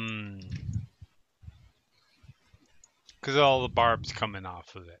 Because all the barbs coming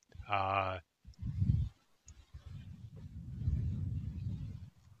off of it.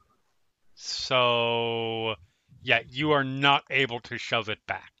 So yeah, you are not able to shove it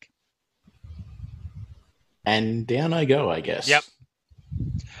back. And down I go, I guess. Yep.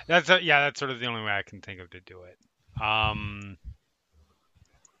 That's sort of the only way I can think of to do it. And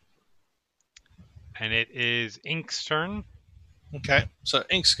it is Ink's turn. Okay, so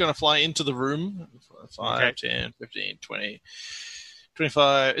Ink's going to fly into the room. 5, Okay. 10, 15, 20,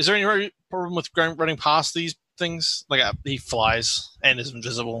 25. Is there any problem with running past these things? Like, he flies and is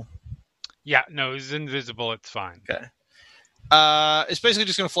invisible. Yeah, no, it's invisible. It's fine. Okay. It's basically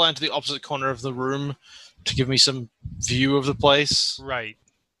just going to fly into the opposite corner of the room to give me some view of the place. Right.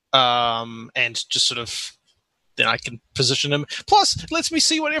 And just sort of, then I can position him. Plus, it lets me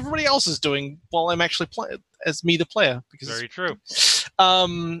see what everybody else is doing while I'm actually playing as me, the player. Because Very true.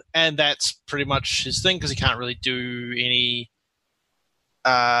 and that's pretty much his thing because he can't really do any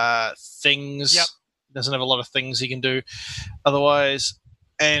things. Yep. Doesn't have a lot of things he can do otherwise.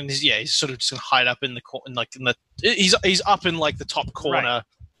 And he's sort of just gonna hide up in the corner, he's up in like the top corner, Right.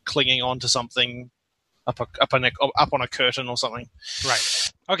 clinging onto something, up on a curtain or something.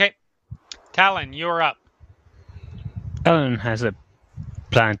 Right. Okay. Talon, you're up. Talon has a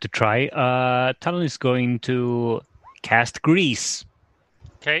plan to try. Talon is going to cast Grease.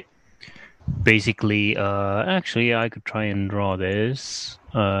 Okay. Basically, actually, I could try and draw this.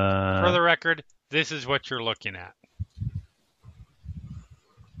 For the record, this is what you're looking at.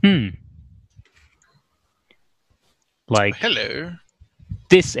 Like Hello.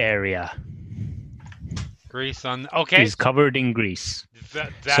 this area Grease on. Okay. is covered in grease.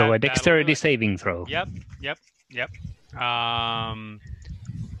 So a dexterity saving throw. Yep. Let's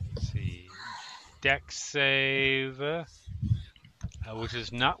see. Dex save, which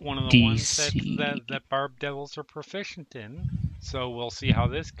is not one of the ones DC. that Barb Devils are proficient in. So we'll see how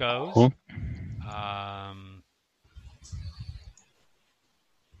this goes. Cool.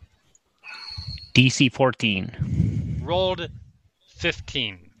 DC 14. Rolled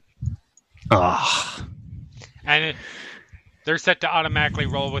 15. Ah. And they're set to automatically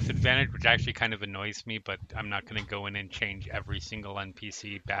roll with advantage, which actually kind of annoys me, but I'm not going to go in and change every single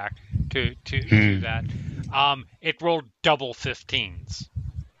NPC back to do that. It rolled double 15s.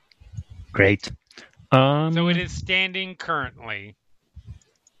 Great. So it is standing currently.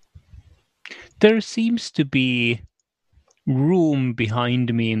 There seems to be room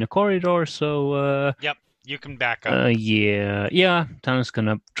behind me in the corridor, so Yep, you can back up. yeah, Talon's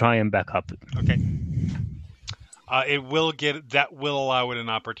gonna try and back up. Okay. It will allow it an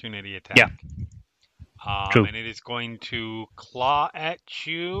opportunity attack. Yeah. True. And it is going to claw at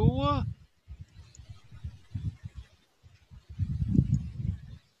you.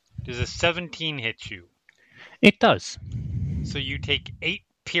 Does a 17 hit you? It does. So you take 8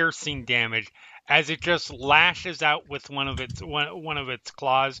 piercing damage as it just lashes out with one of its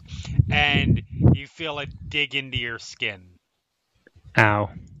claws, and you feel it dig into your skin. Ow.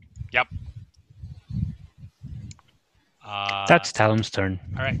 Yep. That's Talon's turn.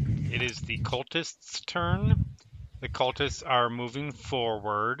 All right. It is the cultist's turn. The cultists are moving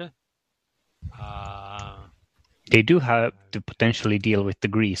forward. They do have to potentially deal with the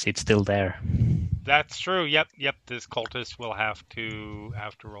grease. It's still there. That's true. Yep. This cultist will have to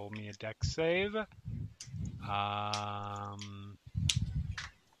roll me a dex save. To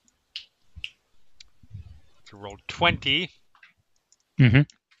roll 20. Mm-hmm.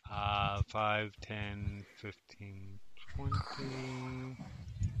 5, 10, 15, 20.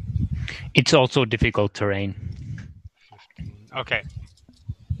 It's also difficult terrain. 15. Okay.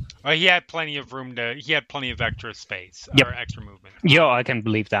 Well, he had plenty of room he had plenty of extra space Yep. or extra movement. Yeah, I can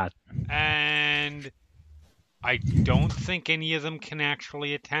believe that. And I don't think any of them can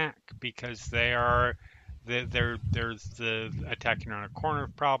actually attack because there's the attacking around a corner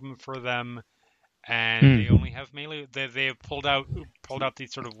problem for them, and they only have melee. They have pulled out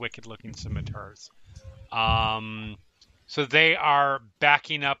these sort of wicked-looking scimitars. So they are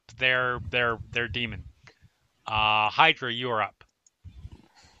backing up their demon. Hydra, you are up.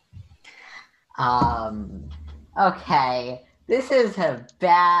 Okay. This is a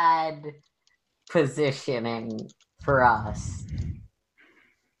bad positioning for us.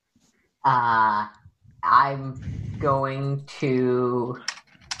 I'm going to...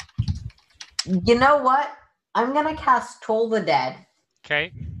 You know what? I'm going to cast Toll the Dead.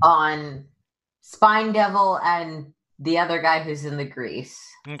 Okay. On Spine Devil and the other guy who's in the grease.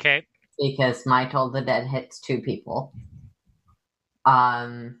 Okay. Because my Toll the Dead hits 2 people.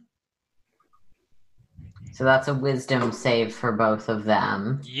 So that's a wisdom save for both of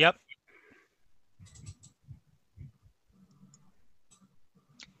them. Yep.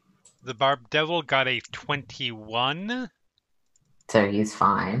 The Barb Devil got a 21. So he's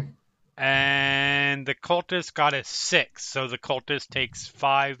fine. And the cultist got a 6. So the cultist takes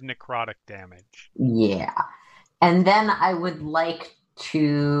 5 necrotic damage. Yeah. And then I would like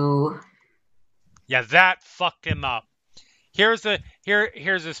to... Yeah, that fucked him up. Here's a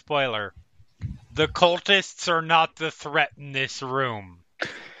spoiler. The cultists are not the threat in this room.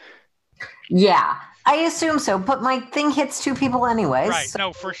 Yeah, I assume so, but my thing hits 2 people anyways. Right, so...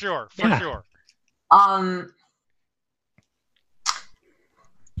 no, for sure, for sure.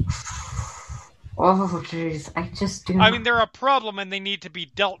 Oh, jeez, I just do. I mean, they're a problem and they need to be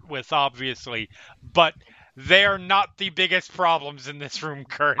dealt with, obviously, but they are not the biggest problems in this room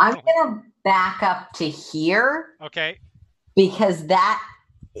currently. I'm gonna back up to here. Okay. Because that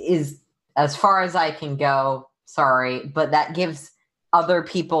is as far as I can go. Sorry, but that gives other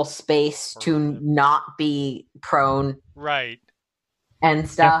people space to not be prone. Right. And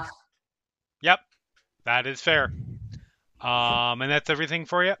stuff. Yep. That is fair. And that's everything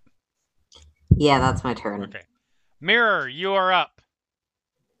for you? Yeah, that's my turn. Okay. Mirror, you are up.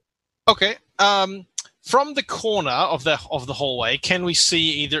 Okay. From the corner of the hallway, can we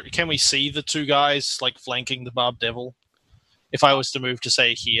see the 2 guys like flanking the Barb Devil? If I was to move to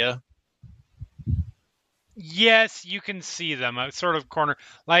say here. Yes, you can see them. A sort of corner.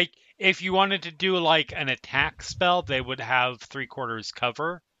 Like if you wanted to do like an attack spell, they would have 3/4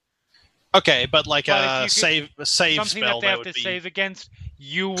 cover. Okay, but like a save something spell that they have to save against.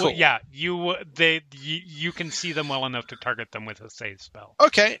 You cool. you can see them well enough to target them with a save spell.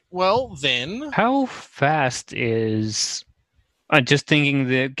 Okay, well then. How fast is? I'm just thinking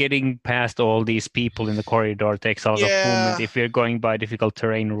that getting past all these people in the corridor takes a lot of movement if we're going by difficult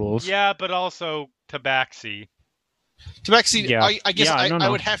terrain rules. Yeah, but also Tabaxi. Tabaxi, Yeah. I guess I I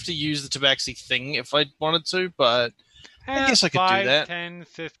would have to use the Tabaxi thing if I wanted to, but I guess I could 5, do that. 10,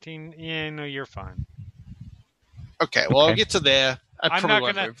 15. Yeah, no, you're fine. Okay, well, I'll get to there. I I'm probably not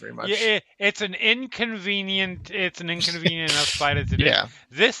won't gonna move very much. It's an inconvenient enough fight as it is. Yeah.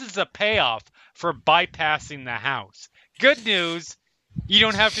 This is a payoff for bypassing the house. Good news, you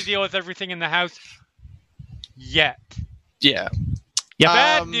don't have to deal with everything in the house yet. Yeah.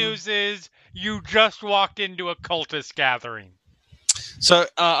 Bad news is you just walked into a cultist gathering. So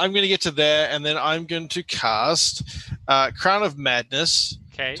I'm going to get to there, and then I'm going to cast Crown of Madness,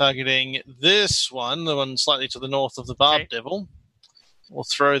 targeting this one, the one slightly to the north of the Barb Devil. We'll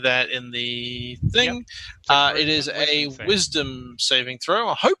throw that in the thing. Yep. It is a wisdom saving throw.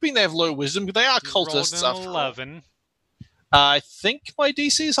 I'm hoping they have low wisdom, but they are cultists after 11. all. I think my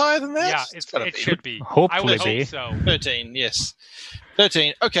DC is higher than that. Yeah, it should be. Hopefully, I would hope so. 13, yes.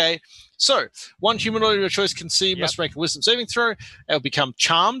 13. Okay. So, one humanoid of your choice can see must make a wisdom saving throw. They'll become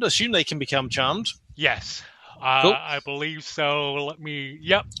charmed. Assume they can become charmed. Yes. Cool. I believe so. Let me...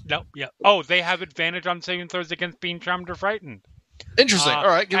 Yep. Oh, they have advantage on saving throws against being charmed or frightened. Interesting. All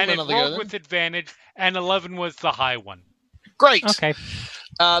right, give them another go then. And it rolled with advantage, and 11 was the high one. Great. Okay.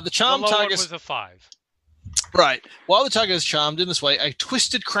 The charm target target was a 5. Right. While the target is charmed in this way, a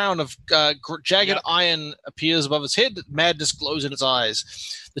twisted crown of jagged iron appears above its head. Madness glows in its eyes.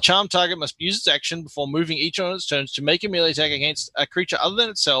 The charmed target must use its action before moving each on its turns to make a melee attack against a creature other than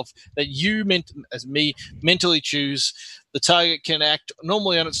itself that you, mentally choose. The target can act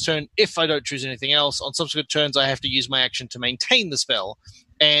normally on its turn if I don't choose anything else. On subsequent turns, I have to use my action to maintain the spell.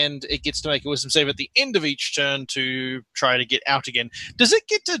 And it gets to make a wisdom save at the end of each turn to try to get out again. Does it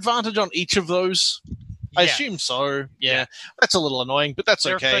get advantage on each of those? I assume so. Yeah. That's a little annoying, but that's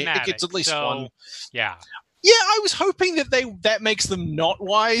okay. Fanatic, it gets at least one. Yeah. Yeah, I was hoping that makes them not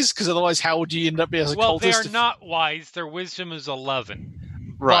wise, because otherwise how would you end up as a cultist? Well, they're not wise. Their wisdom is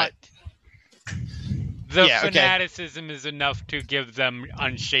 11. Right. But the fanaticism is enough to give them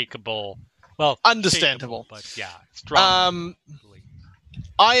unshakable... Well, understandable. But strong.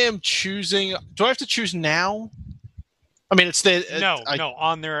 I am choosing. Do I have to choose now? I mean, it's the No,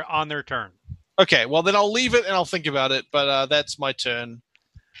 on their turn. Okay, well then I'll leave it and I'll think about it. But that's my turn.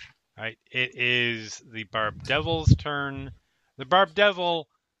 All right, it is the Barb Devil's turn. The Barb Devil.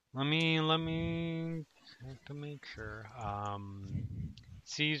 Let me check to make sure.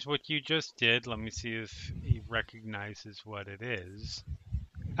 Sees what you just did. Let me see if he recognizes what it is.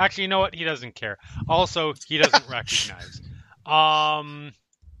 Actually, you know what? He doesn't care. Also, he doesn't recognize.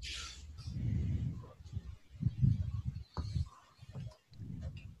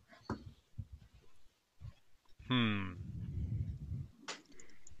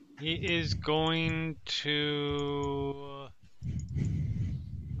 He is going to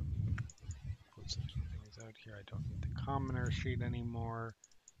put some things out here. I don't need the commoner sheet anymore.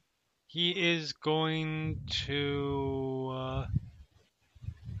 He is going to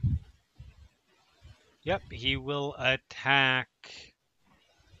yep, he will attack.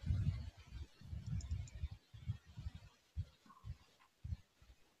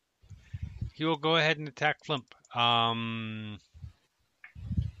 He will go ahead and attack Flimp.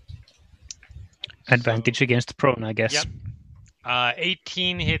 Advantage against prone, I guess. Yep.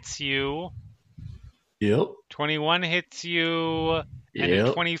 18 hits you. Yep. 21 hits you. And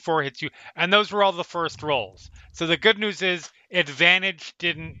Yep. 24 hits you. And those were all the first rolls. So the good news is advantage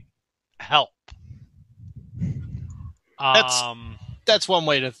didn't help. That's one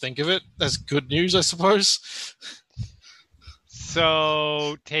way to think of it. That's good news, I suppose.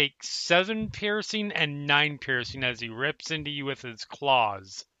 So take 7 piercing and 9 piercing as he rips into you with his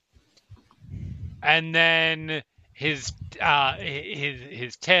claws. And then his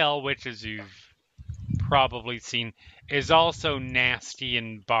tail, which as you've probably seen, is also nasty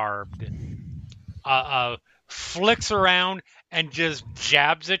and barbed. Flicks around and just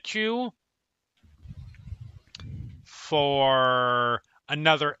jabs at you for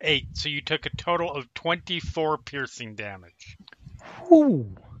another 8. So you took a total of 24 piercing damage.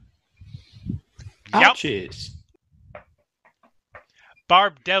 Ooh. Yep. Ouchies.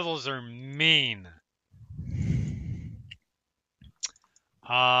 Barb Devils are mean.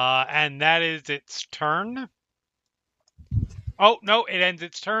 And that is its turn. Oh, no, it ends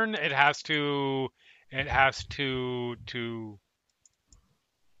its turn. It has to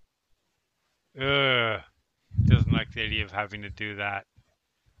doesn't like the idea of having to do that.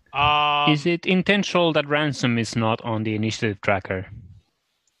 Is it intentional that Ransom is not on the initiative tracker?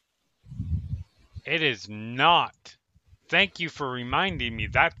 It is not. Thank you for reminding me.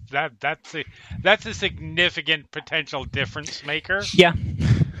 That's a significant potential difference maker. Yeah.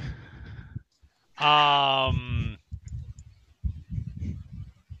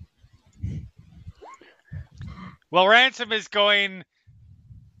 Well, Ransom is going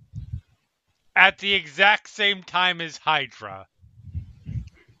at the exact same time as Hydra.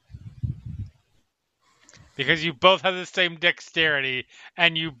 Because you both have the same dexterity,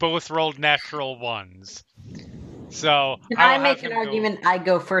 and you both rolled natural ones. So Can I make an argument I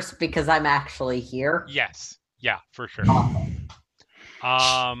go first because I'm actually here? Yes. Yeah, for sure.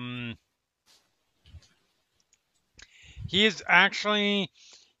 He is actually...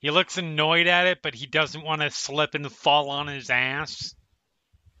 He looks annoyed at it, but he doesn't want to slip and fall on his ass.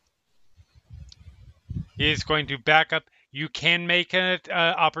 He is going to back up. You can make an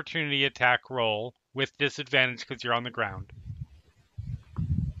opportunity attack roll with disadvantage because you're on the ground.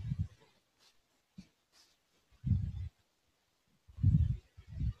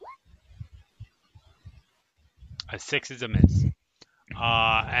 A 6 is a miss.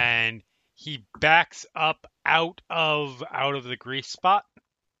 And he backs up out of the grease spot.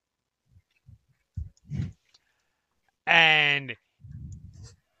 And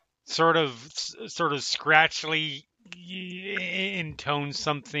sort of scratchily intones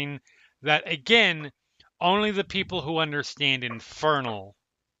something that, again, only the people who understand Infernal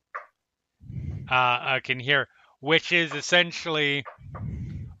can hear, which is essentially,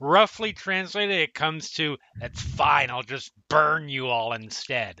 roughly translated, it comes to, "That's fine, I'll just burn you all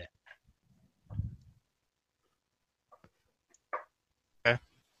instead." Okay.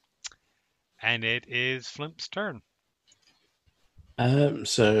 And it is Flimp's turn.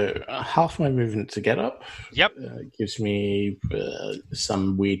 So half my movement to get up. Yep. Gives me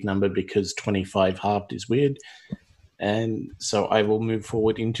some weird number because 25 halved is weird. And so I will move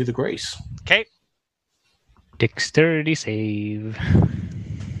forward into the grace. Okay. Dexterity save.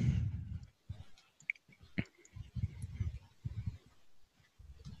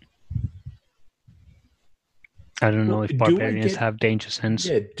 I don't know if barbarians have danger sense.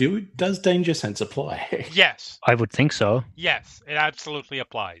 Yeah, does danger sense apply? Yes. I would think so. Yes, it absolutely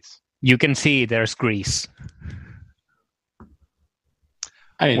applies. You can see there's grease.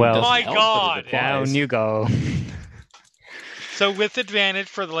 I mean, it Well- doesn't My help, God! but it applies. Down you go. So with advantage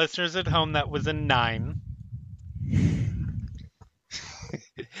for the listeners at home, that was a 9.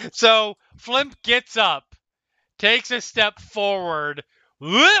 So Flimp gets up, takes a step forward,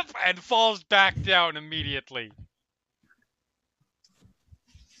 whoop, and falls back down immediately.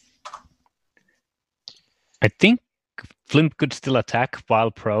 I think Flimp could still attack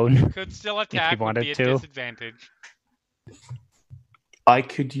while prone. Could still attack, would wanted be a to. disadvantage. I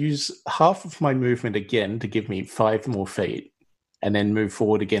could use half of my movement again to give me 5 more feet, and then move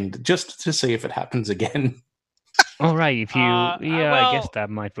forward again just to see if it happens again. All right, if you, I well- guess that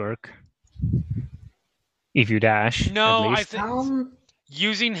might work. If you dash, No, at I least. think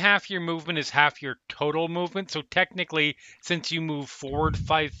using half your movement is half your total movement. So technically, since you move forward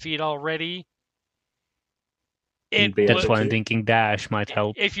 5 feet already, Wouldn't be That's able why to. I'm thinking dash might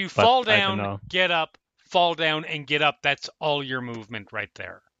help. if you but fall I don't down, know. get up, fall down, and get up, that's all your movement right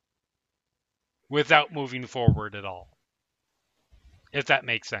there. Without moving forward at all. If that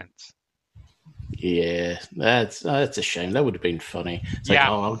makes sense. Yeah, that's a shame. That would have been funny. It's Yeah.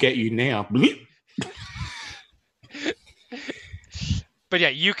 like, oh, I'll get you now. Bleep. But yeah,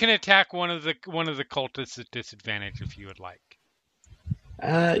 you can attack one of the cultists at disadvantage if you would like.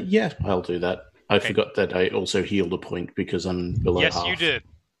 Yeah, I'll do that. I Okay. forgot that I also healed a point because I'm below Yes, half. you did.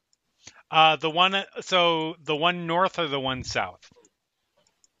 The one north or the one south?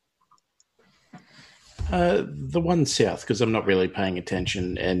 The one south, because I'm not really paying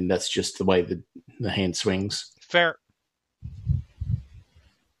attention, and that's just the way the hand swings. Fair.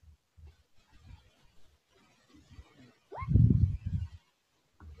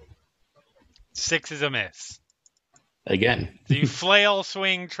 Six is a miss. Again, So you flail,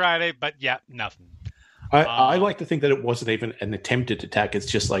 swing, try to, but yeah, nothing. I like to think that it wasn't even an attempted attack. It's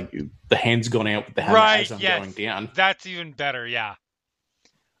just like the hand's gone out with the hammer Right, as I'm yes. going down. That's even better, yeah.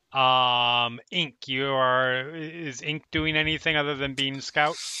 Ink, is Ink doing anything other than being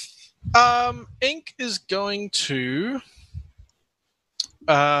scout? Ink is going to,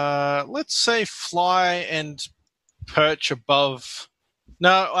 let's say, fly and perch above.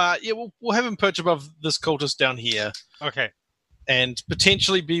 No, yeah, we'll have him perch above this cultist down here, Okay. and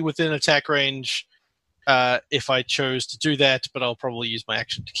potentially be within attack range if I chose to do that. But I'll probably use my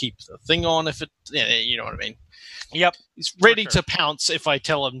action to keep the thing on if it. Yeah, you know what I mean. Yep. He's ready sure. to pounce if I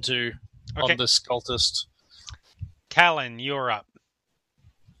tell him to Okay. on this cultist. Talon, you're up.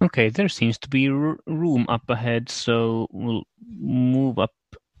 Okay, there seems to be room up ahead, so we'll move up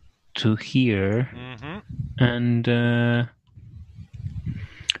to here Mm-hmm.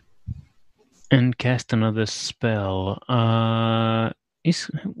 and cast another spell. Is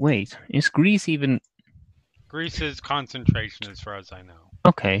Grease even Grease's concentration, as far as I know.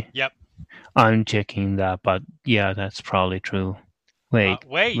 okay? Yep. I'm checking that, but yeah, that's probably true. Wait,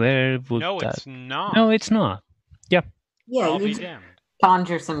 Wait. where would No, that? it's not. No, it's not. Yeah, I'll you be just damned.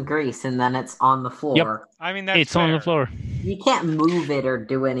 conjure some grease and then it's on the floor. I mean, that's It's on the fair. floor. You can't move it or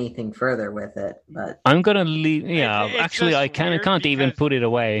do anything further with it, but I'm gonna leave. Yeah, It's actually, just I kind of weird can't even because put it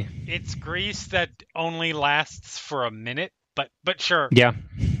away. It's grease that only lasts for a minute, but sure. Yeah.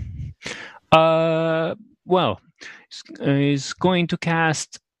 Well, is going to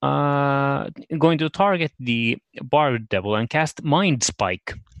cast. Going to target the Bard Devil and cast Mind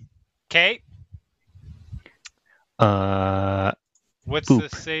Spike. Okay. What's Boop.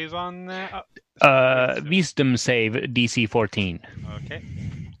 the save on that? Wisdom save DC 14. Okay.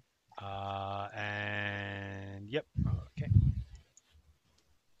 And yep. Okay.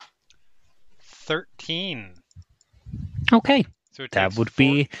 13. Okay, So it that takes would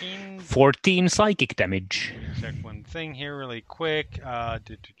be 14. 14 psychic damage. Check one thing here really quick.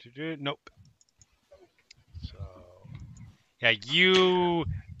 Nope. So yeah, you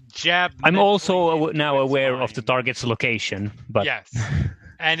jab. I'm mentally also into now its aware of the mind. target's location, but Yes.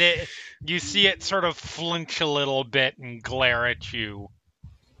 And you see it sort of flinch a little bit and glare at you.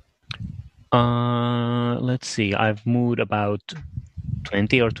 let's see. I've moved about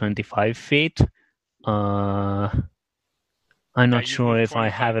 20 or 25 feet. I'm not you've sure moved if I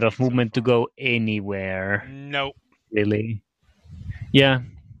 25 have enough feet so movement to far. go anywhere, Nope. really. Yeah,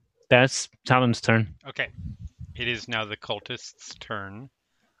 that's Talon's turn. Okay. It is now the cultist's turn.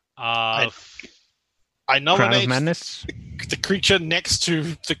 I Crown of nominate Madness. the creature next to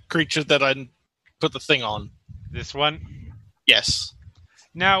the creature that I put the thing on. This one. Yes.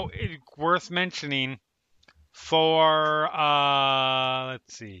 Now, it's worth mentioning for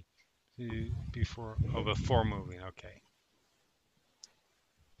let's see, before moving.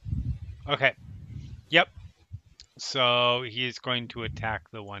 Okay. Yep. So he is going to attack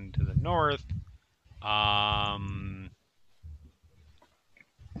the one to the north.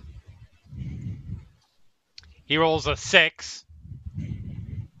 He rolls a 6.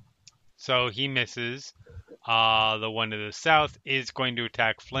 So he misses. The one to the south is going to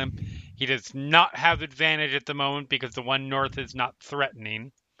attack Flimp. He does not have advantage at the moment because the one north is not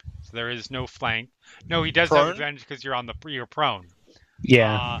threatening. So there is no flank. No, he does have Prone? advantage because you're prone.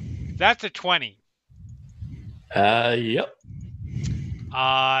 Yeah. That's a 20. Yep.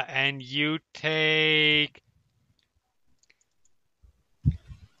 And you take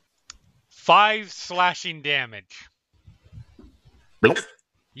 5 slashing damage. Bloop.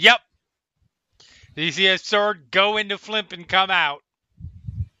 Yep. You see a sword go into Flimp and come out.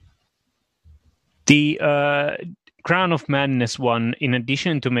 The Crown of Madness one, in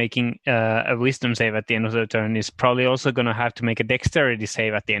addition to making a wisdom save at the end of their turn, is probably also going to have to make a dexterity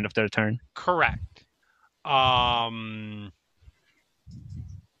save at the end of their turn. Correct. But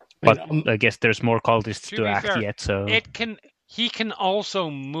I guess there's more cultists to be act fair, yet, so... He can also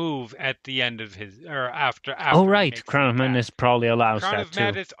move at the end of his... Or after oh, he right. makes Crown an of attack. Madness probably allows Crown that, of too.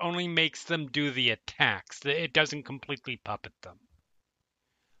 Madness only makes them do the attacks. It doesn't completely puppet them.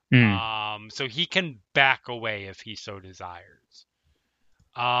 So he can back away if he so desires.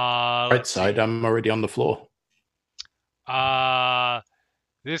 Right side, I'm already on the floor.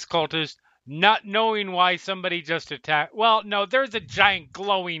 This cultist, not knowing why somebody just attacked... Well, no, there's a giant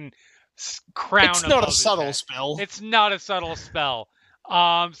glowing crown It's not above a his subtle head. spell. It's not a subtle spell.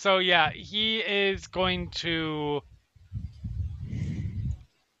 So yeah, he is going to...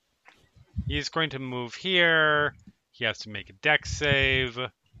 He's going to move here. He has to make a dex save.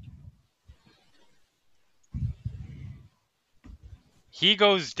 He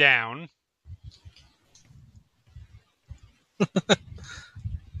goes down.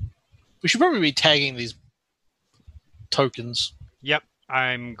 We should probably be tagging these tokens. Yep,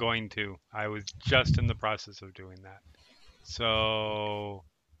 I'm going to. I was just in the process of doing that. So...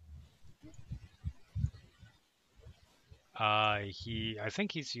 I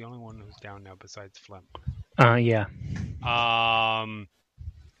think he's the only one who's down now besides Flimp. Yeah.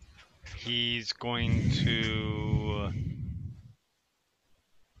 He's going to...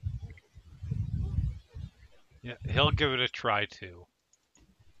 Yeah, he'll give it a try too.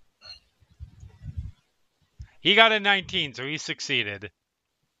 He got a 19, so he succeeded.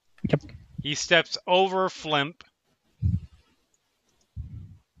 Yep. He steps over Flimp.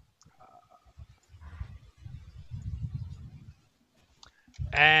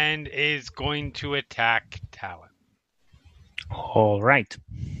 And is going to attack Talon. All right.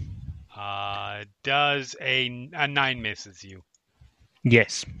 Does a 9 misses you?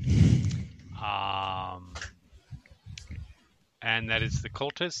 Yes. And that is the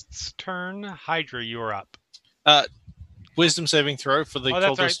cultist's turn. Hydra, you're up. Wisdom saving throw for the Oh,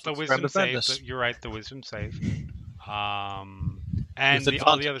 that's cultist. right. The wisdom save. You're right. The wisdom save. And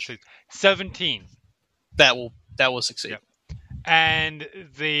all the other saves. 17. That will succeed. Yep. And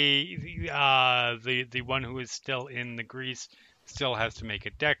the one who is still in the grease still has to make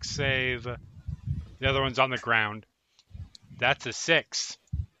a dex save. The other one's on the ground. That's a 6.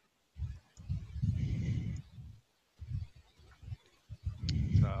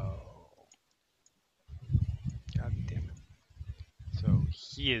 So, God damn it. So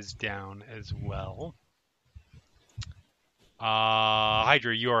he is down as well.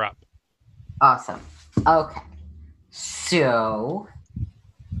 Hydra, you're up. Awesome. Okay. So...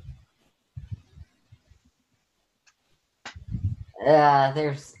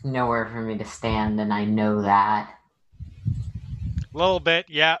 there's nowhere for me to stand, and I know that. A little bit,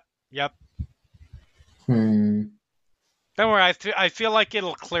 yeah. Yep. Hmm. Don't worry, I feel like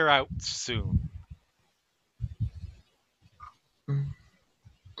it'll clear out soon.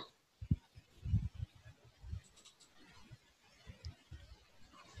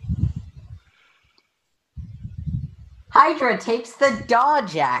 Hydra takes the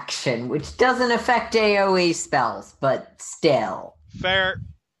dodge action, which doesn't affect AoE spells, but still. Fair.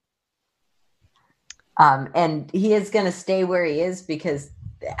 And he is going to stay where he is because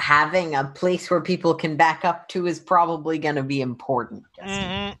having a place where people can back up to is probably going to be important.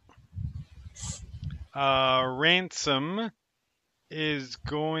 Mm-hmm. Ransom is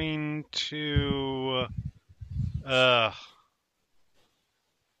going to...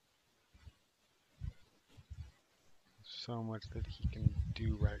 so much that he can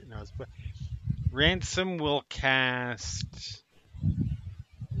do right now. But Ransom will cast...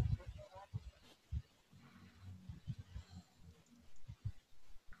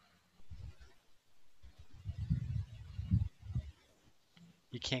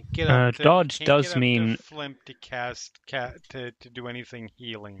 You can't get up to, dodge does mean to Flimp to cast to do anything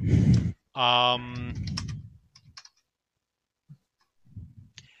healing.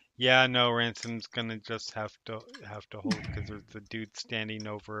 Yeah, no, Ransom's gonna just have to hold because there's the dude standing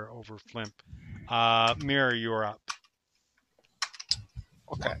over Flimp. Mirror, you're up.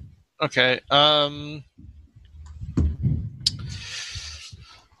 Okay. All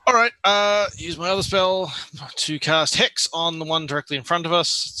right. Use my other spell to cast Hex on the one directly in front of us,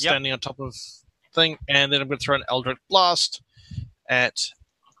 standing on top of thing, and then I'm going to throw an Eldritch Blast at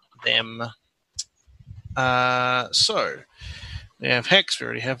them. So we have Hex. We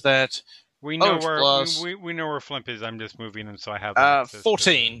already have that. We know Eldritch where Blast. we know where Flimp is. I'm just moving him so I have access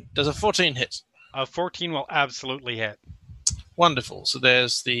 14. Does a 14 hit? 14 will absolutely hit. Wonderful. So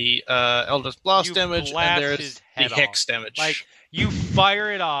there's the Eldritch Blast damage, and there's the Hex damage. Like you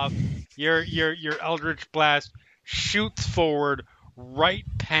fire it off, your Eldritch Blast shoots forward right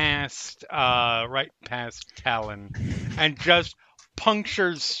past Talon, and just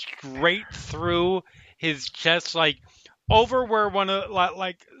punctures straight through his chest, like over where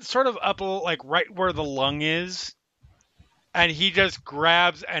sort of up like right where the lung is, and he just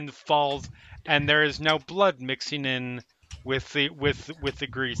grabs and falls, and there is now blood mixing in with the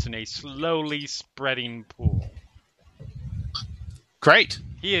grease in a slowly spreading pool. Great.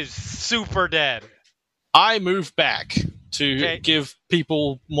 He is super dead. I move back to give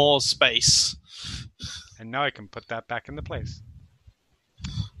people more space. And now I can put that back into place.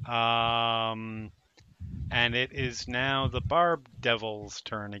 And it is now the Barb Devil's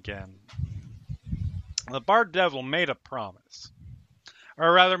turn again. The Barb Devil made a promise.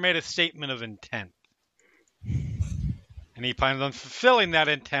 Or rather made a statement of intent. And he plans on fulfilling that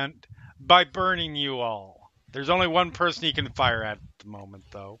intent by burning you all. There's only one person he can fire at the moment,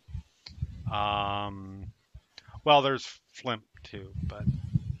 though. Well, there's Flimp, too, but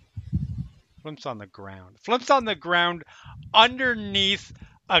Flimp's on the ground. Flimp's on the ground underneath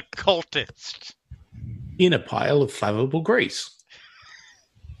a cultist. In a pile of flammable grease.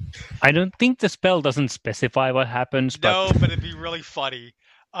 I don't think the spell doesn't specify what happens, but... No, but it'd be really funny.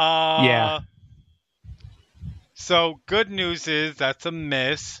 Yeah. So, good news is that's a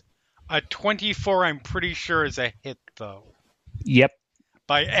miss. A 24, I'm pretty sure, is a hit, though. Yep.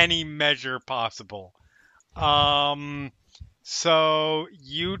 By any measure possible. So,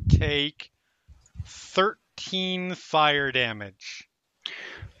 you take 13 fire damage.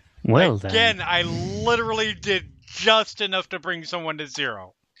 Well, Again, then. I literally did just enough to bring someone to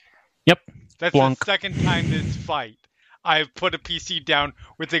 0. Yep. That's Blonk. the second time this fight I've put a PC down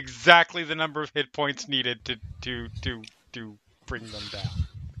with exactly the number of hit points needed to bring them down.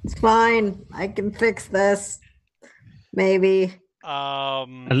 It's fine. I can fix this. Maybe.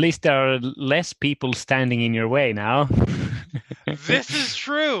 At least there are less people standing in your way now. This is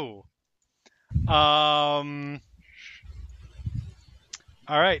true. All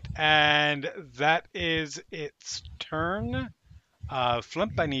right, and that is its turn.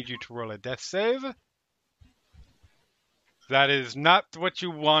 Flimp, I need you to roll a death save. That is not what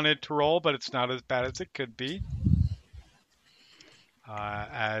you wanted to roll, but it's not as bad as it could be.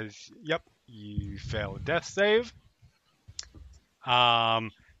 You fail a death save.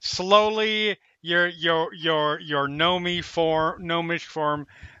 Slowly, your gnomish form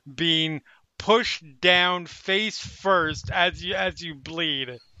being pushed down face first as you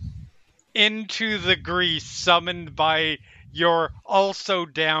bleed into the grease summoned by your also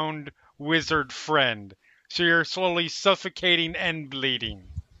downed wizard friend. So you're slowly suffocating and bleeding.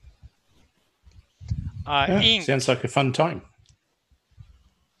 Ink. Sounds like a fun time.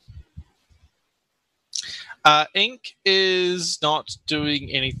 Ink is not doing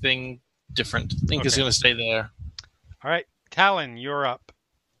anything different. Ink is going to stay there. All right, Talon, you're up.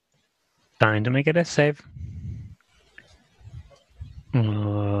 Time to make a death save.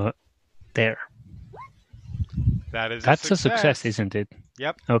 There. That's a success, isn't it?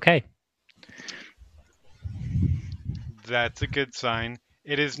 Yep. Okay. That's a good sign.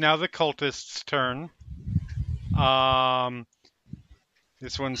 It is now the cultist's turn.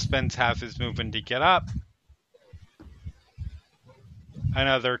 This one spends half his movement to get up.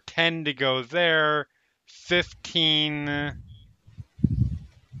 Another 10 to go there. 15.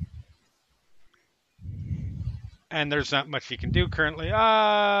 And there's not much he can do currently. There's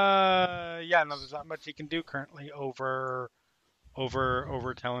not much he can do currently over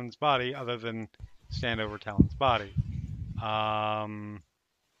Talon's body, other than stand over Talon's body. Again,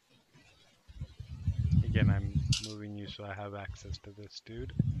 I'm moving you so I have access to this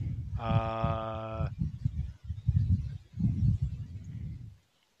dude.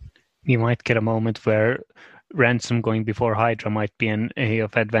 You might get a moment where Ransom going before Hydra might be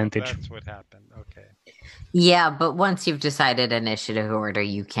of advantage. That's what happened. Okay. Yeah, but once you've decided initiative order,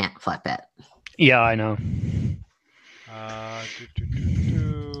 you can't flip it. Yeah, I know.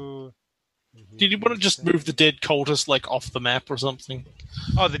 Did you want to just move the dead cultist like off the map or something?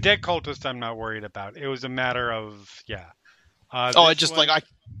 Oh, the dead cultist I'm not worried about. It was a matter of, yeah. I just like I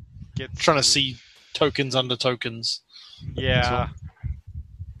get trying to see tokens under tokens. Yeah.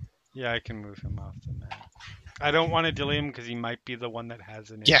 Yeah, I can move him off the map. I don't want to delete him because he might be the one that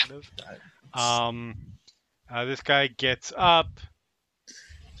has initiative. Yeah. This guy gets up.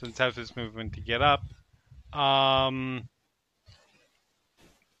 Since has his movement to get up.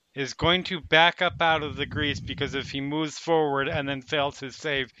 Is going to back up out of the grease because if he moves forward and then fails his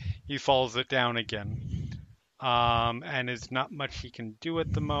save, he falls it down again. And there's not much he can do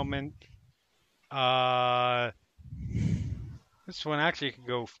at the moment. This one actually could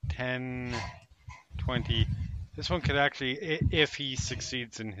go 10, 20. This one could actually, if he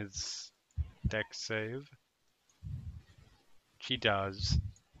succeeds in his dex save, which he does.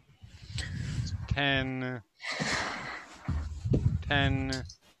 10,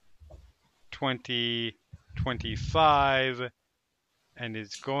 20, 25, and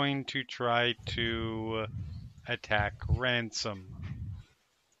is going to try to attack Ransom.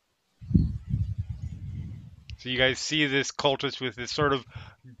 So you guys see this cultist with this sort of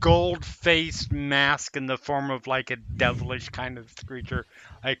gold-faced mask in the form of like a devilish kind of creature,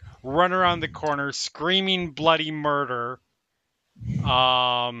 like run around the corner screaming bloody murder.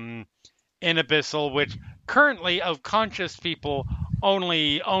 In Abyssal, which currently of conscious people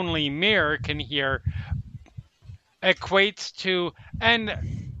only Mir can hear, equates to,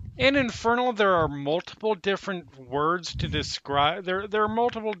 and in Infernal there are multiple different words to describe. There are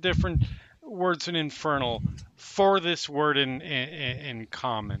multiple different words in Infernal for this word in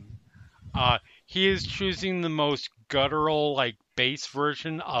common. He is choosing the most guttural, like bass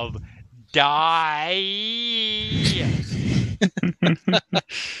version of die.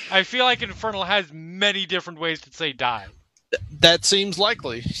 I feel like Infernal has many different ways to say die. That seems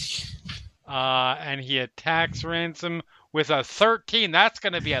likely. And he attacks Ransom with a 13. That's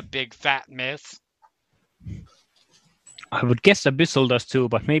going to be a big fat miss. I would guess Abyssal does too,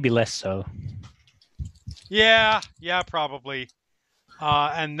 but maybe less so. Yeah, probably.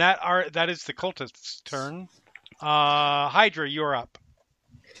 And that is the cultist's turn. Hydra, you're up.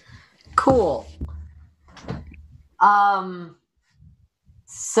 Cool.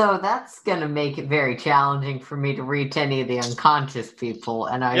 So that's gonna make it very challenging for me to reach any of the unconscious people,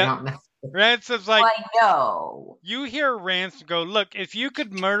 and I don't know. Ransom's like, I know. You hear Ransom go, look, if you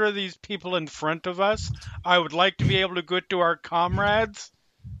could murder these people in front of us, I would like to be able to go to our comrades.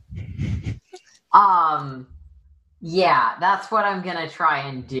 Yeah, that's what I'm gonna try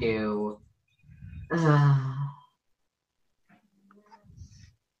and do.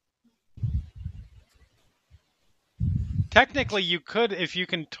 Technically, you could, if you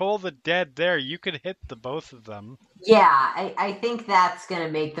can toll the dead there, you could hit the both of them. Yeah, I think that's going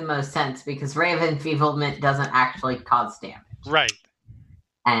to make the most sense because Rave Enfeeblement doesn't actually cause damage. Right.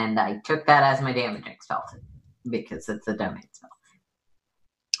 And I took that as my damage exalted because it's a domain spell.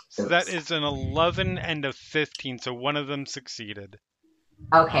 So that is an 11 and a 15, so one of them succeeded.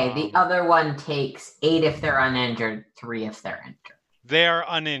 Okay, the other one takes 8 if they're uninjured, 3 if they're injured. They are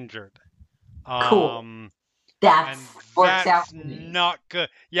uninjured. Cool. That works out for me. Not good.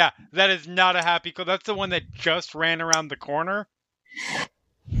 Yeah, that is not a happy call. That's the one that just ran around the corner.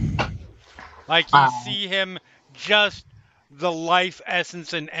 Like, you see him, just the life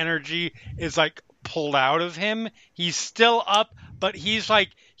essence and energy is, like, pulled out of him. He's still up, but he's, like,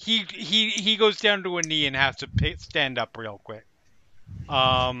 he goes down to a knee and has to stand up real quick.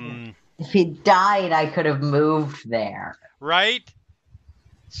 If he died, I could have moved there. Right?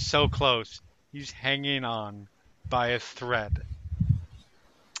 So close. He's hanging on by a thread.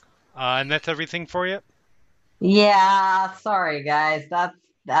 And that's everything for you? Yeah, sorry guys.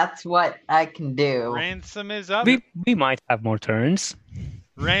 That's what I can do. Ransom is up. We might have more turns.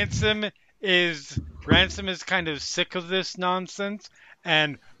 Ransom is kind of sick of this nonsense,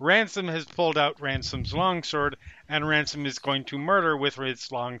 and Ransom has pulled out Ransom's longsword, and Ransom is going to murder with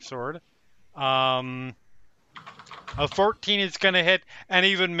his longsword. A 14 is going to hit, and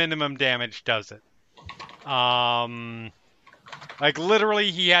even minimum damage does it. Like,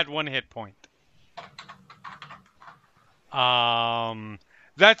 literally, he had 1 hit point.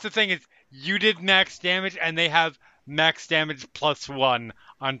 That's the thing is, you did max damage, and they have max damage +1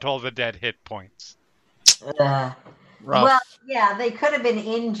 until the dead hit points. Well, yeah, they could have been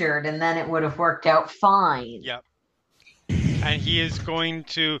injured, and then it would have worked out fine. Yep. And he is going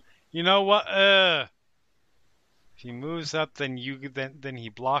to, you know what? If he moves up, then he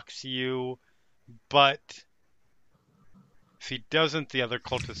blocks you. But if he doesn't, the other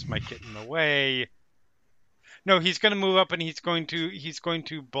cultists might get in the way. No, he's going to move up and he's going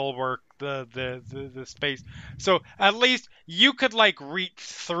to bulwark the space. So at least you could like reach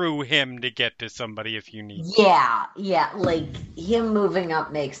through him to get to somebody if you need. Yeah, like him moving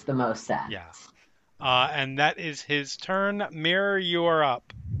up makes the most sense. Yeah. And that is his turn. Mirror, you are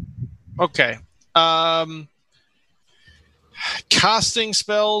up. Okay. Casting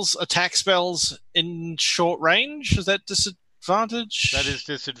spells, attack spells in short range. Is that disadvantage? That is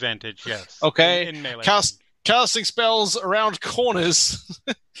disadvantage, yes. Okay. In melee. Casting spells around corners.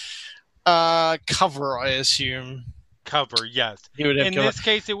 Cover, I assume. Cover, yes. In this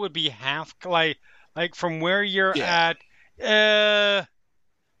case, it would be half, like from where you're at.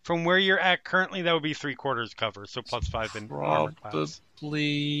 From where you're at currently, that would be 3/4 cover, so +5 in armor class.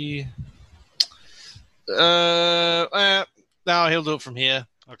 Probably. No, he'll do it from here.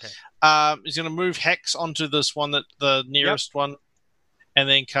 Okay. He's going to move Hex onto this one, the nearest one, and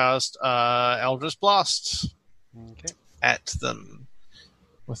then cast Eldritch Blast at them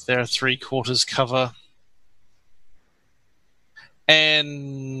with their 3/4 cover.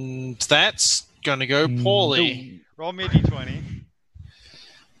 And that's going to go poorly. Roll me a d20.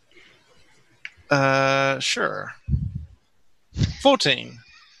 Sure. 14.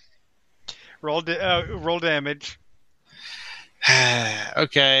 Roll damage.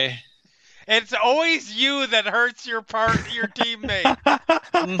 Okay. It's always you that hurts your teammate.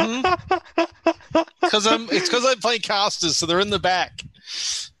 Because I'm playing casters, so they're in the back.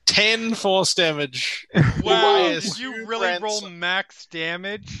 10 force damage. Wow! Did you really roll max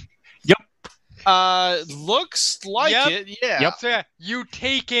damage? Yep. Looks like it. Yeah. Yep. So yeah, you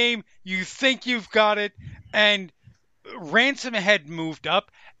take aim. You think you've got it, and Ransom had moved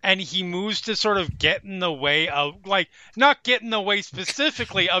up. And he moves to sort of get in the way of, like, not get in the way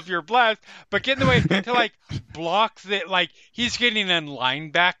specifically of your blast, but get in the way to, like, block the, like, he's getting in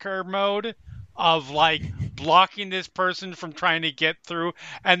linebacker mode of, like, blocking this person from trying to get through,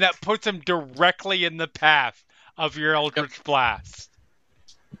 and that puts him directly in the path of your Eldritch Blast.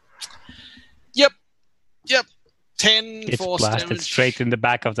 Yep. 10 it's force blasted damage. Straight in the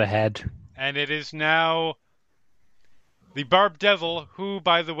back of the head. And it is now the Barb Devil, who,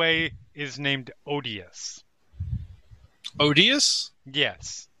 by the way, is named Odious. Odious?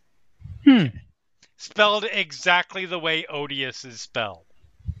 Yes. Spelled exactly the way Odious is spelled.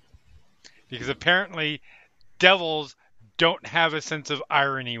 Because apparently, devils don't have a sense of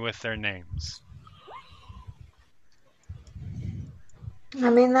irony with their names. I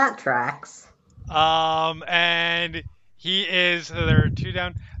mean, that tracks. And he is, there are 2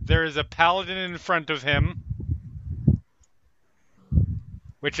 down. There is a paladin in front of him,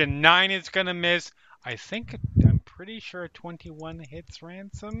 which a 9 is going to miss. I'm pretty sure a 21 hits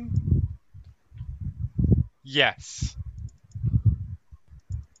Ransom. Yes.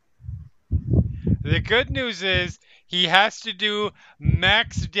 The good news is he has to do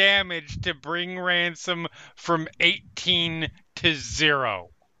max damage to bring Ransom from 18 to 0.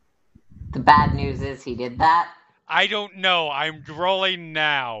 The bad news is he did that. I don't know. I'm rolling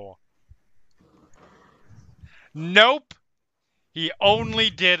now. Nope. He only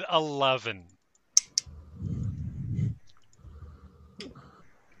did 11.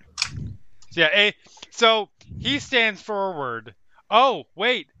 So he stands forward. Oh,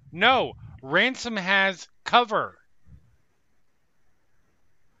 wait. No. Ransom has cover.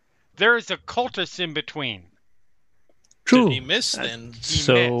 There is a cultist in between. True. Did he miss then?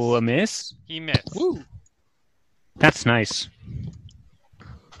 A miss? He missed. Woo. That's nice.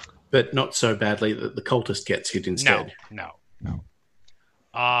 But not so badly that the cultist gets hit instead. No.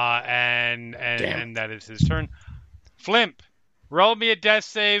 And that is his turn. Flimp, roll me a death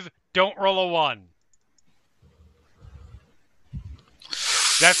save. Don't roll a 1.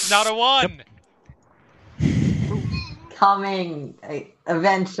 That's not a 1. Coming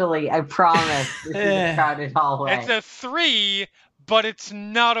eventually, I promise. This is a crowded hallway. It's a 3, but it's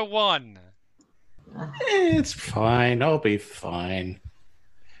not a 1. It's fine. I'll be fine.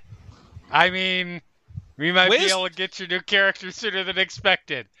 I mean, we might be able to get your new character sooner than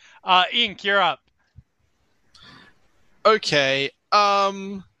expected. Ink, you're up. Okay.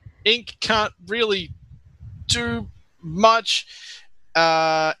 Ink can't really do much.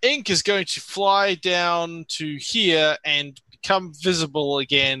 Ink is going to fly down to here and become visible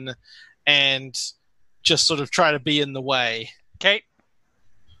again and just sort of try to be in the way. Okay.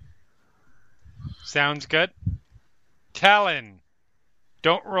 Sounds good. Talon.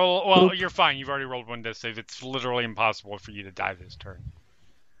 Don't roll. Well, you're fine. You've already rolled 1 death save. It's literally impossible for you to die this turn.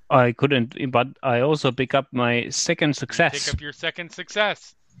 I couldn't, but I also pick up my second success. Pick up your second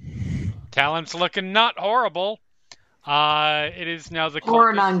success. Talon's looking not horrible. It is now the For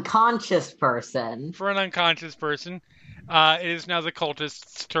an cultist. unconscious person. For an unconscious person. It is now the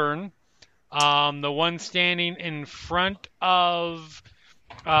cultist's turn. The one standing in front of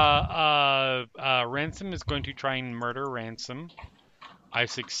Ransom is going to try and murder Ransom. I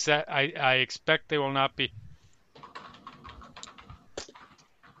expect they will not be.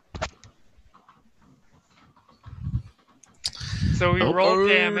 So we roll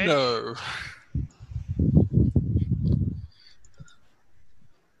damage. No.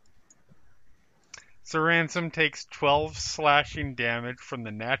 So Ransom takes 12 slashing damage from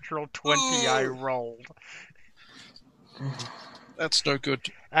the natural 20 I rolled. That's no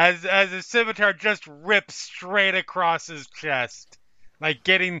good. As a scimitar just rips straight across his chest, like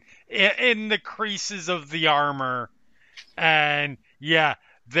getting in the creases of the armor. And yeah,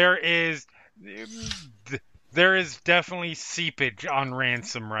 there is definitely seepage on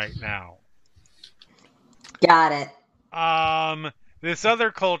Ransom right now. Got it. This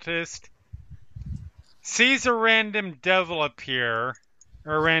other cultist sees a random devil appear,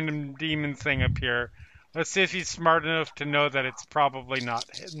 or a random demon thing appear. Let's see if he's smart enough to know that it's probably not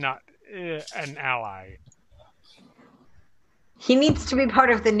an ally. He needs to be part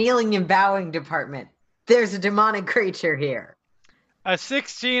of the kneeling and bowing department. There's a demonic creature here. A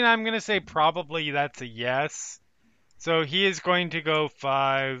 16, I'm going to say probably that's a yes. So he is going to go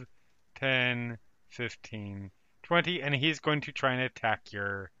 5, 10, 15, 20, and he's going to try and attack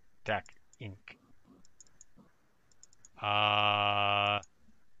Ink.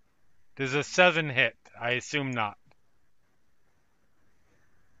 Does a 7 hit? I assume not.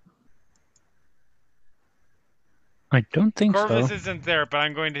 I don't think Corvus so. isn't there, but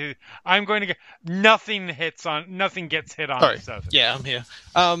I'm going to get nothing gets hit on Sorry. a 7. Yeah, I'm here.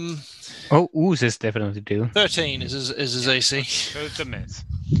 Oozes definitely do. 13 is his AC. So it's a miss.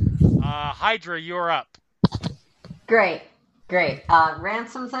 Hydra, you're up. Great.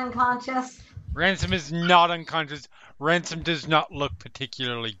 Ransom's unconscious? Ransom is not unconscious. Ransom does not look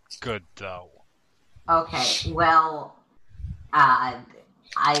particularly good, though. Okay, well, I'm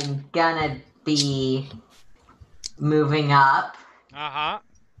gonna be moving up.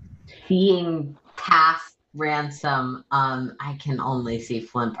 Seeing past Ransom, I can only see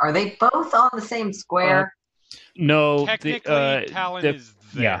Flimp. Are they both on the same square? No. Technically, Talon is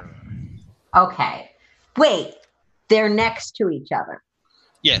there. Yeah. Okay. Wait, they're next to each other.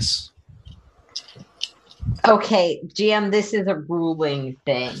 Yes. Okay, GM, this is a ruling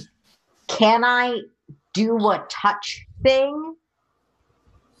thing. Can I do a touch thing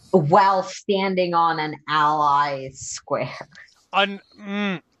while standing on an ally square?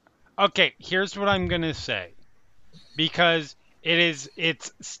 Okay, here's what I'm going to say. Because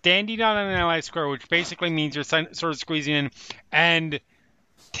it's standing on an ally square, which basically means you're sort of squeezing in, and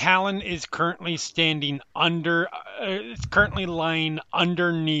Talon is currently currently lying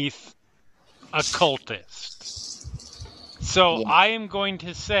underneath a cultist. So yeah. I am going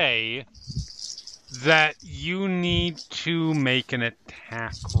to say that you need to make an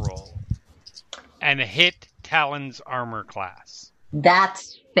attack roll and hit Talon's armor class.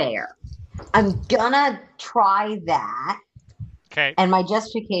 That's fair. I'm gonna try that. Okay. And my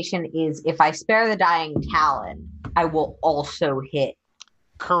justification is if I spare the dying Talon, I will also hit.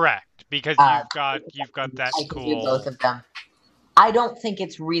 Correct, because you've got that I cool. Can do both of them. I don't think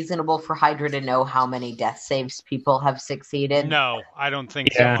it's reasonable for Hydra to know how many death saves people have succeeded. No, I don't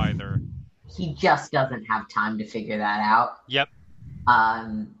think so either. He just doesn't have time to figure that out. Yep.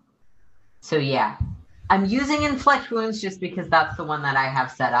 So yeah. I'm using Inflict Wounds just because that's the one that I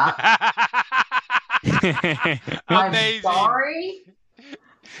have set up. I'm sorry.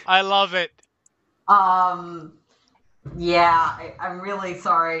 I love it. Yeah, I'm really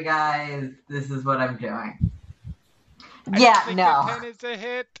sorry, guys. This is what I'm doing. Yeah, no. 10 is a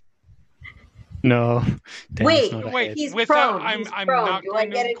hit. No. Wait, hit. He's prone. I'm prone. not Do I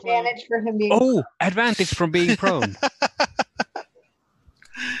get advantage for him being prone? Advantage from being prone.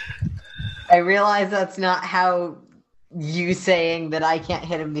 I realize that's not how you saying that I can't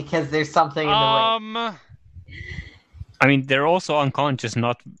hit him because there's something in the way. I mean, they're also unconscious,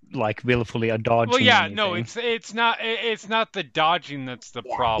 not like willfully a dodging. Well, yeah, anything. no, it's not the dodging that's the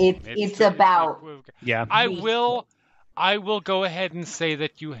problem. It's about. Yeah. I will go ahead and say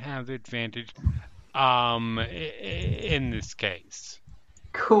that you have advantage, in this case.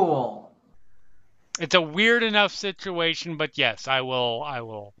 Cool. It's a weird enough situation, but yes, I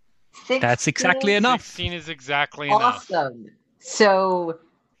will. 16? That's exactly enough. 16 is exactly enough. Awesome. So,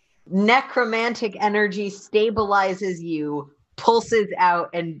 necromantic energy stabilizes you, pulses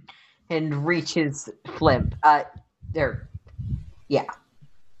out, and reaches Flimp. Yeah.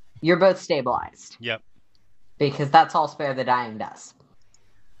 You're both stabilized. Yep. because that's all Spare the Dying does.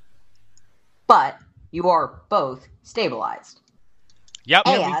 But you are both stabilized. Yep.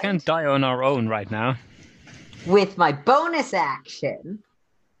 Yeah, we And- can't die on our own right now. With my bonus action,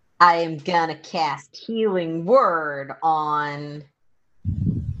 I am gonna cast Healing Word on...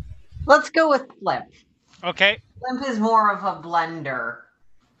 Let's go with Flimp. Okay. Flimp is more of a blender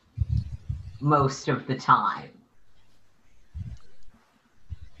most of the time.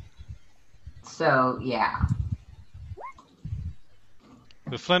 So, yeah.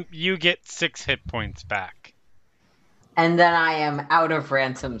 The Flimp, you get 6 hit points back. And then I am out of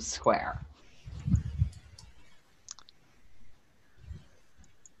Ransom Square.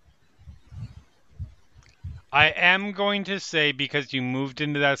 I am going to say, because you moved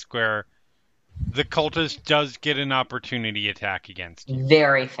into that square, the cultist does get an opportunity attack against you.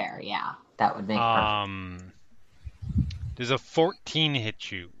 Very fair, yeah. That would make perfect. Does a 14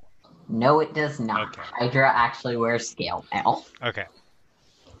 hit you? No, it does not. Okay. Hydra actually wears scale mail. Okay.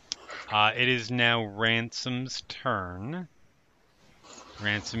 It is now Ransom's turn.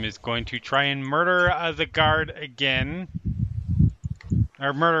 Ransom is going to try and murder the guard again.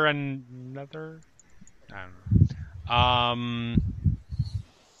 Or murder another... I don't know.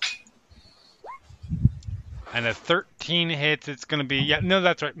 And a 13 hits, it's going to be... Yeah, no,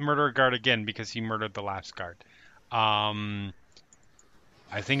 that's right. Murder a guard again because he murdered the last guard. I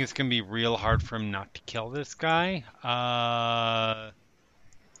think it's going to be real hard for him not to kill this guy.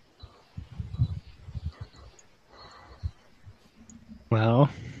 Well,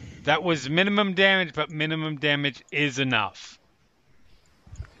 That was minimum damage, but minimum damage is enough.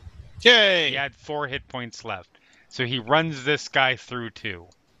 Yay! He had 4 hit points left. So he runs this guy through too.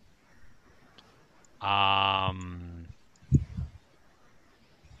 And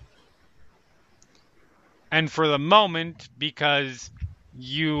for the moment, because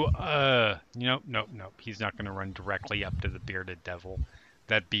nope, he's not going to run directly up to the bearded devil.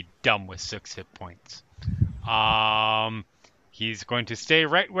 That'd be dumb with 6 hit points. He's going to stay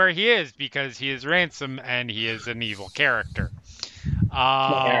right where he is because he is Ransom and he is an evil character.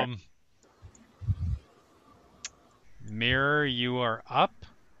 Mirror, you are up.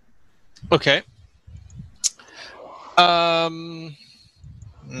 Okay. I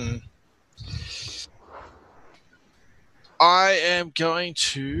am going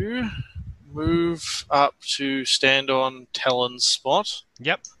to move up to stand on Talon's spot.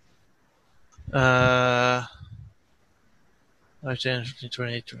 Yep. 10, 15,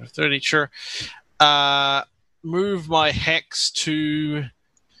 20, 30, sure. Move my hex to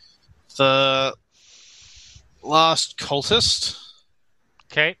the last cultist.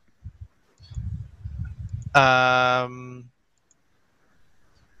 Okay.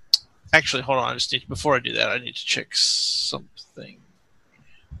 Actually, hold on. Before I do that, I need to check something.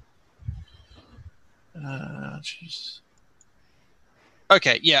 Jeez.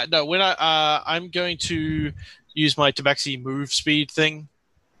 Okay, yeah, no. When I'm going to use my Tabaxi move speed thing.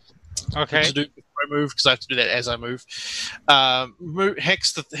 Okay. To do before I move, because I have to do that as I move.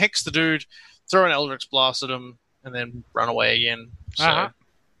 Hex the dude, throw an Eldritch Blast at him, and then run away again. So,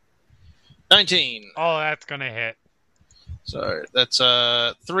 19. Oh, that's gonna hit. So that's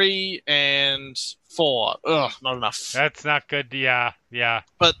 3 and 4. Ugh, not enough. That's not good. Yeah.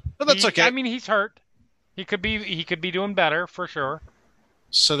 But that's okay. I mean, he's hurt. He could be doing better for sure.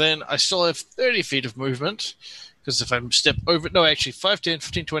 So then I still have 30 feet of movement, because if I step over... No, actually, 5, 10,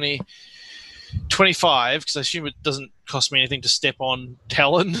 15, 20, 25, because I assume it doesn't cost me anything to step on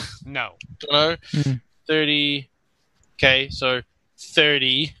Talon. No. Don't know. 30. Okay, so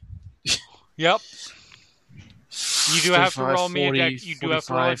 30. Yep. You do have to roll me a deck. You do have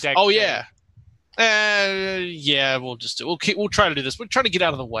to roll a deck. Oh, yeah. Yeah, we'll just do... We'll try to do this. We're trying to get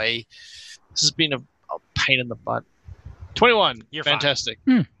out of the way. This has been a pain in the butt. 21. You're fantastic.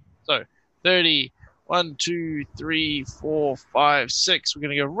 Fine. So 30. 1, 2, 3, 4, 5, 6. We're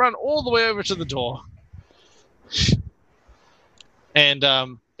going to go run all the way over to the door. And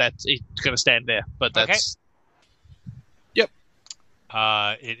that's it's going to stand there. But that's... Okay. Yep.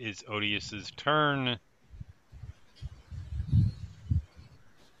 It is Odius's turn.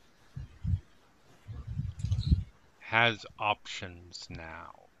 Has options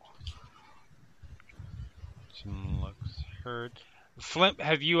now. Some looks hurt. Flimp,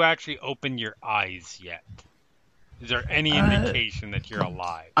 have you actually opened your eyes yet? Is there any indication that you're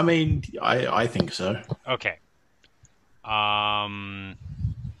alive? I mean, I think so. Okay.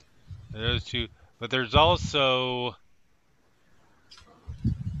 There's 2, but there's also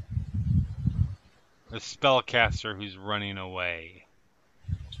a spellcaster who's running away.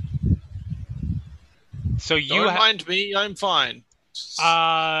 So you Don't mind me, I'm fine.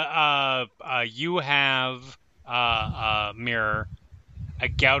 you have mirror, a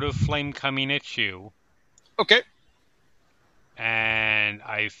gout of flame coming at you, Okay. and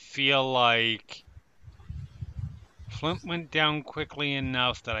I feel like Flint went down quickly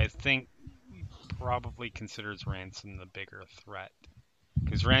enough that I think he probably considers Ransom the bigger threat.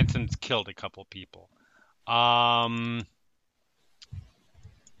 Because Ransom's killed a couple people.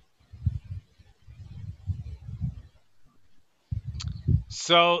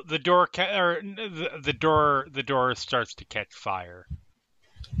 So the door the door starts to catch fire.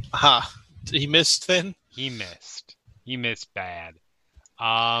 Aha. He missed then? He missed. He missed bad.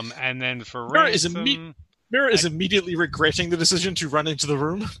 And then for Mirror Ransom, is immediately regretting the decision to run into the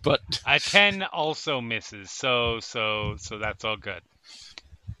room, but a 10 also misses. So that's all good.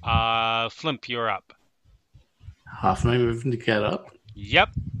 Flimp, you're up. Half my movement to get up. Yep.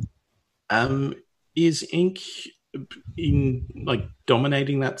 Is Ink in like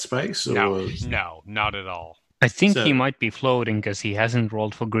dominating that space? Or... No, not at all. I think he might be floating because he hasn't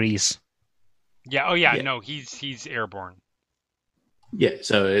rolled for grease. Yeah. Oh yeah. No, he's airborne. Yeah.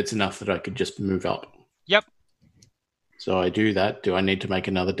 So it's enough that I could just move up. Yep. So I do that. Do I need to make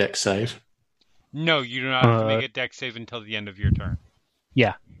another dex save? No, you do not have to make a dex save until the end of your turn.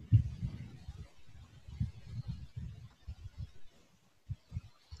 Yeah.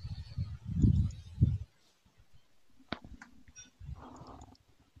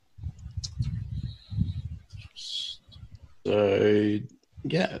 So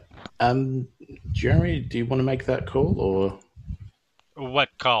yeah. Jeremy, do you want to make that call or what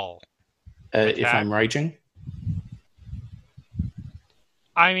call? If I'm raging?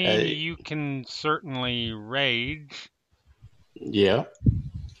 I mean, you can certainly rage. Yeah.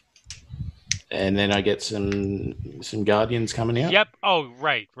 And then I get some guardians coming out. Yep. Oh,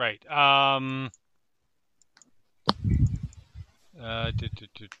 right. I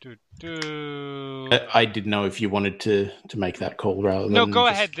didn't know if you wanted to make that call rather than. No, go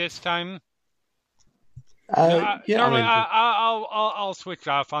ahead this time. Normally, I'll switch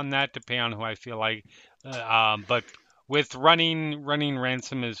off on that depending on who I feel like. But with running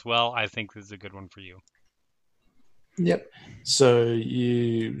Ransom as well, I think this is a good one for you. Yep. So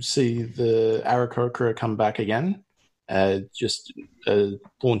you see the Aarakocra come back again, just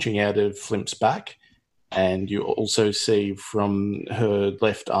launching out of Flimp's back. And you also see from her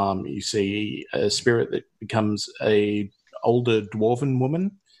left arm, you see a spirit that becomes a older dwarven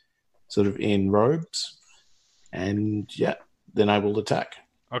woman, sort of in robes. And yeah, then I will attack.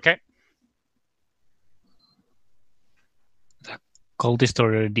 Okay. Cultist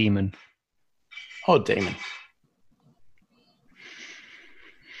or a demon? Oh, demon.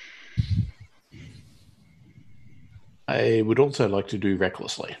 I would also like to do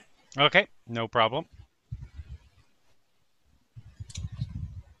recklessly. Okay, no problem.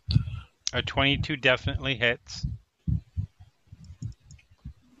 A 22 definitely hits.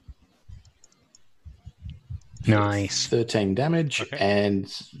 Nice. 13 damage, okay. And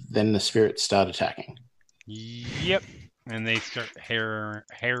then the spirits start attacking. Yep. And they start that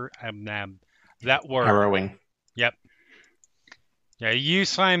word. Harrowing. Yep. Yeah, you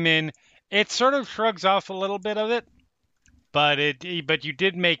slam in. It sort of shrugs off a little bit of it, but you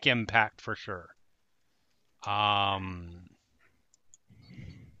did make impact for sure.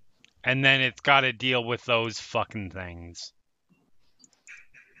 And then it's got to deal with those fucking things.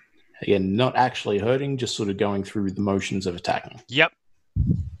 Again, not actually hurting, just sort of going through the motions of attacking. Yep.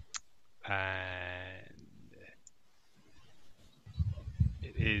 And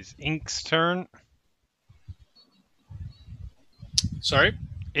it is Ink's turn. Sorry?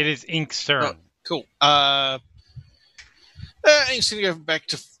 It is Ink's turn. Oh, cool. Ink's going to go back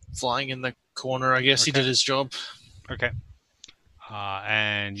to flying in the corner, I guess. Okay. He did his job. Okay.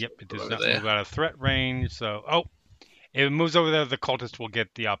 And yep, it does Over not there. move out of threat range. So, if it moves over there, the cultist will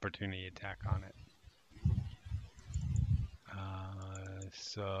get the opportunity attack on it.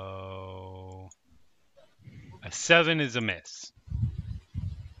 So a 7 is a miss.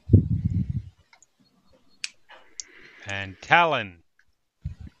 And Talon.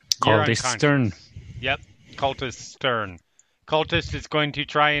 Cultist's turn. Yep, cultist's turn. Cultist is going to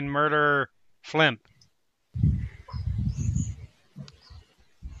try and murder Flimp.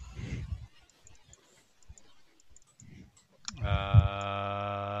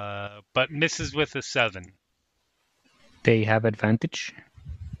 But misses with a 7. They have advantage.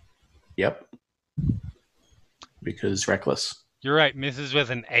 Yep. Because reckless. You're right, misses with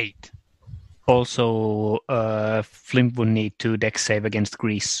an 8. Also, Flimp will need to dex save against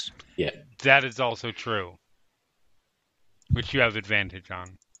grease. Yeah. That is also true. Which you have advantage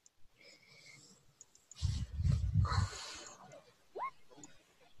on.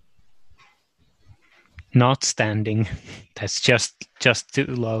 Not standing. That's just too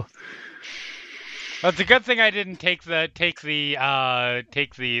low. It's a good thing I didn't take the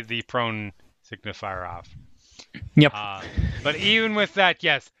prone signifier off. Yep. But even with that,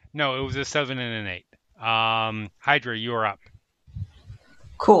 yes, no, it was a 7 and an 8. Hydra, you are up.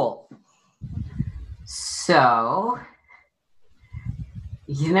 Cool. So,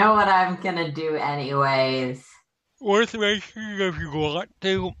 you know what I'm gonna do anyways? Worth mentioning if you want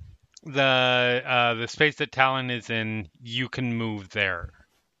to. The space that Talon is in, you can move there.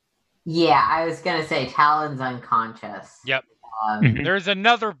 Yeah, I was gonna say Talon's unconscious. Yep. There's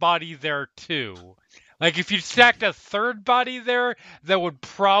another body there too. Like if you stacked a third body there, that would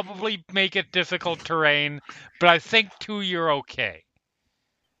probably make it difficult terrain. But I think 2 you're okay.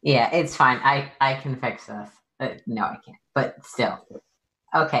 Yeah, it's fine. I can fix this. No, I can't. But still.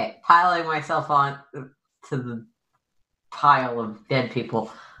 Okay, piling myself on to the pile of dead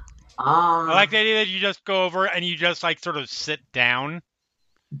people. I like the idea that you just go over and you just like sort of sit down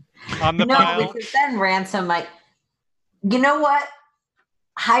on the no, pile. because then Ransom might. You know what?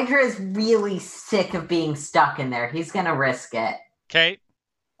 Hydra is really sick of being stuck in there. He's gonna risk it. Okay.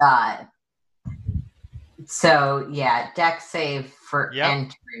 So yeah, deck save for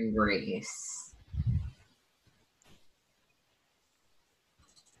entering Greece.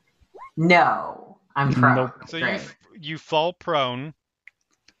 No, I'm prone. Nope. So you fall prone.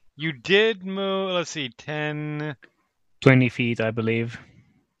 You did move. Let's see, 10, 20 feet, I believe.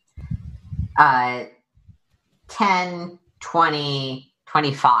 10, 20,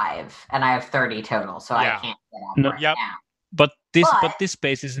 25, and I have 30 total, so I can't get up right now. But this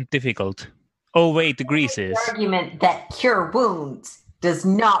space isn't difficult. Oh wait, the Greece is. The argument that cure wounds does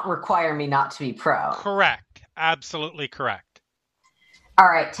not require me not to be prone. Correct. Absolutely correct. All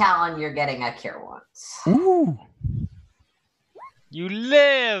right, Talon, you're getting a cure wounds. Ooh. You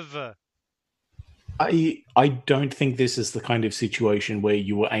live. I don't think this is the kind of situation where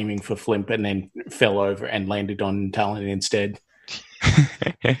you were aiming for Flimp and then fell over and landed on Talon instead.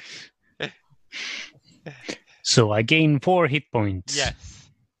 So I gain 4 hit points. Yes.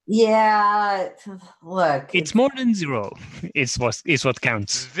 Yeah, look. It's more than 0. It's what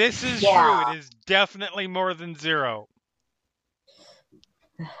counts. This is true. It is definitely more than 0.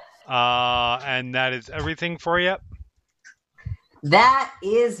 And that is everything for you? That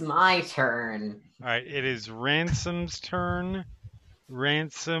is my turn. All right, it is Ransom's turn.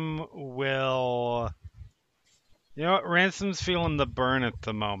 Ransom will... You know what? Ransom's feeling the burn at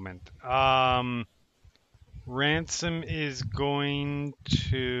the moment. Ransom is going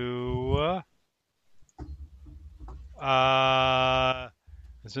to...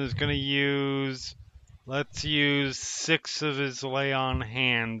 This is going to use... Let's use 6 of his lay on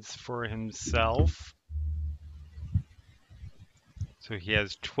hands for himself. So he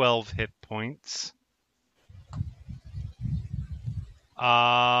has 12 hit points.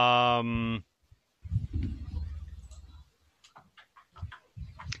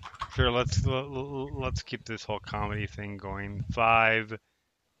 Sure, let's keep this whole comedy thing going. 5,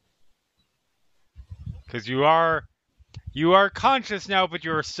 because you are conscious now, but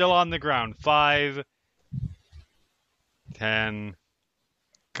you are still on the ground. 5, 10.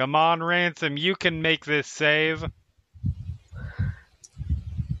 Come on, Ransom, you can make this save.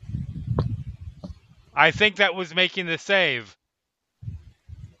 I think that was making the save.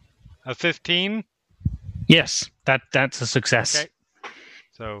 A 15? Yes, that's a success. Okay.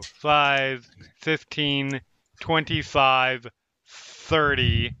 So 5, 15, 25,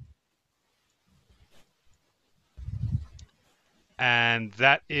 30. And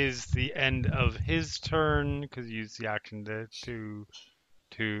that is the end of his turn, because he used the action to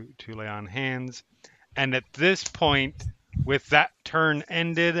lay on hands. And at this point, with that turn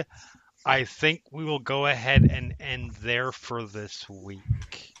ended, I think we will go ahead and end there for this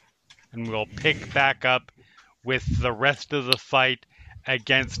week. And we'll pick back up with the rest of the fight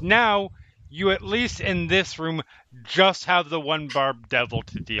against... Now, you at least in this room just have the one barbed devil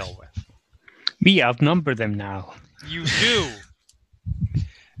to deal with. We outnumber them now. You do.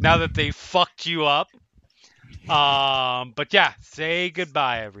 Now that they fucked you up. But yeah, say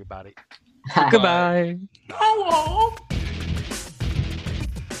goodbye, everybody. Goodbye. Hello.